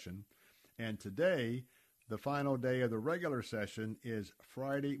 60-day session. And today, the final day of the regular session is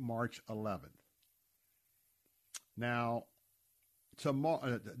Friday, March 11th. Now,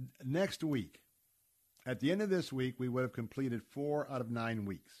 next week, at the end of this week, we would have completed 4 out of 9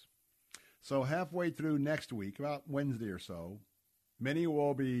 weeks. So halfway through next week, about Wednesday or so, many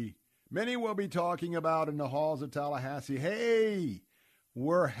will be talking about in the halls of Tallahassee, hey,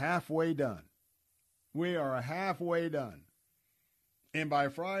 we're halfway done. We are halfway done. And by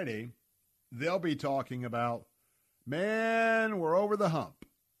Friday, they'll be talking about, man, we're over the hump.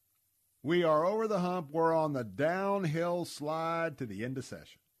 We are over the hump. We're on the downhill slide to the end of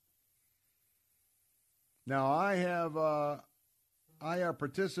session. Now, I have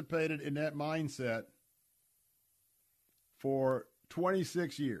participated in that mindset for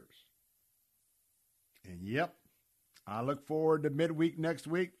 26 years. And yep, I look forward to midweek next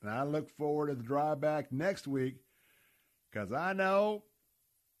week, and I look forward to the drive back next week, because I know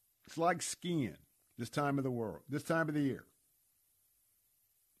it's like skiing this time of the year.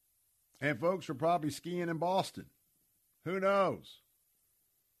 And folks are probably skiing in Boston. Who knows?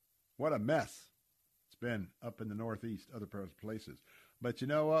 What a mess it's been up in the Northeast, other places. But you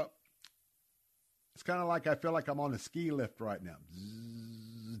know what? It's kind of like I feel like I'm on a ski lift right now.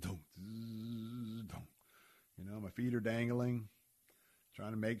 Zzz, dum, zzz, dum. You know, my feet are dangling.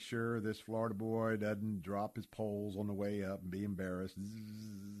 trying to make sure this Florida boy doesn't drop his poles on the way up and be embarrassed.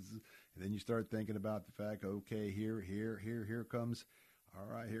 And then you start thinking about the fact, okay, here comes, all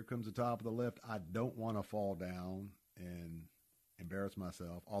right, here comes the top of the lift. I don't want to fall down and embarrass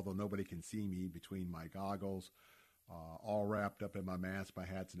myself, although nobody can see me between my goggles, all wrapped up in my mask, my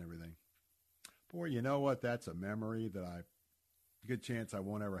hats, and everything. Boy, you know what? That's a memory that good chance I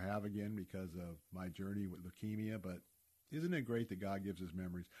won't ever have again because of my journey with leukemia. But isn't it great that God gives us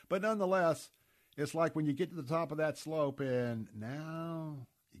memories? But nonetheless, it's like when you get to the top of that slope and now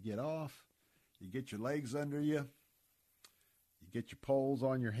you get off, you get your legs under you, you get your poles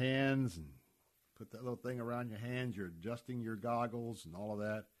on your hands and put that little thing around your hands. You're adjusting your goggles and all of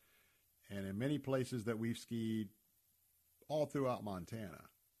that. And in many places that we've skied all throughout Montana,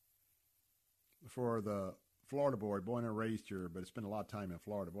 for the Florida boy, born and raised here, but spent a lot of time in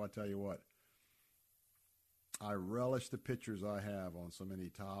Florida. Boy, I tell you what, I relish the pictures I have on so many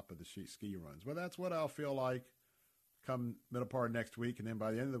top of the ski runs. Well, that's what I'll feel like come middle part of next week, and then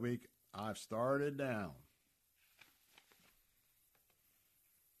by the end of the week, I've started down.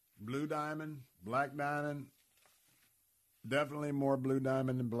 Blue diamond, black diamond, definitely more blue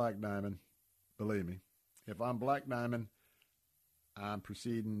diamond than black diamond, believe me. If I'm black diamond, I'm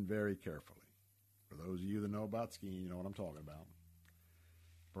proceeding very carefully. For those of you that know about skiing, you know what I'm talking about.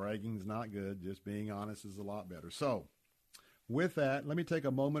 Bragging's not good. Just being honest is a lot better. So, with that, let me take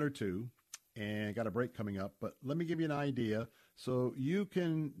a moment or two, and got a break coming up, but let me give you an idea so you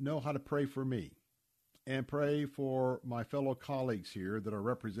can know how to pray for me and pray for my fellow colleagues here that are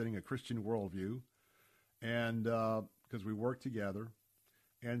representing a Christian worldview, and because we work together.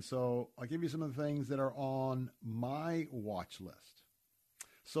 And so I'll give you some of the things that are on my watch list.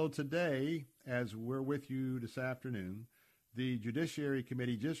 So today, as we're with you this afternoon, the Judiciary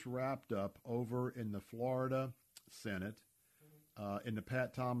Committee just wrapped up over in the Florida Senate in the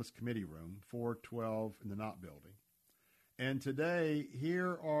Pat Thomas Committee Room, 412 in the Knott Building. And today,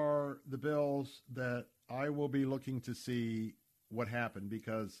 here are the bills that I will be looking to see what happened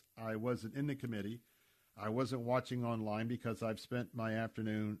because I wasn't in the committee. I wasn't watching online because I've spent my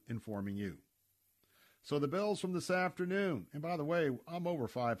afternoon informing you. So the bills from this afternoon, and by the way, I'm over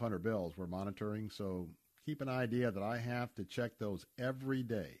 500 bills we're monitoring, so keep an idea that I have to check those every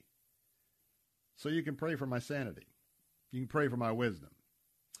day. So you can pray for my sanity. You can pray for my wisdom.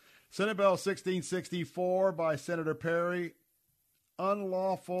 Senate Bill 1664 by Senator Perry,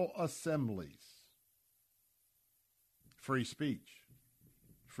 unlawful assemblies, free speech,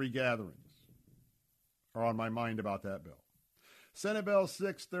 free gatherings are on my mind about that bill. Senate Bill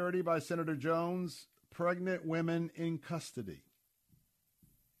 630 by Senator Jones, pregnant women in custody,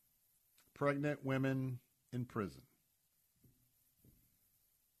 pregnant women in prison.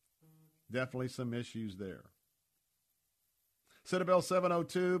 Definitely some issues there. Senate Bill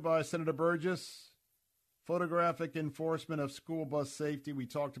 702 by Senator Burgess, photographic enforcement of school bus safety. We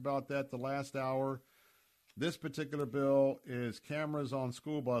talked about that the last hour. This particular bill is cameras on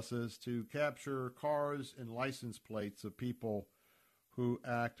school buses to capture cars and license plates of people who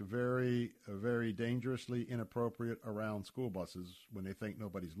act very, very dangerously inappropriate around school buses when they think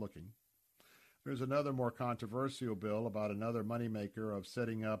nobody's looking. There's another more controversial bill about another moneymaker of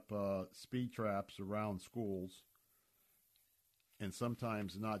setting up speed traps around schools, and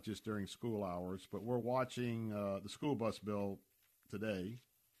sometimes not just during school hours, but we're watching the school bus bill today.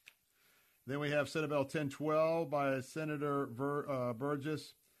 Then we have Senate Bill 1012 by Senator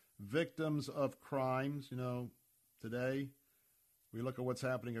Burgess, victims of crimes. You know, today we look at what's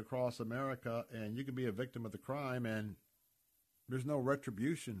happening across America, and you can be a victim of the crime, and there's no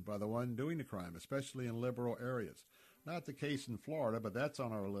retribution by the one doing the crime, especially in liberal areas. Not the case in Florida, but that's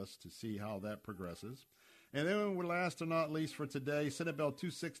on our list to see how that progresses. And then last but not least for today, Senate Bill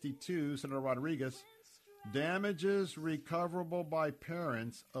 262, Senator Rodriguez, damages recoverable by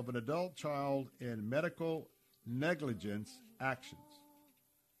parents of an adult child in medical negligence actions.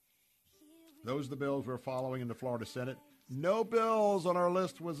 Those are the bills we're following in the Florida Senate. No bills on our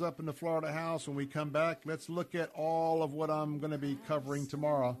list was up in the Florida House. When we come back, let's look at all of what I'm going to be covering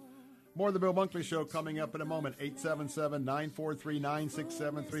tomorrow. More of the Bill Bunkley Show coming up in a moment.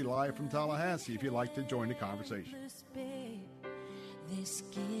 877-943-9673 live from Tallahassee if you'd like to join the conversation.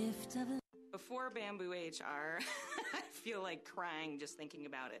 Before Bamboo HR, I feel like crying just thinking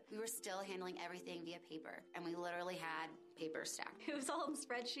about it. We were still handling everything via paper, and we literally had paper stacked. It was all in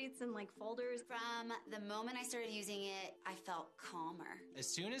spreadsheets and like folders. From the moment I started using it, I felt calmer. As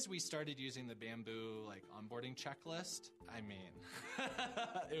soon as we started using the Bamboo onboarding checklist,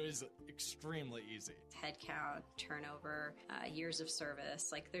 it was extremely easy. Head count, turnover, years of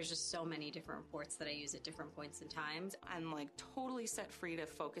service. There's just so many different reports that I use at different points in time. I'm totally set free to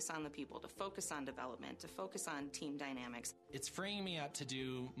focus on the people, to focus on development, to focus on team dynamics. It's freeing me up to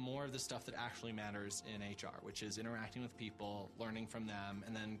do more of the stuff that actually matters in HR, which is interacting with people, learning from them,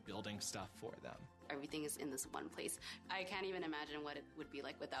 and then building stuff for them. Everything is in this one place. I can't even imagine what it would be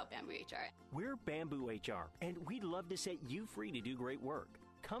like without Bamboo HR. We're Bamboo HR, and we'd love to set you free to do great work.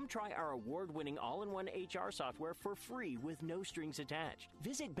 Come try our award-winning all-in-one HR software for free with no strings attached.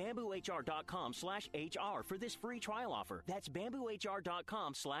 Visit bamboohr.com/HR for this free trial offer. That's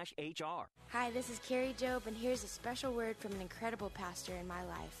bamboohr.com/HR. Hi, this is Carrie Job, and here's a special word from an incredible pastor in my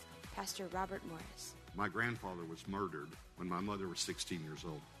life, Pastor Robert Morris. My grandfather was murdered when my mother was 16 years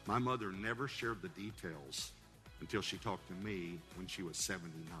old. My mother never shared the details until she talked to me when she was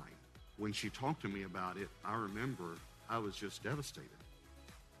 79. When she talked to me about it, I remember I was just devastated.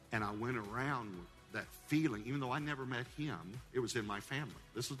 And I went around with that feeling, even though I never met him, it was in my family.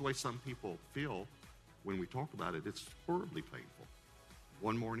 This is the way some people feel when we talk about it. It's horribly painful.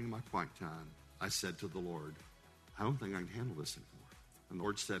 One morning in my quiet time, I said to the Lord, I don't think I can handle this anymore. And the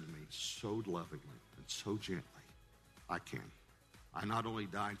Lord said to me so lovingly and so gently, I can. I not only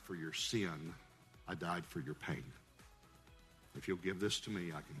died for your sin, I died for your pain. If you'll give this to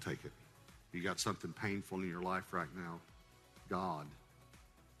me, I can take it. If you got something painful in your life right now, God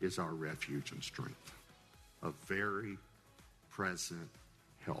is our refuge and strength, a very present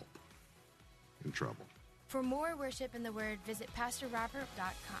help in trouble. For more worship in the Word, visit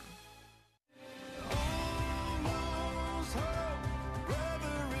PastorRobert.com.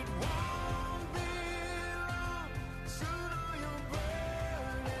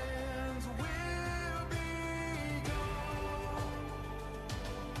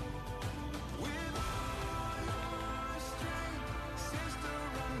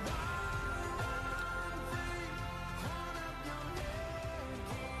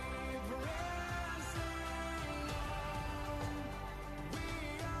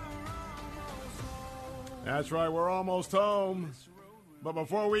 That's right, we're almost home. But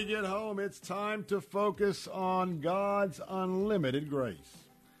before we get home, it's time to focus on God's unlimited grace.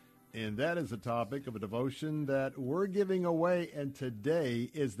 And that is the topic of a devotion that we're giving away, and today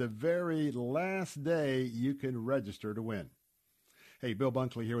is the very last day you can register to win. Hey, Bill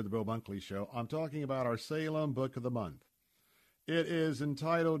Bunkley here with the Bill Bunkley Show. I'm talking about our Salem Book of the Month. It is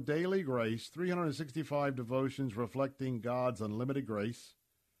entitled Daily Grace, 365 Devotions Reflecting God's Unlimited Grace,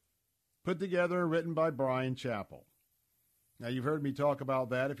 put together and written by Bryan Chapell. Now, you've heard me talk about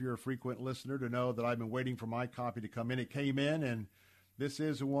that if you're a frequent listener to know that I've been waiting for my copy to come in. It came in, and this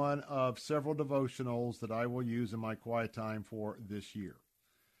is one of several devotionals that I will use in my quiet time for this year.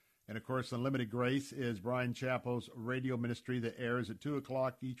 And, of course, Unlimited Grace is Bryan Chapell's radio ministry that airs at 2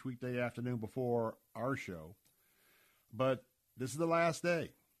 o'clock each weekday afternoon before our show. But this is the last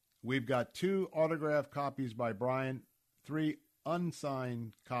day. We've got 2 autographed copies by Bryan, 3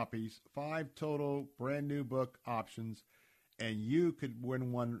 unsigned copies, 5 total brand new book options, and you could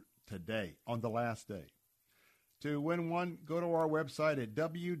win one today on the last day. To win one, go to our website at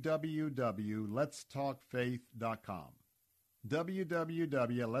www.letstalkfaith.com.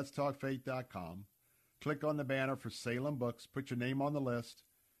 www.letstalkfaith.com. Click on the banner for Salem Books, put your name on the list,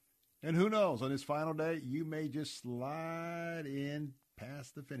 and who knows, on this final day, you may just slide in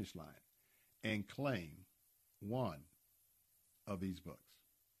past the finish line and claim one of these books.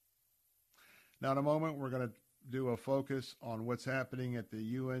 Now, in a moment, we're going to do a focus on what's happening at the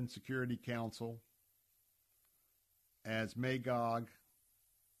UN Security Council as Magog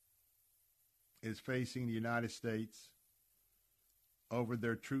is facing the United States over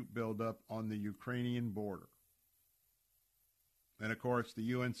their troop buildup on the Ukrainian border. And, of course,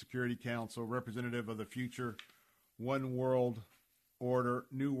 the UN Security Council, representative of the future one world order,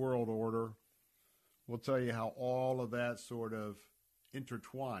 new world order, will tell you how all of that sort of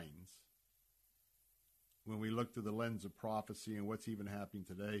intertwines when we look through the lens of prophecy and what's even happening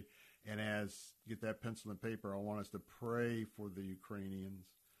today. And as you get that pencil and paper, I want us to pray for the Ukrainians,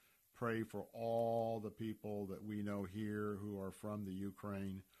 pray for all the people that we know here who are from the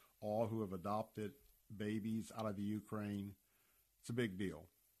Ukraine, all who have adopted babies out of the Ukraine. It's a big deal.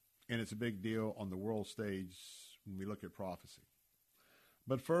 And it's a big deal on the world stage when we look at prophecy.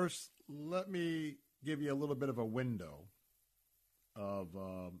 But first, let me give you a little bit of a window of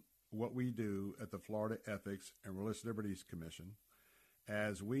what we do at the Florida Ethics and Religious Liberties Commission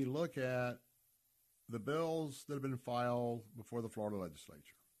as we look at the bills that have been filed before the Florida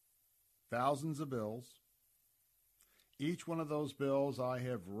legislature. Thousands of bills, Each one of those bills, I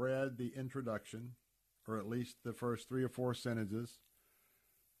have read the introduction, or at least the first 3 or 4 sentences.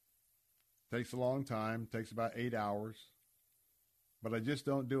 Takes a long time, takes about 8 hours. But I just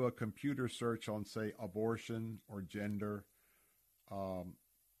don't do a computer search on, say, abortion or gender.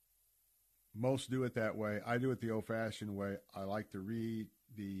 Most do it that way. I do it the old-fashioned way. I like to read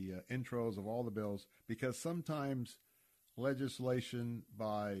the intros of all the bills because sometimes legislation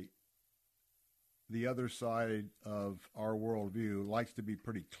by the other side of our worldview likes to be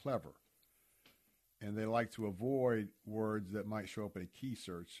pretty clever. And they like to avoid words that might show up in a key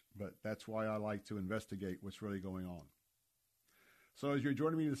search. But that's why I like to investigate what's really going on. So as you're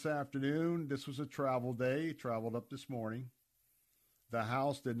joining me this afternoon, this was a travel day. Traveled up this morning. The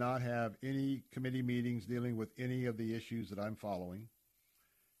House did not have any committee meetings dealing with any of the issues that I'm following.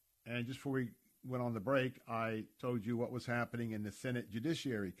 And just before we went on the break, I told you what was happening in the Senate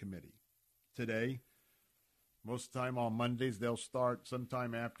Judiciary Committee today. Most of the time on Mondays, they'll start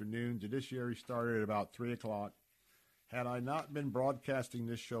sometime afternoon. Judiciary started at about 3 o'clock. Had I not been broadcasting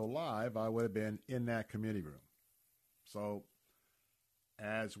this show live, I would have been in that committee room. So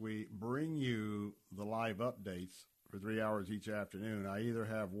as we bring you the live updates for 3 hours each afternoon, I either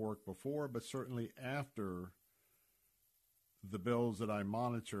have work before, but certainly after the bills that I'm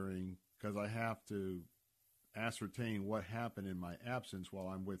monitoring, because I have to ascertain what happened in my absence while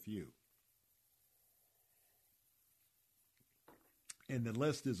I'm with you. And the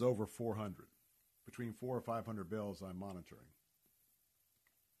list is over 400, between 400 or 500 bills I'm monitoring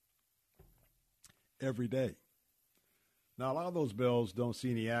every day. Now, a lot of those bills don't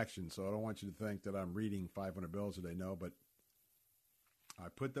see any action, so I don't want you to think that I'm reading 500 bills a day. No, but I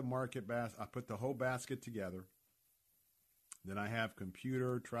put the I put the whole basket together. Then I have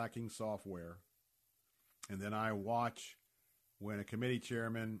computer tracking software, and then I watch when a committee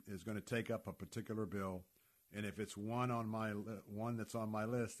chairman is going to take up a particular bill. And if it's one that's on my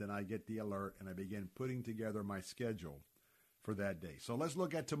list, then I get the alert and I begin putting together my schedule for that day. So let's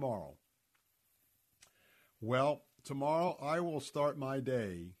look at tomorrow. Well, tomorrow I will start my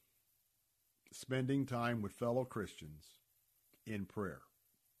day spending time with fellow Christians in prayer.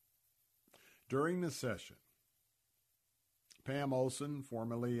 During the session, Pam Olson,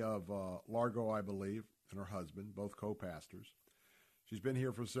 formerly of Largo, I believe, and her husband, both co-pastors. She's been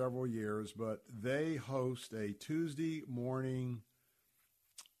here for several years, but they host a Tuesday morning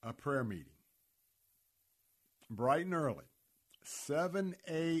prayer meeting. Bright and early, 7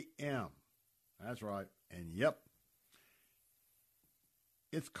 a.m. That's right. And yep,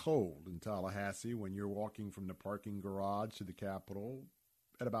 it's cold in Tallahassee when you're walking from the parking garage to the Capitol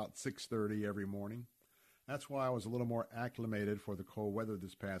at about 6:30 every morning. That's why I was a little more acclimated for the cold weather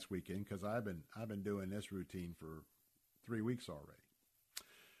this past weekend, because I've been doing this routine for 3 weeks already.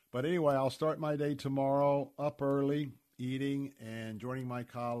 But anyway, I'll start my day tomorrow up early, eating, and joining my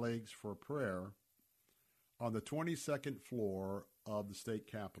colleagues for prayer on the 22nd floor of the State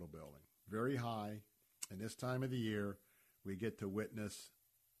Capitol building. Very high, and this time of the year, we get to witness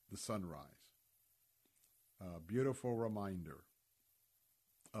the sunrise. A beautiful reminder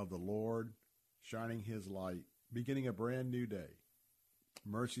of the Lord shining his light, beginning a brand new day.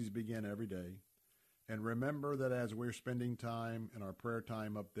 Mercies begin every day. And remember that as we're spending time in our prayer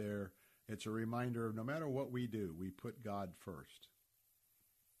time up there, it's a reminder of no matter what we do, we put God first.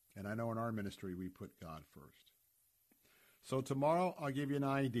 And I know in our ministry, we put God first. So tomorrow, I'll give you an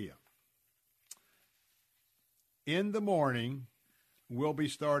idea. In the morning, we'll be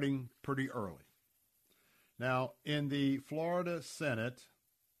starting pretty early. Now, in the Florida Senate,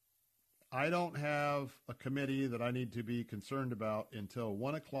 I don't have a committee that I need to be concerned about until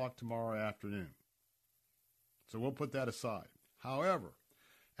 1 o'clock tomorrow afternoon. So we'll put that aside. However,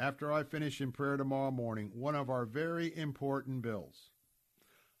 after I finish in prayer tomorrow morning, one of our very important bills,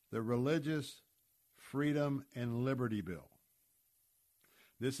 the Religious Freedom and Liberty Bill.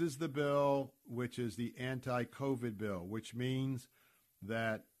 This is the bill which is the anti-COVID bill, which means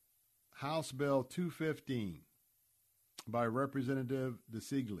that House Bill 215 by Representative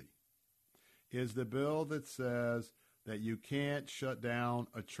DeSigley is the bill that says that you can't shut down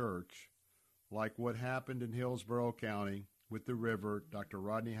a church like what happened in Hillsborough County with the river, Dr.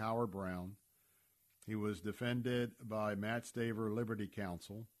 Rodney Howard Brown. He was defended by Matt Staver Liberty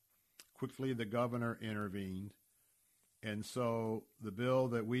Counsel. Quickly, the governor intervened. And so the bill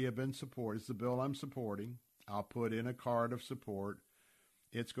that we have been supporting, it's the bill I'm supporting. I'll put in a card of support.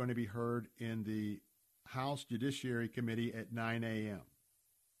 It's going to be heard in the House Judiciary Committee at 9 a.m.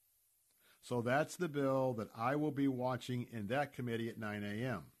 So that's the bill that I will be watching in that committee at 9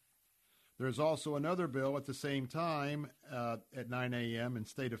 a.m. There's also another bill at the same time at 9 a.m. in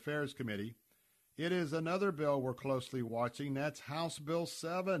State Affairs Committee. it is another bill we're closely watching. That's House Bill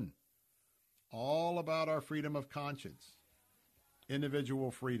 7, all about our freedom of conscience,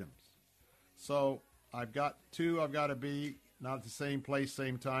 individual freedoms. So I've got two. I've got to be not at the same place,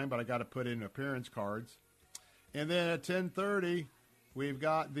 same time, but I got to put in appearance cards. And then at 10:30, we've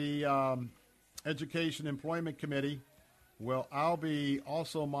got the Education Employment Committee. Well, I'll be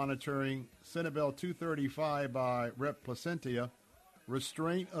also monitoring Senate Bill 235 by Rep. Placentia,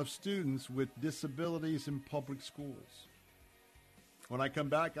 restraint of students with disabilities in public schools. When I come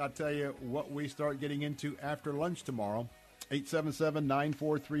back, I'll tell you what we start getting into after lunch tomorrow.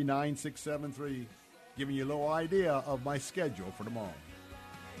 877-943-9673, giving you a little idea of my schedule for tomorrow.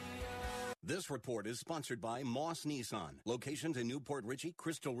 This report is sponsored by Moss Nissan. Locations in Newport Richey,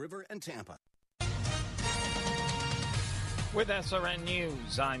 Crystal River, and Tampa. With SRN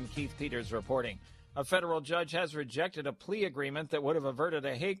News, I'm Keith Peters reporting. A federal judge has rejected a plea agreement that would have averted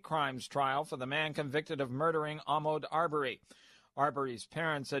a hate crimes trial for the man convicted of murdering Ahmaud Arbery. Arbery's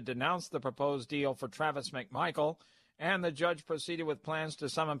parents had denounced the proposed deal for Travis McMichael, and the judge proceeded with plans to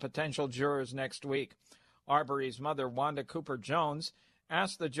summon potential jurors next week. Arbery's mother, Wanda Cooper Jones,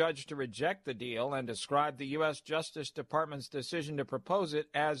 asked the judge to reject the deal and described the U.S. Justice Department's decision to propose it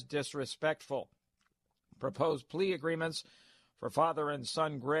as disrespectful. Proposed plea agreements for father and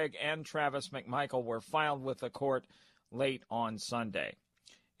son Greg and Travis McMichael were filed with the court late on Sunday.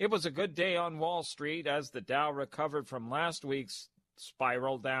 It was a good day on Wall Street as the Dow recovered from last week's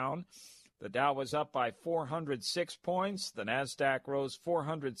spiral down. The Dow was up by 406 points. The Nasdaq rose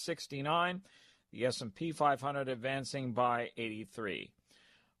 469. The S&P 500 advancing by 83.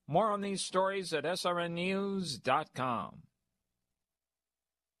 More on these stories at srnnews.com.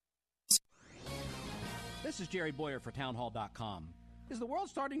 This is Jerry Boyer for townhall.com. Is the world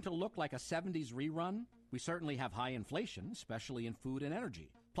starting to look like a 70s rerun? We certainly have high inflation, especially in food and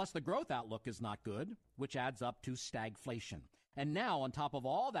energy. Plus, the growth outlook is not good, which adds up to stagflation. And now, on top of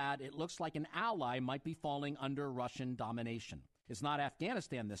all that, it looks like an ally might be falling under Russian domination. It's not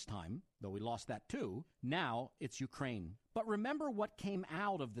Afghanistan this time, though we lost that too. Now it's Ukraine. But remember what came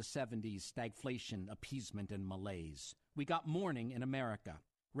out of the 70s stagflation, appeasement, and malaise. We got mourning in America.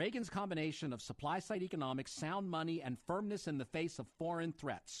 Reagan's combination of supply-side economics, sound money, and firmness in the face of foreign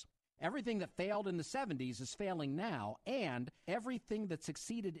threats. Everything that failed in the 70s is failing now, and everything that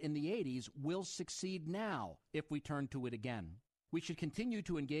succeeded in the 80s will succeed now if we turn to it again. We should continue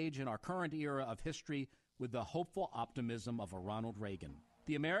to engage in our current era of history with the hopeful optimism of a Ronald Reagan.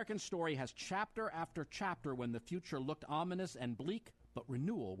 The American story has chapter after chapter when the future looked ominous and bleak, but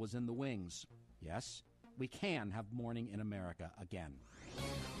renewal was in the wings. Yes, we can have mourning in America again.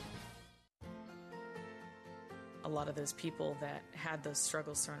 A lot of those people that had those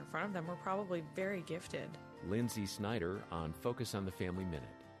struggles thrown in front of them were probably very gifted. Lindsay Snyder on Focus on the Family Minute.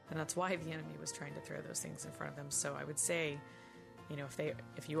 And that's why the enemy was trying to throw those things in front of them. So I would say,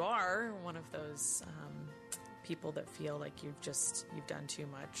 if you are one of those people that feel like you've done too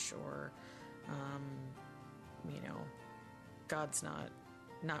much, or God's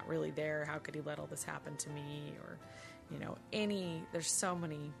not really there, how could he let all this happen to me, or there's so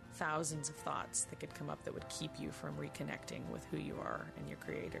many thousands of thoughts that could come up that would keep you from reconnecting with who you are and your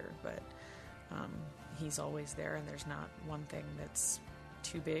Creator. But he's always there, and there's not one thing that's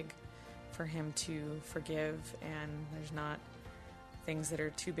too big for him to forgive, and there's not things that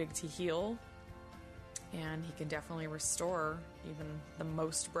are too big to heal. And he can definitely restore even the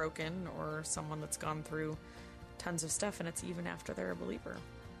most broken, or someone that's gone through tons of stuff, and it's even after they're a believer.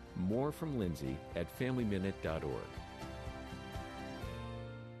 More from Lindsay at FamilyMinute.org.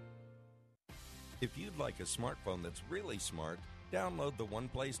 If you'd like a smartphone that's really smart, download the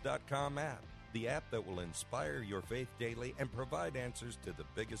OnePlace.com app, the app that will inspire your faith daily and provide answers to the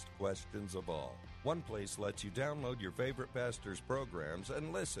biggest questions of all. OnePlace lets you download your favorite pastor's programs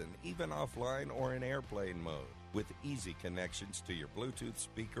and listen, even offline or in airplane mode, with easy connections to your Bluetooth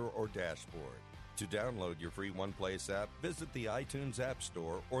speaker or dashboard. To download your free OnePlace app, visit the iTunes App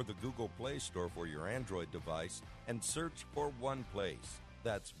Store or the Google Play Store for your Android device and search for OnePlace.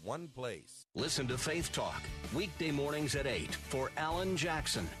 That's OnePlace. Listen to Faith Talk, weekday mornings at 8 for Alan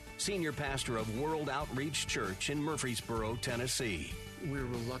Jackson, senior pastor of World Outreach Church in Murfreesboro, Tennessee. We're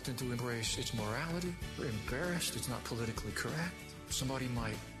reluctant to embrace its morality. We're embarrassed. It's not politically correct. Somebody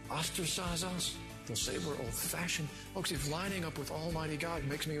might ostracize us. They'll say we're old-fashioned. Folks, if lining up with Almighty God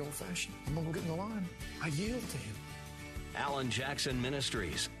makes me old-fashioned, I'm going to get in the line. I yield to him. Alan Jackson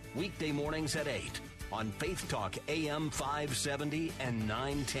Ministries, weekday mornings at 8 on Faith Talk AM 570 and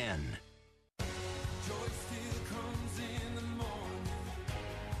 910.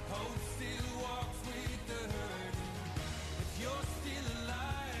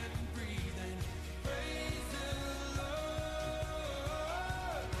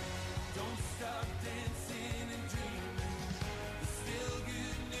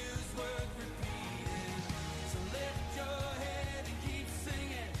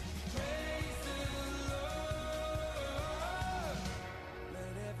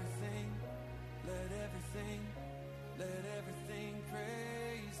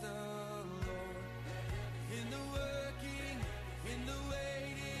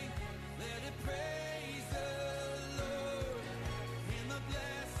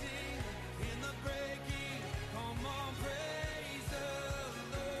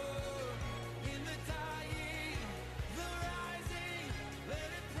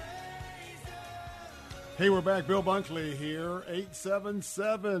 Hey, we're back. Bill Bunkley here.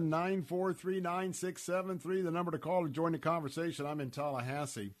 877-943-9673, the number to call to join the conversation. I'm in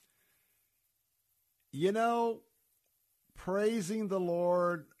Tallahassee. You know, praising the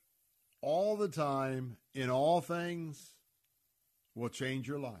Lord all the time in all things will change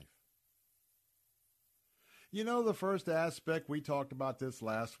your life. You know, the first aspect, we talked about this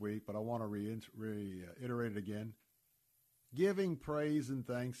last week, but I want to reiterate it again. Giving praise and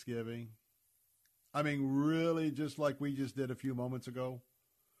thanksgiving. I mean, really, just like we just did a few moments ago.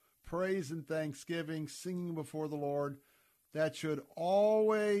 Praise and thanksgiving, singing before the Lord, that should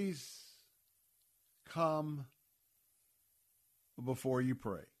always come before you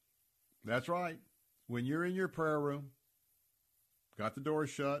pray. That's right. When you're in your prayer room, got the door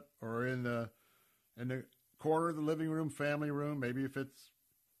shut, or in the corner of the living room, family room, maybe if it's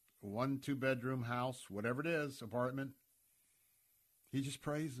a 1-2-bedroom house, whatever it is, apartment, you just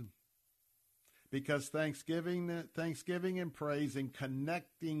praise Him. Because thanksgiving and praise and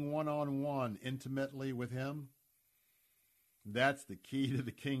connecting one-on-one intimately with Him, that's the key to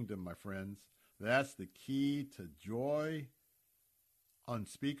the kingdom, my friends. That's the key to joy,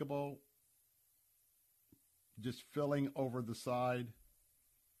 unspeakable, just filling over the side,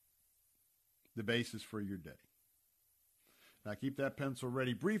 the basis for your day. Now keep that pencil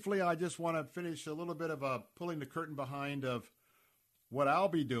ready. Briefly, I just want to finish a little bit of pulling the curtain behind of what I'll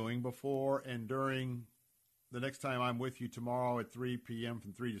be doing before and during the next time I'm with you tomorrow at 3 p.m.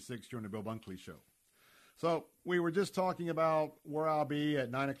 from 3 to 6 during the Bill Bunkley Show. So we were just talking about where I'll be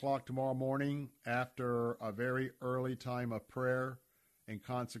at 9 o'clock tomorrow morning after a very early time of prayer and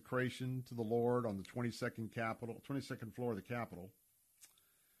consecration to the Lord on the 22nd floor of the Capitol.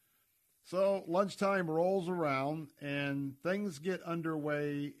 So lunchtime rolls around and things get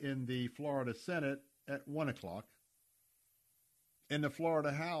underway in the Florida Senate at 1 o'clock. In the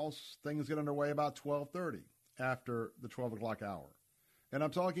Florida House, things get underway about 12:30 after the 12 o'clock hour. And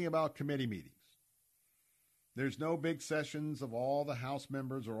I'm talking about committee meetings. There's no big sessions of all the House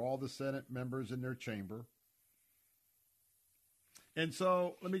members or all the Senate members in their chamber. And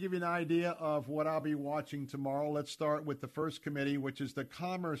so let me give you an idea of what I'll be watching tomorrow. Let's start with the first committee, which is the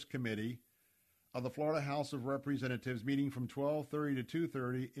Commerce Committee of the Florida House of Representatives, meeting from 12:30 to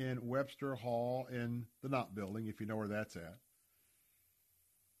 2:30 in Webster Hall in the Knott Building, if you know where that's at.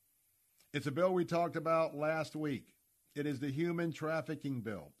 It's a bill we talked about last week. It is the Human Trafficking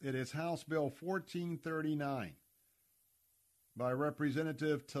Bill. It is House Bill 1439 by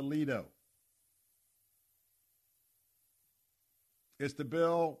Representative Toledo. It's the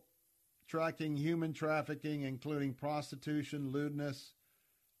bill tracking human trafficking, including prostitution, lewdness,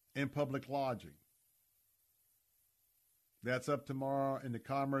 and public lodging. That's up tomorrow in the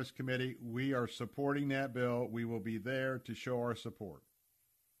Commerce Committee. We are supporting that bill. We will be there to show our support.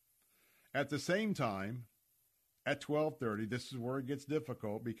 At the same time, at 12:30, this is where it gets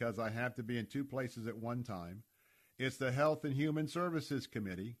difficult because I have to be in two places at one time. It's the Health and Human Services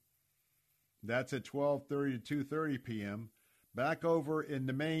Committee. That's at 12:30 to 2:30 p.m. back over in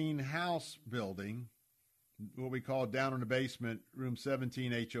the main House building, what we call down in the basement, room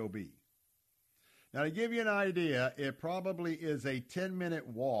 17 HOB. Now, to give you an idea, it probably is a 10-minute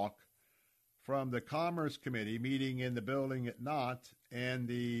walk from the Commerce Committee meeting in the building at Knott and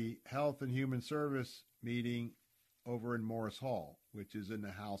the Health and Human Service meeting over in Morris Hall, which is in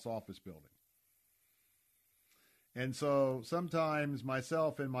the House office building. And so sometimes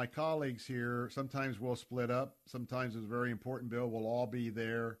myself and my colleagues here, sometimes we'll split up. Sometimes it's a very important bill. We'll all be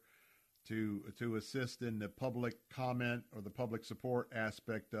there to assist in the public comment or the public support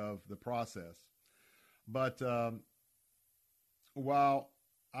aspect of the process. But while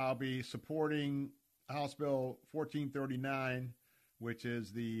I'll be supporting House Bill 1439, which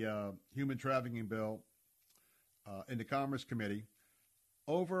is the human trafficking bill in the Commerce Committee,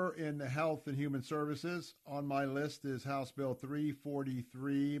 over in the Health and Human Services, on my list is House Bill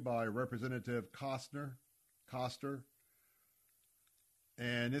 343 by Representative Koster.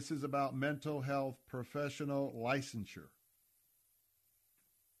 And this is about mental health professional licensure.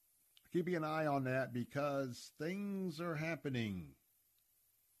 Keeping an eye on that because things are happening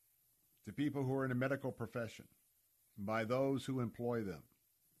to people who are in the medical profession by those who employ them,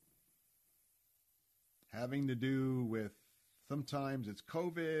 having to do with sometimes it's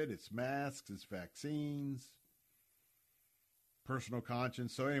COVID, it's masks, it's vaccines, personal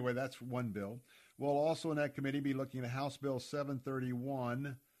conscience. So anyway, that's one bill. We'll also in that committee be looking at House Bill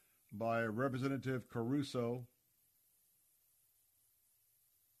 731 by Representative Caruso,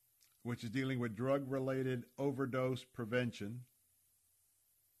 which is dealing with drug-related overdose prevention.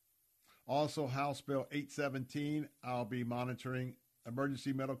 Also, House Bill 817, I'll be monitoring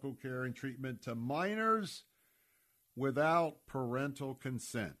emergency medical care and treatment to minors without parental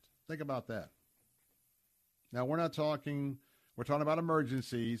consent. Think about that. Now, we're talking about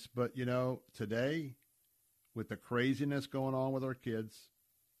emergencies, but, today, with the craziness going on with our kids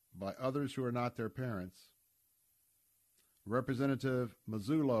by others who are not their parents, Representative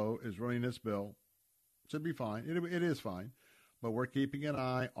Mazzullo is running this bill. Should be fine. It is fine. But we're keeping an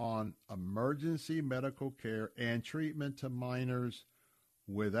eye on emergency medical care and treatment to minors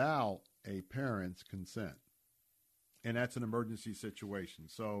without a parent's consent. And that's an emergency situation.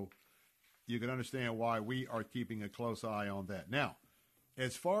 So you can understand why we are keeping a close eye on that. Now,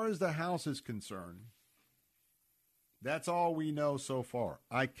 as far as the House is concerned, that's all we know so far.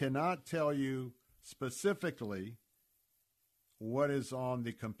 I cannot tell you specifically what is on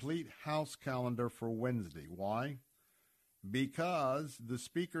the complete House calendar for Wednesday. Why? Because the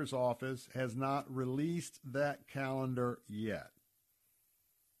Speaker's office has not released that calendar yet.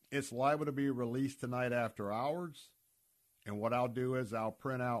 It's liable to be released tonight after hours. And what I'll do is I'll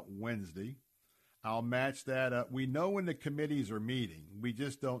print out Wednesday. I'll match that up. We know when the committees are meeting. We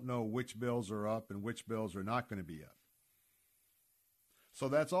just don't know which bills are up and which bills are not going to be up. So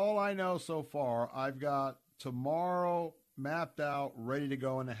that's all I know so far. I've got tomorrow mapped out, ready to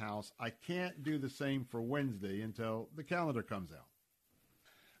go in the House. I can't do the same for Wednesday until the calendar comes out.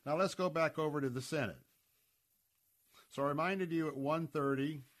 Now let's go back over to the Senate. So I reminded you at 1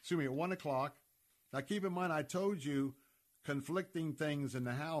 o'clock. Now keep in mind, I told you conflicting things in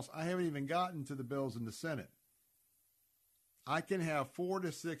the House. I haven't even gotten to the bills in the Senate. I can have 4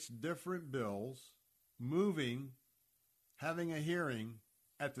 to 6 different bills moving, having a hearing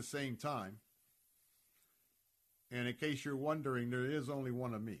at the same time. And in case you're wondering, there is only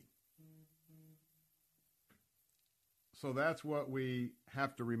one of me. So that's what we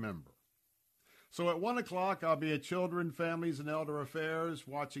have to remember. So at 1 o'clock, I'll be at Children, Families, and Elder Affairs,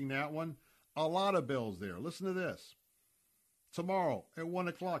 watching that one. A lot of bills there. Listen to this. Tomorrow at 1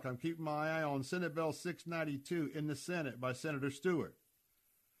 o'clock, I'm keeping my eye on Senate Bill 692 in the Senate by Senator Stewart.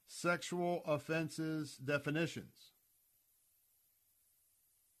 Sexual offenses definitions.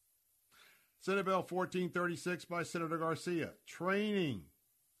 Senate Bill 1436 by Senator Garcia. Training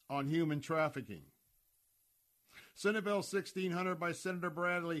on human trafficking. Senate Bill 1600 by Senator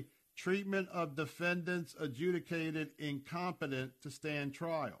Bradley. Treatment of defendants adjudicated incompetent to stand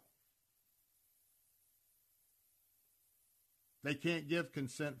trial. They can't give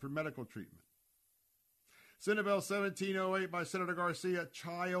consent for medical treatment. Senate Bill 1708 by Senator Garcia,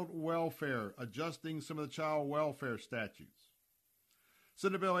 child welfare, adjusting some of the child welfare statutes.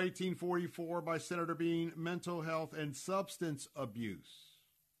 Senate Bill 1844 by Senator Bean, mental health and substance abuse.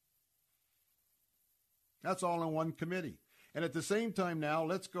 That's all in one committee. And at the same time now,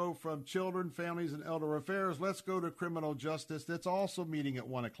 let's go from Children, Families, and Elder Affairs. Let's go to Criminal Justice. That's also meeting at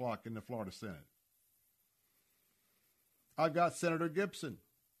 1 o'clock in the Florida Senate. I've got Senator Gibson.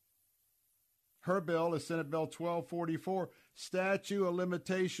 Her bill is Senate Bill 1244, Statute of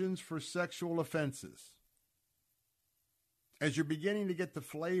Limitations for Sexual Offenses. As you're beginning to get the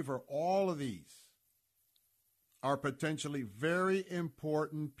flavor, all of these are potentially very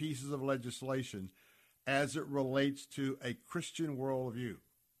important pieces of legislation as it relates to a Christian worldview,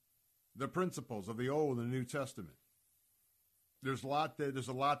 the principles of the Old and the New Testament. There's a lot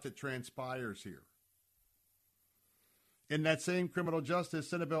that transpires here. In that same criminal justice,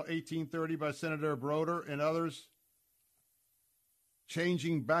 Senate Bill 1830 by Senator Broder and others,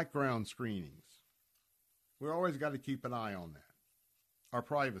 changing background screenings. We always got to keep an eye on that, our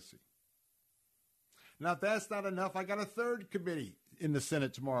privacy. Now, if that's not enough, I got a third committee in the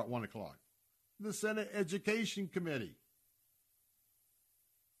Senate tomorrow at 1 o'clock. The Senate Education Committee.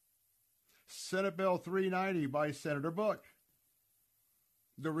 Senate Bill 390 by Senator Book.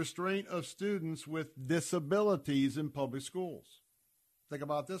 The restraint of students with disabilities in public schools. Think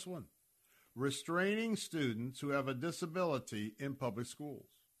about this one. Restraining students who have a disability in public schools.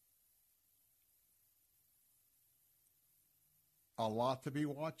 A lot to be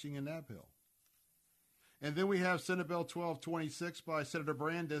watching in that bill. And then we have Senate Bill 1226 by Senator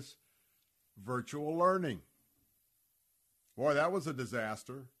Brandis, virtual learning. Boy, that was a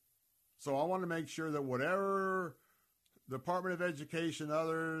disaster. So I want to make sure that whatever Department of Education,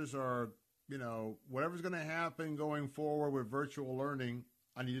 others, or, whatever's going to happen going forward with virtual learning,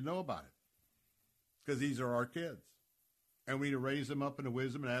 I need to know about it. Because these are our kids. And we need to raise them up in the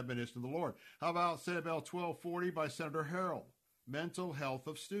wisdom and admonition of the Lord. How about Senate Bill 1240 by Senator Harrell, mental health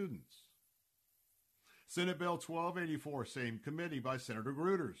of students. Senate Bill 1284, same committee, by Senator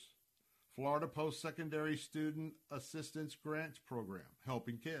Gruters, Florida Post-Secondary Student Assistance Grants Program,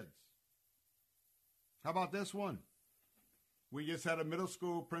 helping kids. How about this one? We just had a middle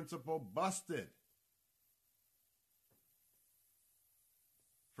school principal busted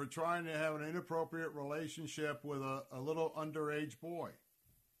for trying to have an inappropriate relationship with a little underage boy.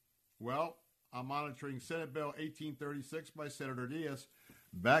 Well, I'm monitoring Senate Bill 1836 by Senator Diaz,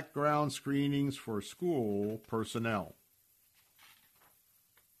 background screenings for school personnel.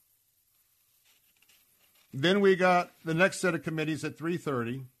 Then we got the next set of committees at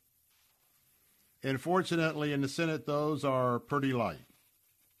 3:30. And fortunately, in the Senate, those are pretty light.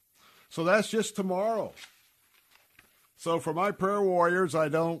 So that's just tomorrow. So for my prayer warriors, I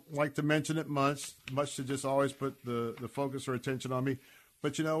don't like to mention it much to just always put the focus or attention on me.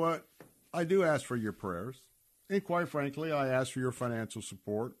 But you know what? I do ask for your prayers. And quite frankly, I ask for your financial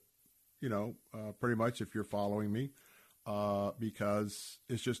support, pretty much if you're following me, because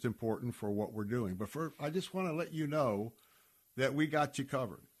it's just important for what we're doing. But I just want to let you know that we got you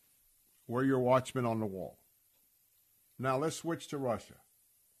covered. We're your watchmen on the wall. Now let's switch to Russia.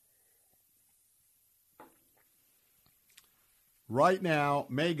 Right now,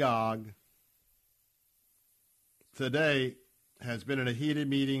 Magog today has been in a heated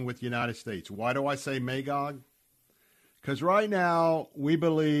meeting with the United States. Why do I say Magog? Because right now we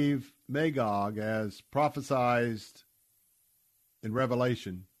believe Magog, as prophesied in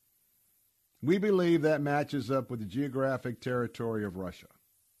Revelation, we believe that matches up with the geographic territory of Russia.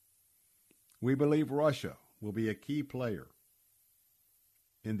 We believe Russia will be a key player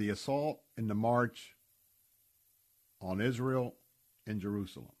in the assault and the march on Israel and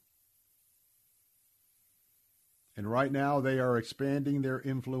Jerusalem. And right now they are expanding their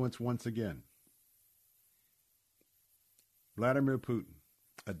influence once again. Vladimir Putin,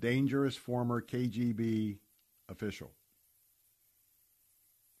 a dangerous former KGB official.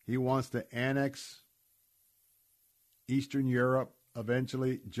 He wants to annex Eastern Europe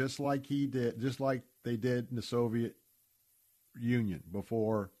eventually, just like they did in the Soviet Union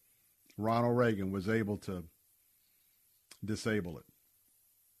before Ronald Reagan was able to disable it.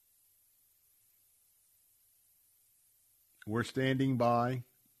 We're standing by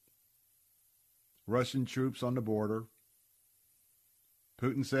Russian troops on the border.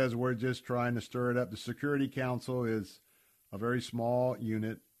 Putin says we're just trying to stir it up. The Security Council is a very small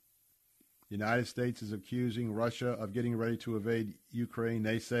unit. The United States is accusing Russia of getting ready to invade Ukraine.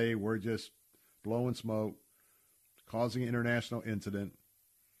 They say we're just blowing smoke, causing an international incident.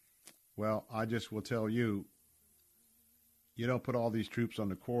 Well, I just will tell you, you don't put all these troops on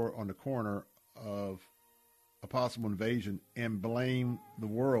the corner of a possible invasion and blame the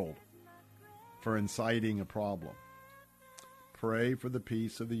world for inciting a problem. Pray for the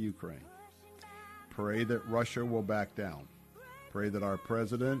peace of the Ukraine. Pray that Russia will back down. Pray that our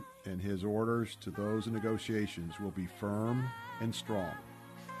president and his orders to those in negotiations will be firm and strong.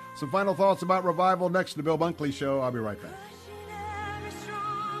 Some final thoughts about revival next to the Bill Bunkley Show. I'll be right back.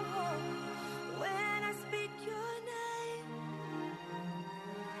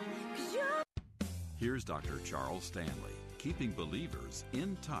 Here's Dr. Charles Stanley, keeping believers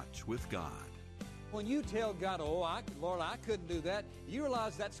in touch with God. When you tell God, Lord, I couldn't do that, you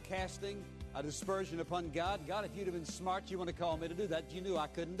realize that's casting a dispersion upon God. God, if you'd have been smart, you want to call me to do that. You knew I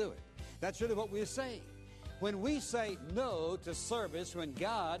couldn't do it. That's really what we're saying. When we say no to service, when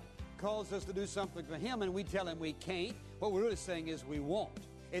God calls us to do something for Him and we tell Him we can't, what we're really saying is we won't.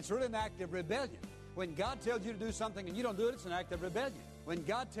 It's really an act of rebellion. When God tells you to do something and you don't do it, it's an act of rebellion. When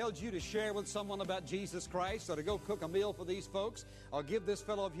God tells you to share with someone about Jesus Christ, or to go cook a meal for these folks, or give this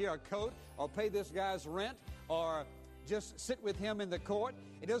fellow over here a coat, or pay this guy's rent, or just sit with him in the court,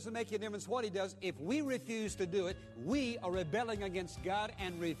 it doesn't make any difference what he does. If we refuse to do it, we are rebelling against God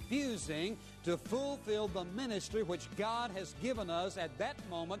and refusing to fulfill the ministry which God has given us at that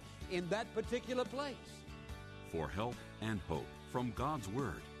moment in that particular place. For help and hope from God's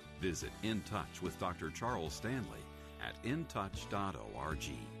Word, visit In Touch with Dr. Charles Stanley at intouch.org.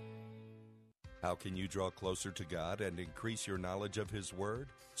 How can you draw closer to God and increase your knowledge of His Word?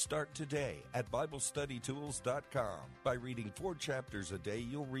 Start today at BibleStudyTools.com. By reading 4 chapters a day,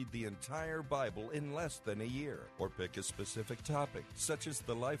 you'll read the entire Bible in less than a year. Or pick a specific topic, such as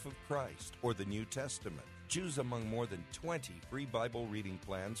the life of Christ or the New Testament. Choose among more than 20 free Bible reading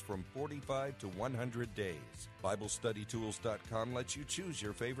plans from 45 to 100 days. BibleStudyTools.com lets you choose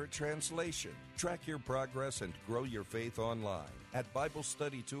your favorite translation. Track your progress and grow your faith online at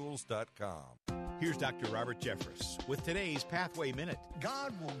BibleStudyTools.com. Here's Dr. Robert Jeffress with today's Pathway Minute.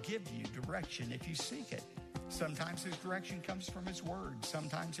 God will give you direction if you seek it. Sometimes his direction comes from his word.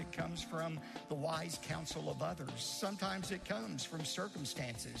 Sometimes it comes from the wise counsel of others. Sometimes it comes from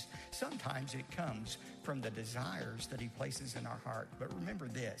circumstances. Sometimes it comes from the desires that he places in our heart. But remember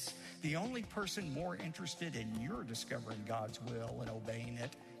this, the only person more interested in your discovering God's will and obeying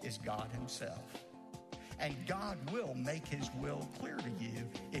it is God himself. And God will make his will clear to you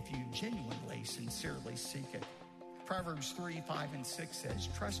if you genuinely, sincerely seek it. Proverbs 3, 5, and 6 says,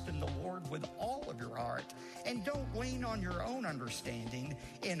 trust in the Lord with all of your heart, and don't lean on your own understanding.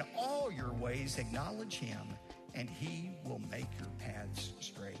 In all your ways acknowledge him, and he will make your paths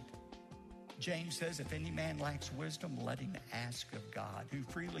straight. James says, if any man lacks wisdom, let him ask of God, who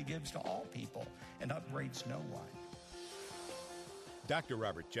freely gives to all people and upbraids no one. Dr.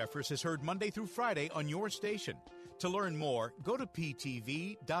 Robert Jeffress is heard Monday through Friday on your station. To learn more, go to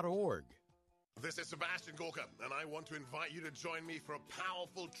ptv.org. This is Sebastian Gorka, and I want to invite you to join me for a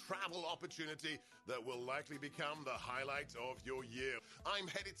powerful travel opportunity that will likely become the highlight of your year. I'm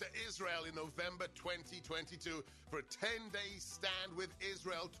headed to Israel in November 2022 for a 10-day Stand with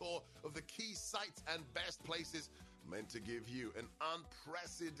Israel tour of the key sites and best places meant to give you an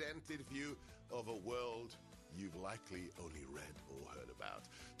unprecedented view of a world you've likely only read or heard about.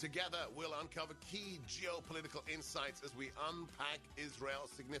 Together, we'll uncover key geopolitical insights as we unpack Israel's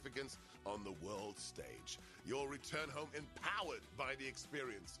significance on the world stage. You'll return home empowered by the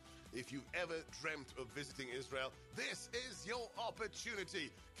experience. If you've ever dreamt of visiting Israel, this is your opportunity.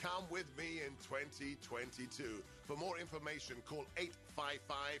 Come with me in 2022. For more information, call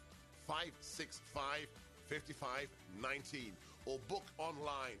 855-565-5519 or book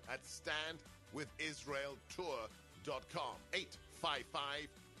online at standwithisraeltour.com.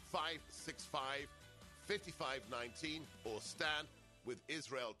 855-565-5519 or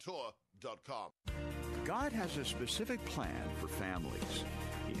standwithisraeltour.com. God has a specific plan for families.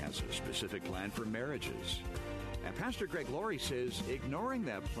 He has a specific plan for marriages. And Pastor Greg Laurie says ignoring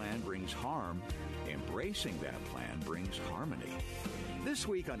that plan brings harm. Embracing that plan brings harmony. This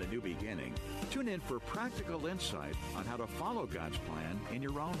week on A New Beginning, tune in for practical insight on how to follow God's plan in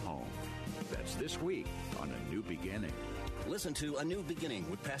your own home. That's this week on A New Beginning. Listen to A New Beginning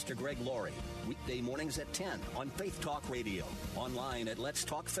with Pastor Greg Laurie, weekday mornings at 10 on Faith Talk Radio, online at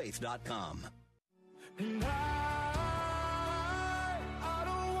letstalkfaith.com. And I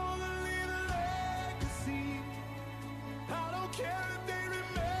don't want to leave a legacy. I don't care if they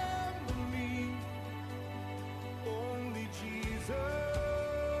remember me. Only Jesus.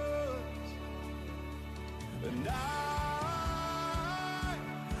 And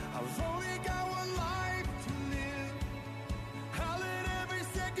I've only got one life to live. I'll let every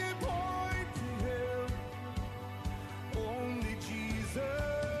second point to him. Only Jesus.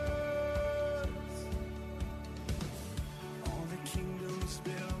 All the kingdoms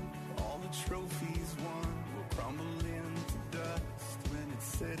built, all the trophies won will crumble into dust when it's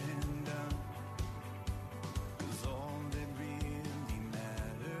said and done. 'Cause all that really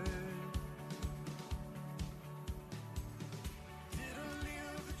mattered.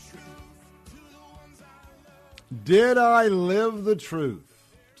 Did I live the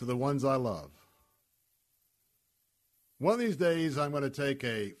truth to the ones I love? One of these days, I'm going to take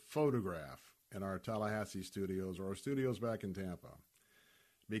a photograph in our Tallahassee studios or our studios back in Tampa.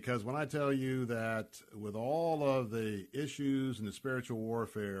 Because when I tell you that with all of the issues and the spiritual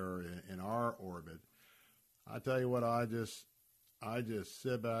warfare in our orbit, I tell you what, I just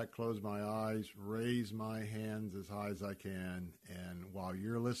sit back, close my eyes, raise my hands as high as I can, and while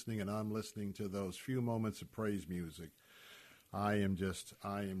you're listening and I'm listening to those few moments of praise music, I am just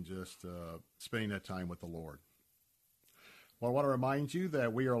spending that time with the Lord. Well, I want to remind you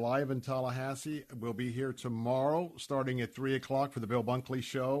that we are live in Tallahassee. We'll be here tomorrow starting at 3 o'clock for the Bill Bunkley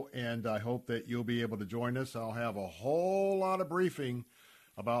Show, and I hope that you'll be able to join us. I'll have a whole lot of briefing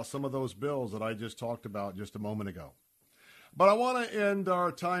about some of those bills that I just talked about just a moment ago. But I want to end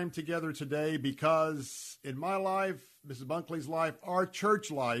our time together today because in my life, Mrs. Bunkley's life, our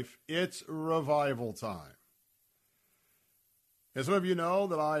church life, it's revival time. As some of you know,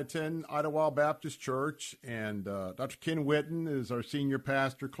 that I attend Idlewild Baptist Church, and Dr. Ken Whitten is our senior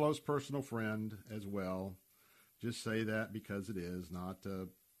pastor, close personal friend as well. Just say that because it is, not to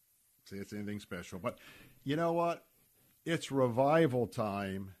say it's anything special. But you know what? It's revival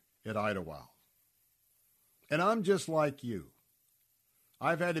time at Idlewild. And I'm just like you.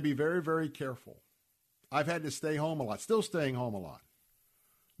 I've had to be very, very careful. I've had to stay home a lot, still staying home a lot.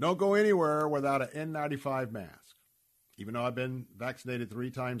 Don't go anywhere without an N95 mask, even though I've been vaccinated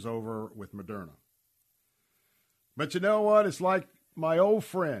 3 times over with Moderna. But you know what? It's like my old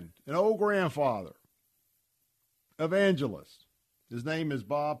friend, an old grandfather, evangelist. His name is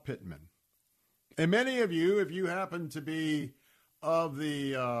Bob Pittman. And many of you, if you happen to be of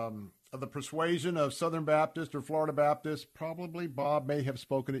the persuasion of Southern Baptist or Florida Baptist, probably Bob may have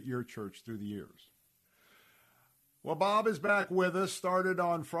spoken at your church through the years. Well, Bob is back with us. Started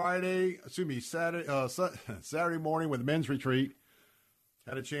on Saturday morning with men's retreat.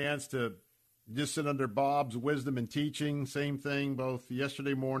 Had a chance to just sit under Bob's wisdom and teaching. Same thing both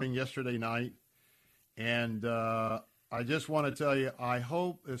yesterday morning, yesterday night. And I just want to tell you, I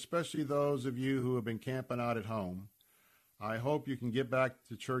hope, especially those of you who have been camping out at home, I hope you can get back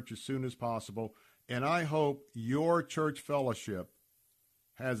to church as soon as possible. And I hope your church fellowship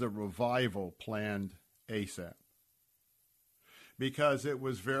has a revival planned ASAP. Because it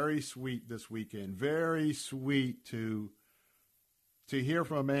was very sweet this weekend, very sweet to hear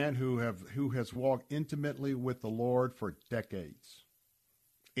from a man who has walked intimately with the Lord for decades.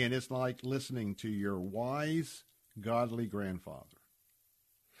 And it's like listening to your wise, godly grandfather.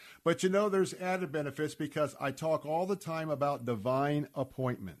 But you know, there's added benefits because I talk all the time about divine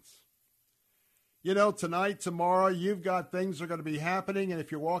appointments. You know, tonight, tomorrow, you've got things that are going to be happening, and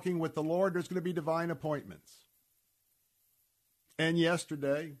if you're walking with the Lord, there's going to be divine appointments. And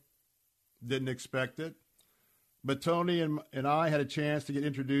yesterday, didn't expect it, but Tony and I had a chance to get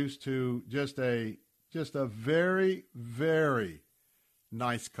introduced to just a very, very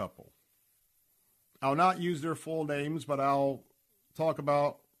nice couple. I'll not use their full names, but I'll talk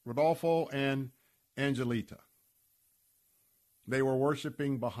about Rodolfo and Angelita. They were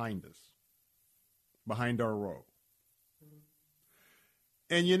worshiping behind us, behind our row.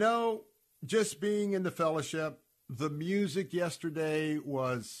 And you know, just being in the fellowship, the music yesterday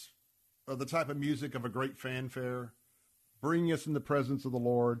was the type of music of a great fanfare, bringing us in the presence of the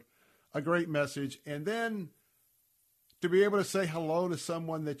Lord, a great message, and then to be able to say hello to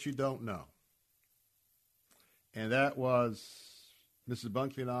someone that you don't know. And that was Mrs.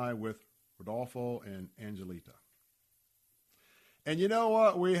 Bunkley and I with Rodolfo and Angelita. And you know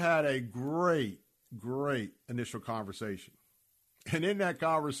what? We had a great, great initial conversation. And in that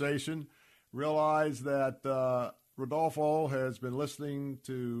conversation, realized that Rodolfo has been listening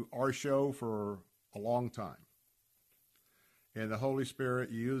to our show for a long time. And the Holy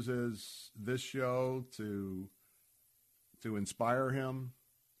Spirit uses this show to inspire him,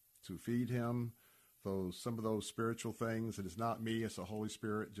 to feed him some of those spiritual things. It is not me, it's the Holy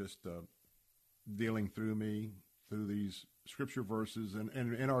Spirit just dealing through me, through these scripture verses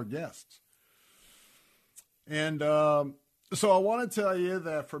and our guests. And so I want to tell you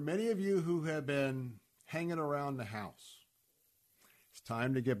that for many of you who have been hanging around the house, it's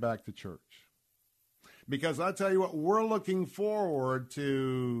time to get back to church. Because I tell you what, we're looking forward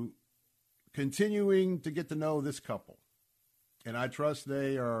to continuing to get to know this couple. And I trust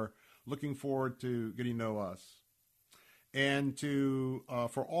they are looking forward to getting to know us. And to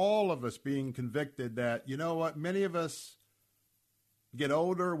for all of us being convicted that, you know what, many of us get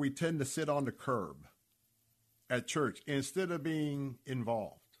older, we tend to sit on the curb at church instead of being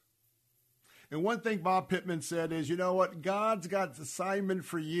involved. And one thing Bob Pittman said is, you know what, God's got an assignment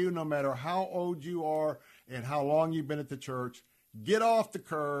for you no matter how old you are and how long you've been at the church. Get off the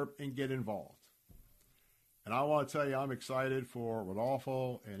curb and get involved. And I want to tell you, I'm excited for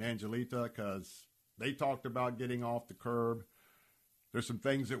Rodolfo and Angelita because they talked about getting off the curb. There's some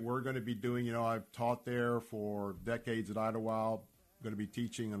things that we're going to be doing. You know, I've taught there for decades at Idlewild, going to be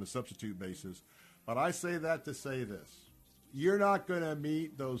teaching on a substitute basis. But I say that to say this. You're not going to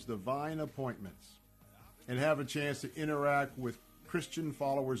meet those divine appointments and have a chance to interact with Christian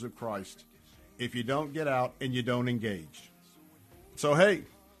followers of Christ if you don't get out and you don't engage. So, hey,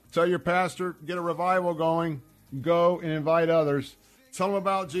 tell your pastor, get a revival going, go and invite others. Tell them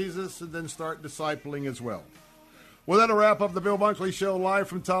about Jesus and then start discipling as well. Well, that'll wrap up the Bill Bunkley Show live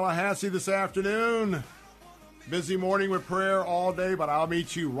from Tallahassee this afternoon. Busy morning with prayer all day, but I'll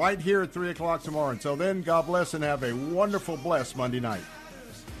meet you right here at 3 o'clock tomorrow. Until then, God bless and have a wonderful, blessed Monday night.